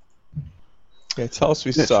 Yeah, tell us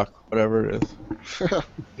we suck, whatever it is.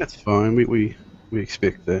 That's fine. We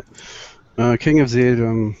expect that. King of Z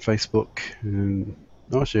on Facebook, and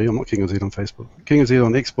actually, I'm not King of Z on Facebook. King of Z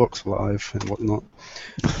on Xbox Live and whatnot.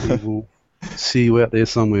 We will see you out there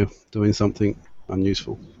somewhere doing something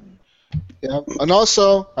unuseful. Yeah, and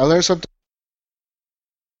also I learned something.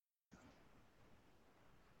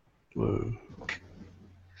 Whoa.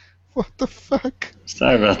 What the fuck?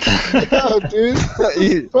 Sorry about that. Yeah,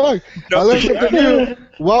 dude. Fuck. I learned something new.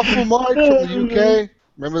 Waffle Mark from the UK.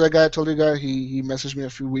 Remember that guy I told you guys? He messaged me a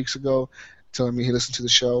few weeks ago telling me he listened to the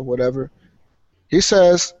show, whatever. He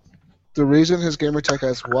says the reason his gamertag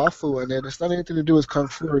has waffle in it, it's not anything to do with Kung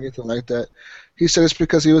Fu or anything like that. He said it's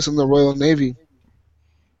because he was in the Royal Navy.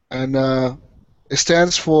 And it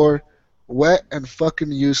stands for wet and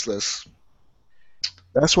fucking useless.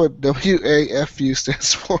 That's what WAFU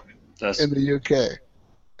stands for in the UK.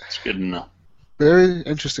 That's good to know. Very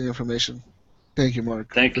interesting information. Thank you,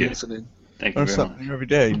 Mark. Thank you. Listening. Thank you very much. Every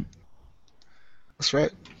day. That's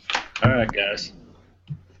right. All right, guys.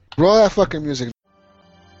 Roll that fucking music.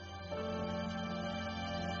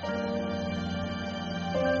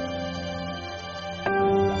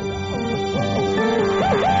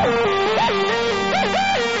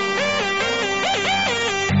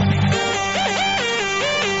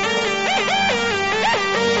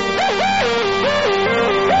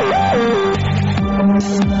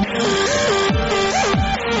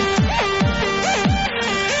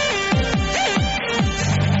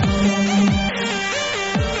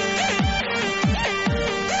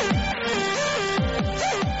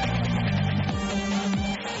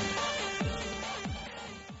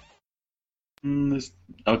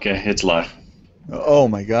 Okay, it's live. Oh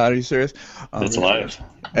my God, are you serious? It's live.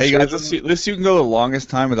 Hey guys, let's see who can go the longest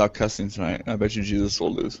time without cussing tonight. I bet you Jesus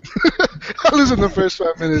will lose. I'll lose in the first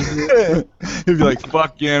 5 minutes. Dude. He'll be like,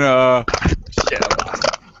 fucking,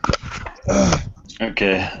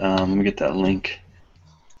 Okay, let me get that link.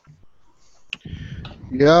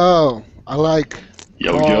 Yo, I like.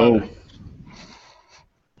 Yo.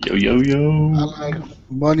 I like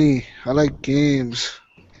money. I like games.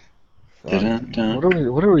 What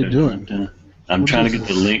are we doing? I'm trying to get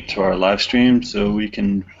the link to our live stream so we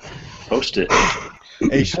can post it.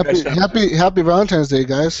 Hey, happy Valentine's Day,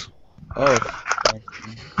 guys. Oh.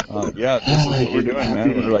 Yeah, this is what we're doing,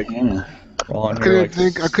 man. We're like,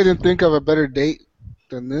 I couldn't think of a better date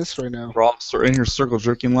than this right now. We're all in here circle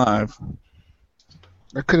jerking live.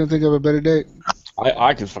 I couldn't think of a better date.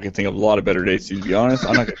 I could fucking think of a lot of better dates, to be honest.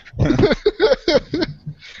 I'm not gonna...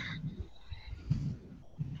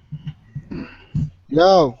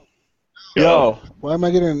 Yo. Why am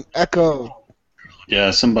I getting an echo?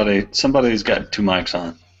 Yeah, somebody's got two mics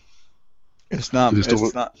on. It's not. Is it still-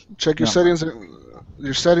 It's not. Check your No. settings.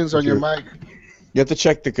 Your settings on your mic. You have to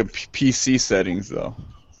check the PC settings though.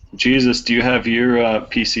 Jesus, do you have your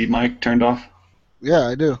PC mic turned off? Yeah,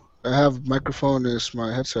 I do. I have microphone as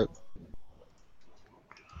my headset.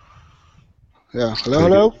 Yeah.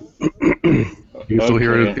 Hello. You can still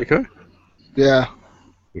hear Okay. an echo? Yeah.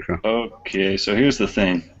 Okay. Okay, so here's the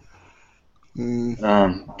thing.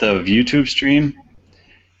 Mm, The YouTube stream,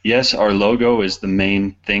 yes, our logo is the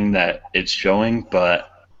main thing that it's showing, but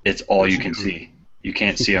it's all you can see. You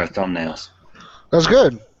can't see our thumbnails. that's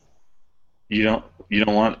good. You don't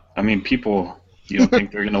want. I mean, people. You don't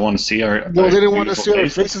think they're gonna want to see our? Well, our they didn't want to beautiful see our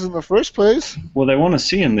faces? faces in the first place. Well, they want to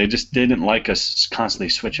see them. They just didn't like us constantly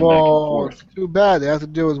switching back and Well, forth. too bad. They have to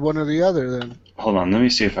deal with one or the other then. Hold on, let me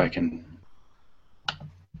see if I can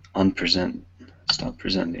unpresent. Stop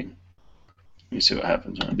presenting. Let me see what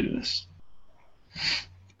happens when I do this.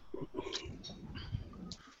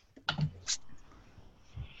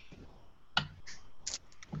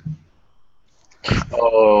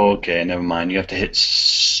 Oh, okay, never mind. You have to hit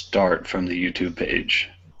start from the YouTube page.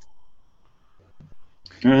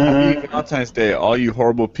 Happy Valentine's Day, all you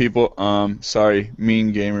horrible people. Sorry,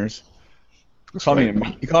 mean gamers. You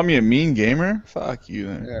call me a mean gamer? Fuck you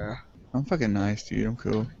then. Yeah. I'm fucking nice, dude. I'm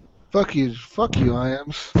cool. Fuck you, I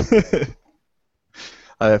am.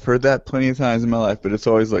 I've heard that plenty of times in my life, but it's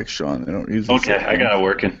always like Sean. They don't usually. Okay, say I got it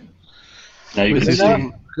working. Now you Wait, can is see. it-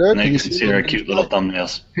 Now Good. you can see our cute little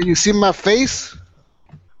thumbnails. Can you see my face?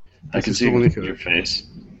 I can is see still an echo. your face.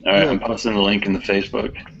 All right, I'm posting the link in the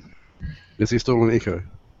Facebook. Is he still on echo?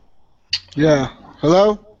 Yeah.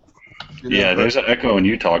 Hello. Yeah, there's an echo when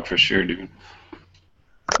you talk for sure, dude.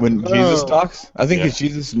 When Oh. Jesus talks, I think Yeah. it's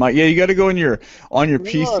Jesus' mic. Yeah, you got to go in your dude,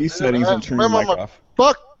 PC settings and turn your remember mic my- off.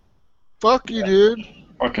 Fuck you, dude.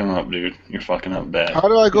 Fucking up, dude. You're fucking up bad. How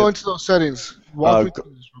do I go into those settings? Walk me go-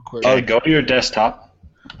 through this real quick. Okay, go to your desktop.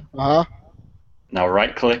 Uh huh. Now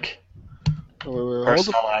right click, Hold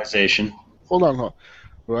personalization. on.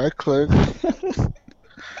 Right click.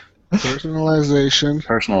 Personalization.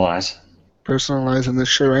 Personalize. Personalizing this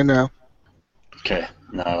shit right now. Okay,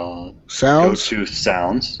 now go Sounds. to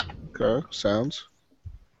sounds. Okay. Sounds.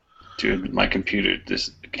 Dude, my computer,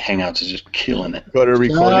 this Hangouts is just killing it. Go to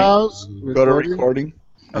recording. Sounds. Go to recording,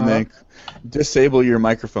 and then disable your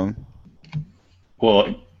microphone.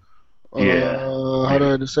 Well, yeah. How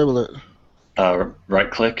do I disable it? Right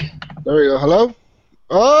click. There we go. Hello.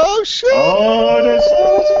 Oh shit. Oh, that's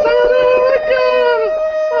so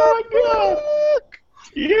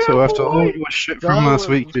yeah, So after all boy. your shit That from last was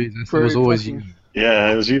week, Jesus, it pretty was always fucking- you.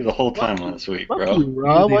 Yeah, it was you the whole time last week, Fuck bro. you,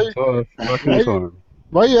 Rob. Why, The entire fucking time.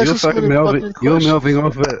 why you You're asking so fucking many mouthing, fucking you're questions? mouthing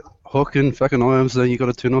off at Hook and fucking I am saying you got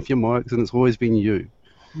to turn off your mics, and it's always been you.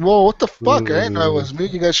 Whoa, what the fuck? I didn't know it was me.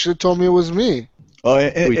 You guys should have told me it was me. Oh,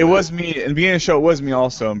 it was me. In the beginning of the show, it was me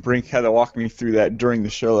also, and Brink had to walk me through that during the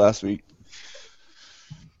show last week.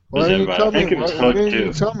 Why Was didn't you everybody? tell I think me? it was Why Hook, didn't you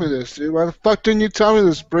too. tell me this, dude? Why the fuck didn't you tell me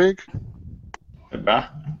this, Brink? Bruh.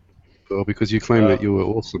 Well, because you claimed that you were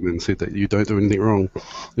awesome and said that you don't do anything wrong,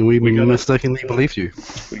 and we We gotta- mistakenly believed you.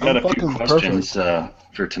 We got I'm a few fucking questions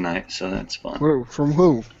for tonight, so that's fun. From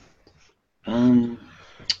who?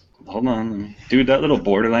 Hold on. Dude, that little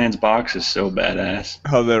Borderlands box is so badass.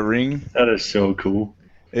 How that ring? That is so cool.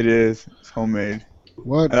 It is. It's homemade.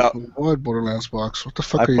 What? Yeah. What Borderlands box? What the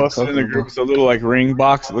fuck I are you posted in talking the group. about? It's a little like ring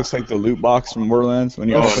box. It looks like the loot box from Borderlands. When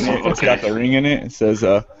you Oh, open it, it's okay. got the ring in it. It says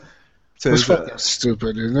It's fucking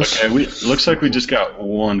stupid, dude. This- Okay, looks like we just got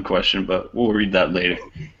one question, but we'll read that later.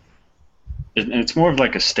 It's more of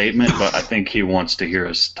like a statement, but I think he wants to hear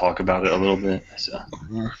us talk about it a little bit. So,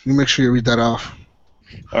 You make sure you read that off.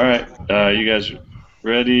 all right, you guys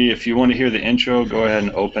ready? If you want to hear the intro, go ahead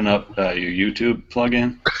and open up your YouTube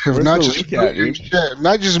plugin. If Where's not, the just link mute at, your dude? shit.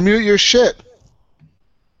 Not just mute your shit.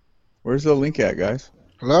 "Where's the link at, guys?"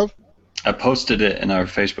 Hello? I posted it in our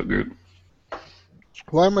Facebook group.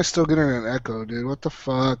 Why am I still getting an echo, dude? What the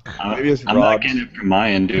fuck? Maybe it's I'm not Rob's. getting it from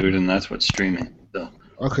my end, dude, and that's what's streaming. So.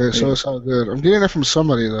 Okay, so it's all good. I'm getting it from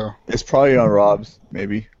somebody, though. It's probably on Rob's,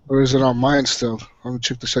 maybe. Or is it on mine still? I'm gonna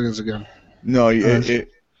check the settings again. No, it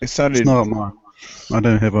sounded. It's not mine. I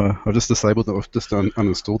don't have a. I just disabled it. I've just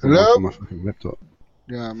uninstalled it Hello? on my fucking laptop.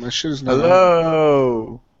 Yeah, my shit is not on.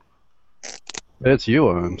 Hello. That's you,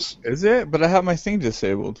 Arms. Is it? But I have my thing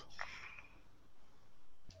disabled.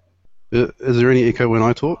 Is there any echo when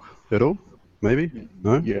I talk at all? Maybe?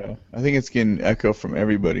 No? Yeah, I think it's getting echo from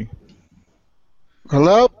everybody.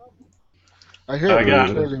 Hello? I hear I it got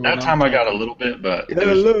clearly when that I'm time. I got a talking. little bit, but it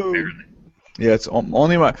was Hello. barely. Yeah, it's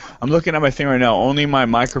only my. I'm looking at my thing right now. Only my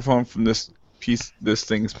microphone from this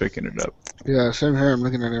thing's picking it up. Yeah, same here. I'm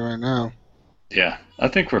looking at it right now. Yeah, I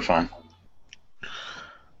think we're fine.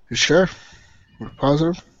 You sure? We're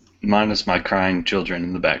positive? Minus my crying children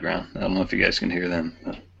in the background. I don't know if you guys can hear them.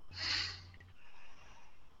 But...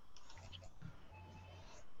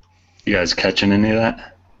 You guys catching any of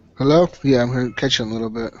that? Hello? Yeah, I'm catching a little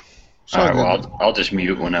bit. All right, well, I'll just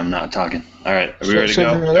mute when I'm not talking. All right, are we ready to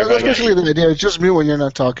go? That's basically the idea. Just mute when you're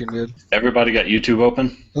not talking, dude. Everybody got YouTube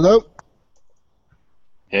open? Hello?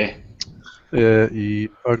 Hey. Yeah,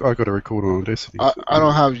 I got a recorder on Audacity. I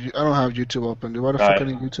don't have YouTube open, dude. Why the fuck I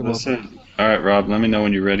need YouTube open? All right, Rob, let me know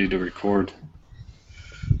when you're ready to record.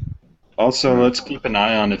 Also, let's keep an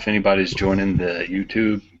eye on if anybody's joining the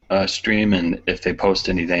YouTube stream and if they post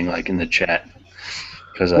anything like in the chat.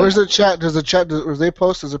 Where's the chat? Does they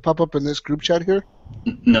post? Does it pop up in this group chat here?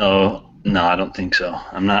 No, I don't think so.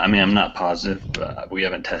 I'm not positive. We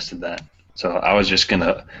haven't tested that. So I was just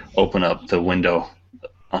gonna open up the window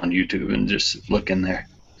on YouTube and just look in there.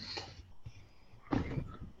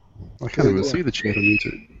 I can't even see the chat on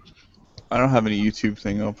YouTube. I don't have any YouTube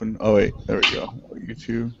thing open. Oh wait, there we go.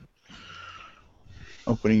 YouTube.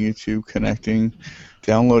 Opening YouTube, connecting,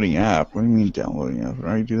 downloading app. What do you mean downloading app?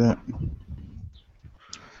 How do you do that?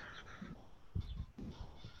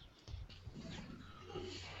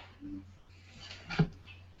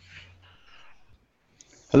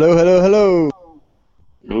 Hello.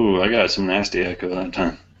 Ooh, I got some nasty echo that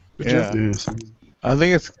time. Yeah. I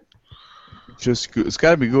think it's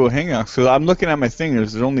got to be Google Hangouts. So I'm looking at my thing.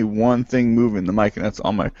 There's only one thing moving the mic, and that's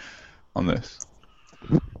on this.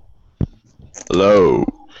 Hello.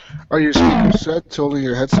 Are your speakers set to only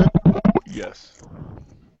your headset? Yes.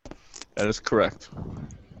 That is correct.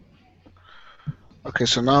 Okay,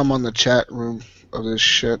 so now I'm on the chat room of this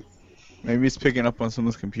shit. Maybe it's picking up on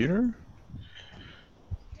someone's computer?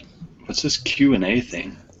 What's this Q&A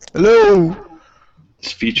thing? Hello.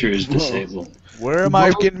 This feature is disabled. Where am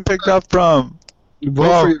I getting picked up from?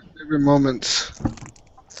 Vote for your favorite moments.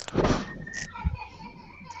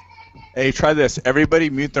 Hey, try this. Everybody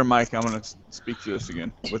mute their mic. I'm going to speak to this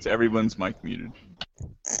again. With everyone's mic muted.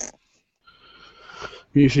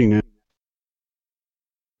 Muting now.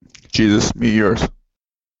 Jesus, mute yours.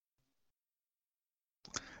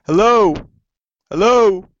 Hello.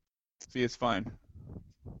 See, it's fine.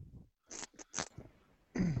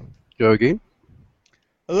 Go again?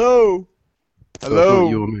 Hello. So it's not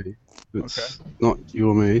you or me. It's not you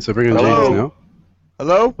or me. So bring in Jesus now.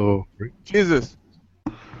 Hello. Oh, Jesus.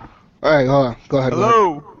 Alright, hold on. Go ahead.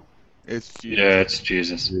 Hello. It's Jesus. Yeah, it's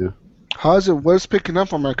Jesus. Yeah. How is it? What's picking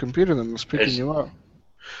up on my computer then? What's picking you up?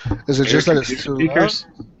 Is it just that it's too loud?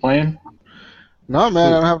 Playing? No,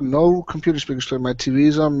 man. I don't have no computer speakers playing. My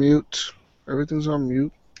TV's on mute. Everything's on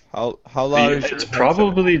mute. How loud is It's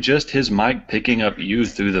probably just his mic picking up you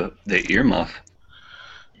through the earmuff.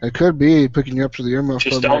 It could be picking you up to the earmuff.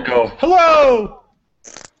 Just don't go, hello!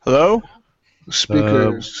 Hello?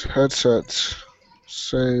 Speakers, headsets,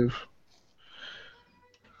 save.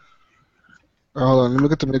 Hold on, let me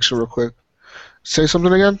get the mixer real quick. Say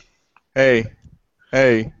something again? Hey,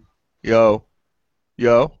 yo.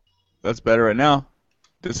 That's better right now.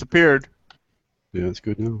 Disappeared. Yeah, it's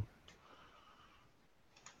good now.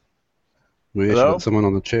 We actually Hello? got someone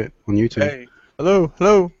on the chat on YouTube. Hey,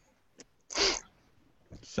 hello.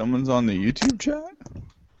 Someone's on the YouTube chat?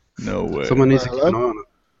 No way. Someone needs to keep an eye on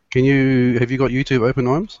it. Have you got YouTube open,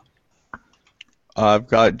 Imes? I've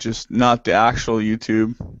got just not the actual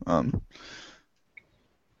YouTube.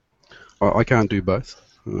 I can't do both.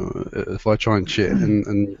 If I try and chat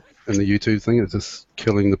and the YouTube thing, it's just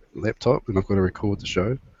killing the laptop, and I've got to record the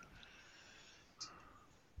show.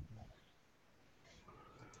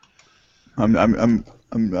 I'm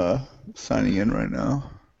signing in right now.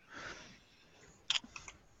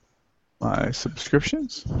 My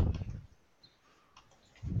subscriptions?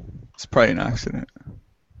 It's probably an accident.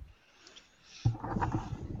 I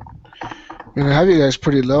have you guys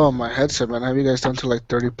pretty low on my headset, man. I have you guys down to like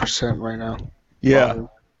 30% right now. Yeah,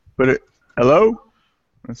 Wow. but hello?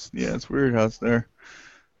 It's weird how it's there.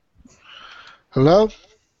 Hello?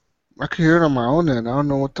 I can hear it on my own end. I don't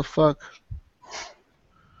know what the fuck.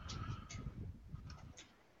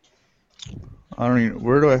 I don't even.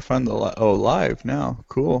 Where do I find the live now?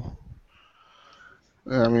 Cool.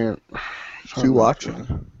 Yeah, I mean, Who's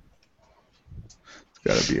watching? It's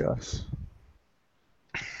gotta be us.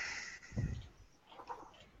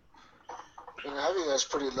 I have you guys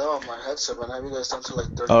pretty low on my headset, man. I have you guys down to like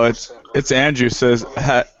 30%. Oh, it's Andrew says,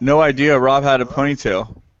 no idea Rob had a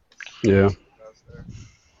ponytail. Yeah.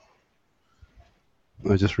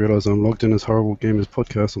 I just realized I'm logged in as Horrible Gamers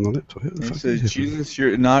Podcast on the laptop. He says, Jesus,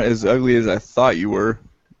 you're not as ugly as I thought you were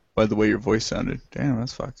by the way your voice sounded. Damn,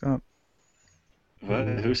 that's fucked up. What?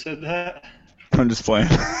 Who said that? I'm just playing.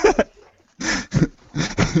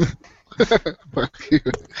 Fuck you.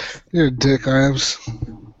 You're a dick, Iams.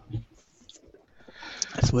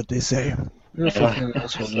 That's what they say. You're a fucking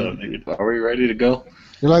asshole. So, are we ready to go?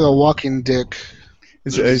 You're like a walking dick.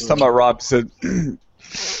 He's talking about Rob said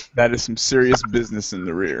that is some serious business in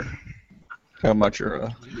the rear. How much you're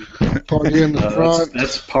Party in the front.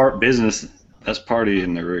 That's part business. That's party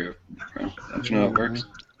in the rear. Bro. Don't you know how it works?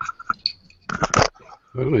 I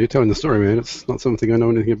don't know. You're telling the story, man. It's not something I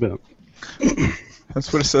know anything about.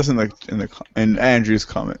 That's what it says in Andrew's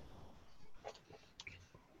comment.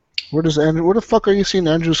 Where the fuck are you seeing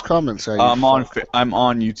Andrew's comments at? I'm on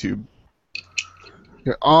YouTube.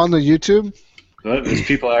 You're on the YouTube? What? There's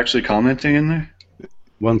people actually commenting in there?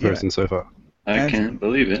 One person so far. I can't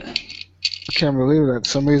believe it. I can't believe that.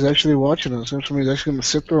 Somebody's actually watching us. Somebody's actually going to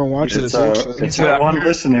sit there and watch It's this. our one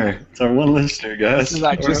listener. It's our one listener, guys. This is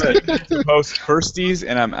actually the most firsties,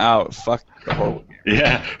 and I'm out. Fuck the whole game.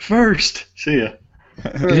 Yeah, first. See ya.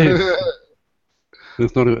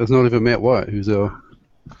 It's not even Matt White, who's our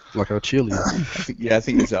cheerleader. I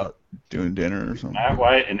think he's out doing dinner or something. Matt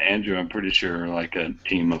White and Andrew, I'm pretty sure, are like a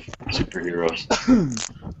team of superheroes.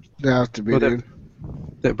 They have to be, dude.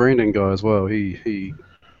 That Brandon guy as well. He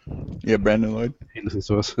Brandon Lloyd. He listens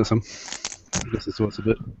to us. He listens to us a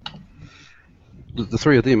bit. The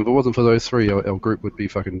three of them. If it wasn't for those three, our group would be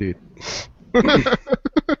fucking dead.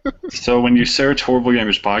 So when you search Horrible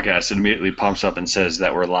Gamers Podcast, it immediately pops up and says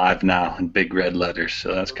that we're live now in big red letters.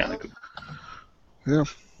 So that's kind of cool. Yeah.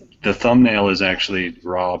 The thumbnail is actually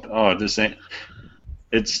Rob. Oh, this ain't.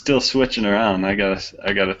 It's still switching around. I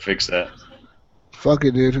gotta fix that. Fuck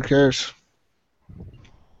it, dude. Who cares?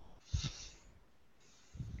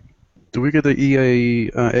 Do we get the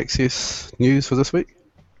EA Access news for this week?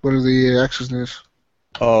 What are the Access news?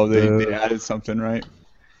 Oh, they added something, right?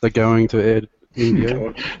 They're going to add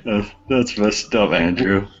NBA. That's messed up,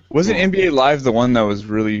 Andrew. Wasn't NBA Live the one that was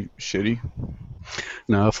really shitty?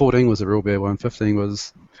 No, 14 was a real bad one. 15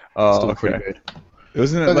 was still pretty bad.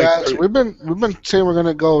 Wasn't it So like guys, we've been saying we're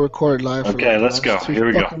gonna go record live. Okay, let's go. Here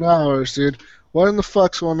we go. Fucking hours, dude. What in the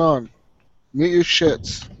fuck's going on? Mute your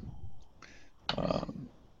shits.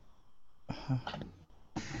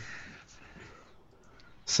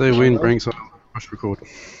 Say when brings on push record.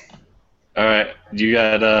 All right, you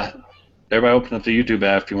got everybody open up the YouTube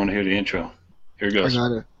app if you want to hear the intro. Here it I goes.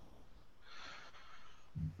 got it.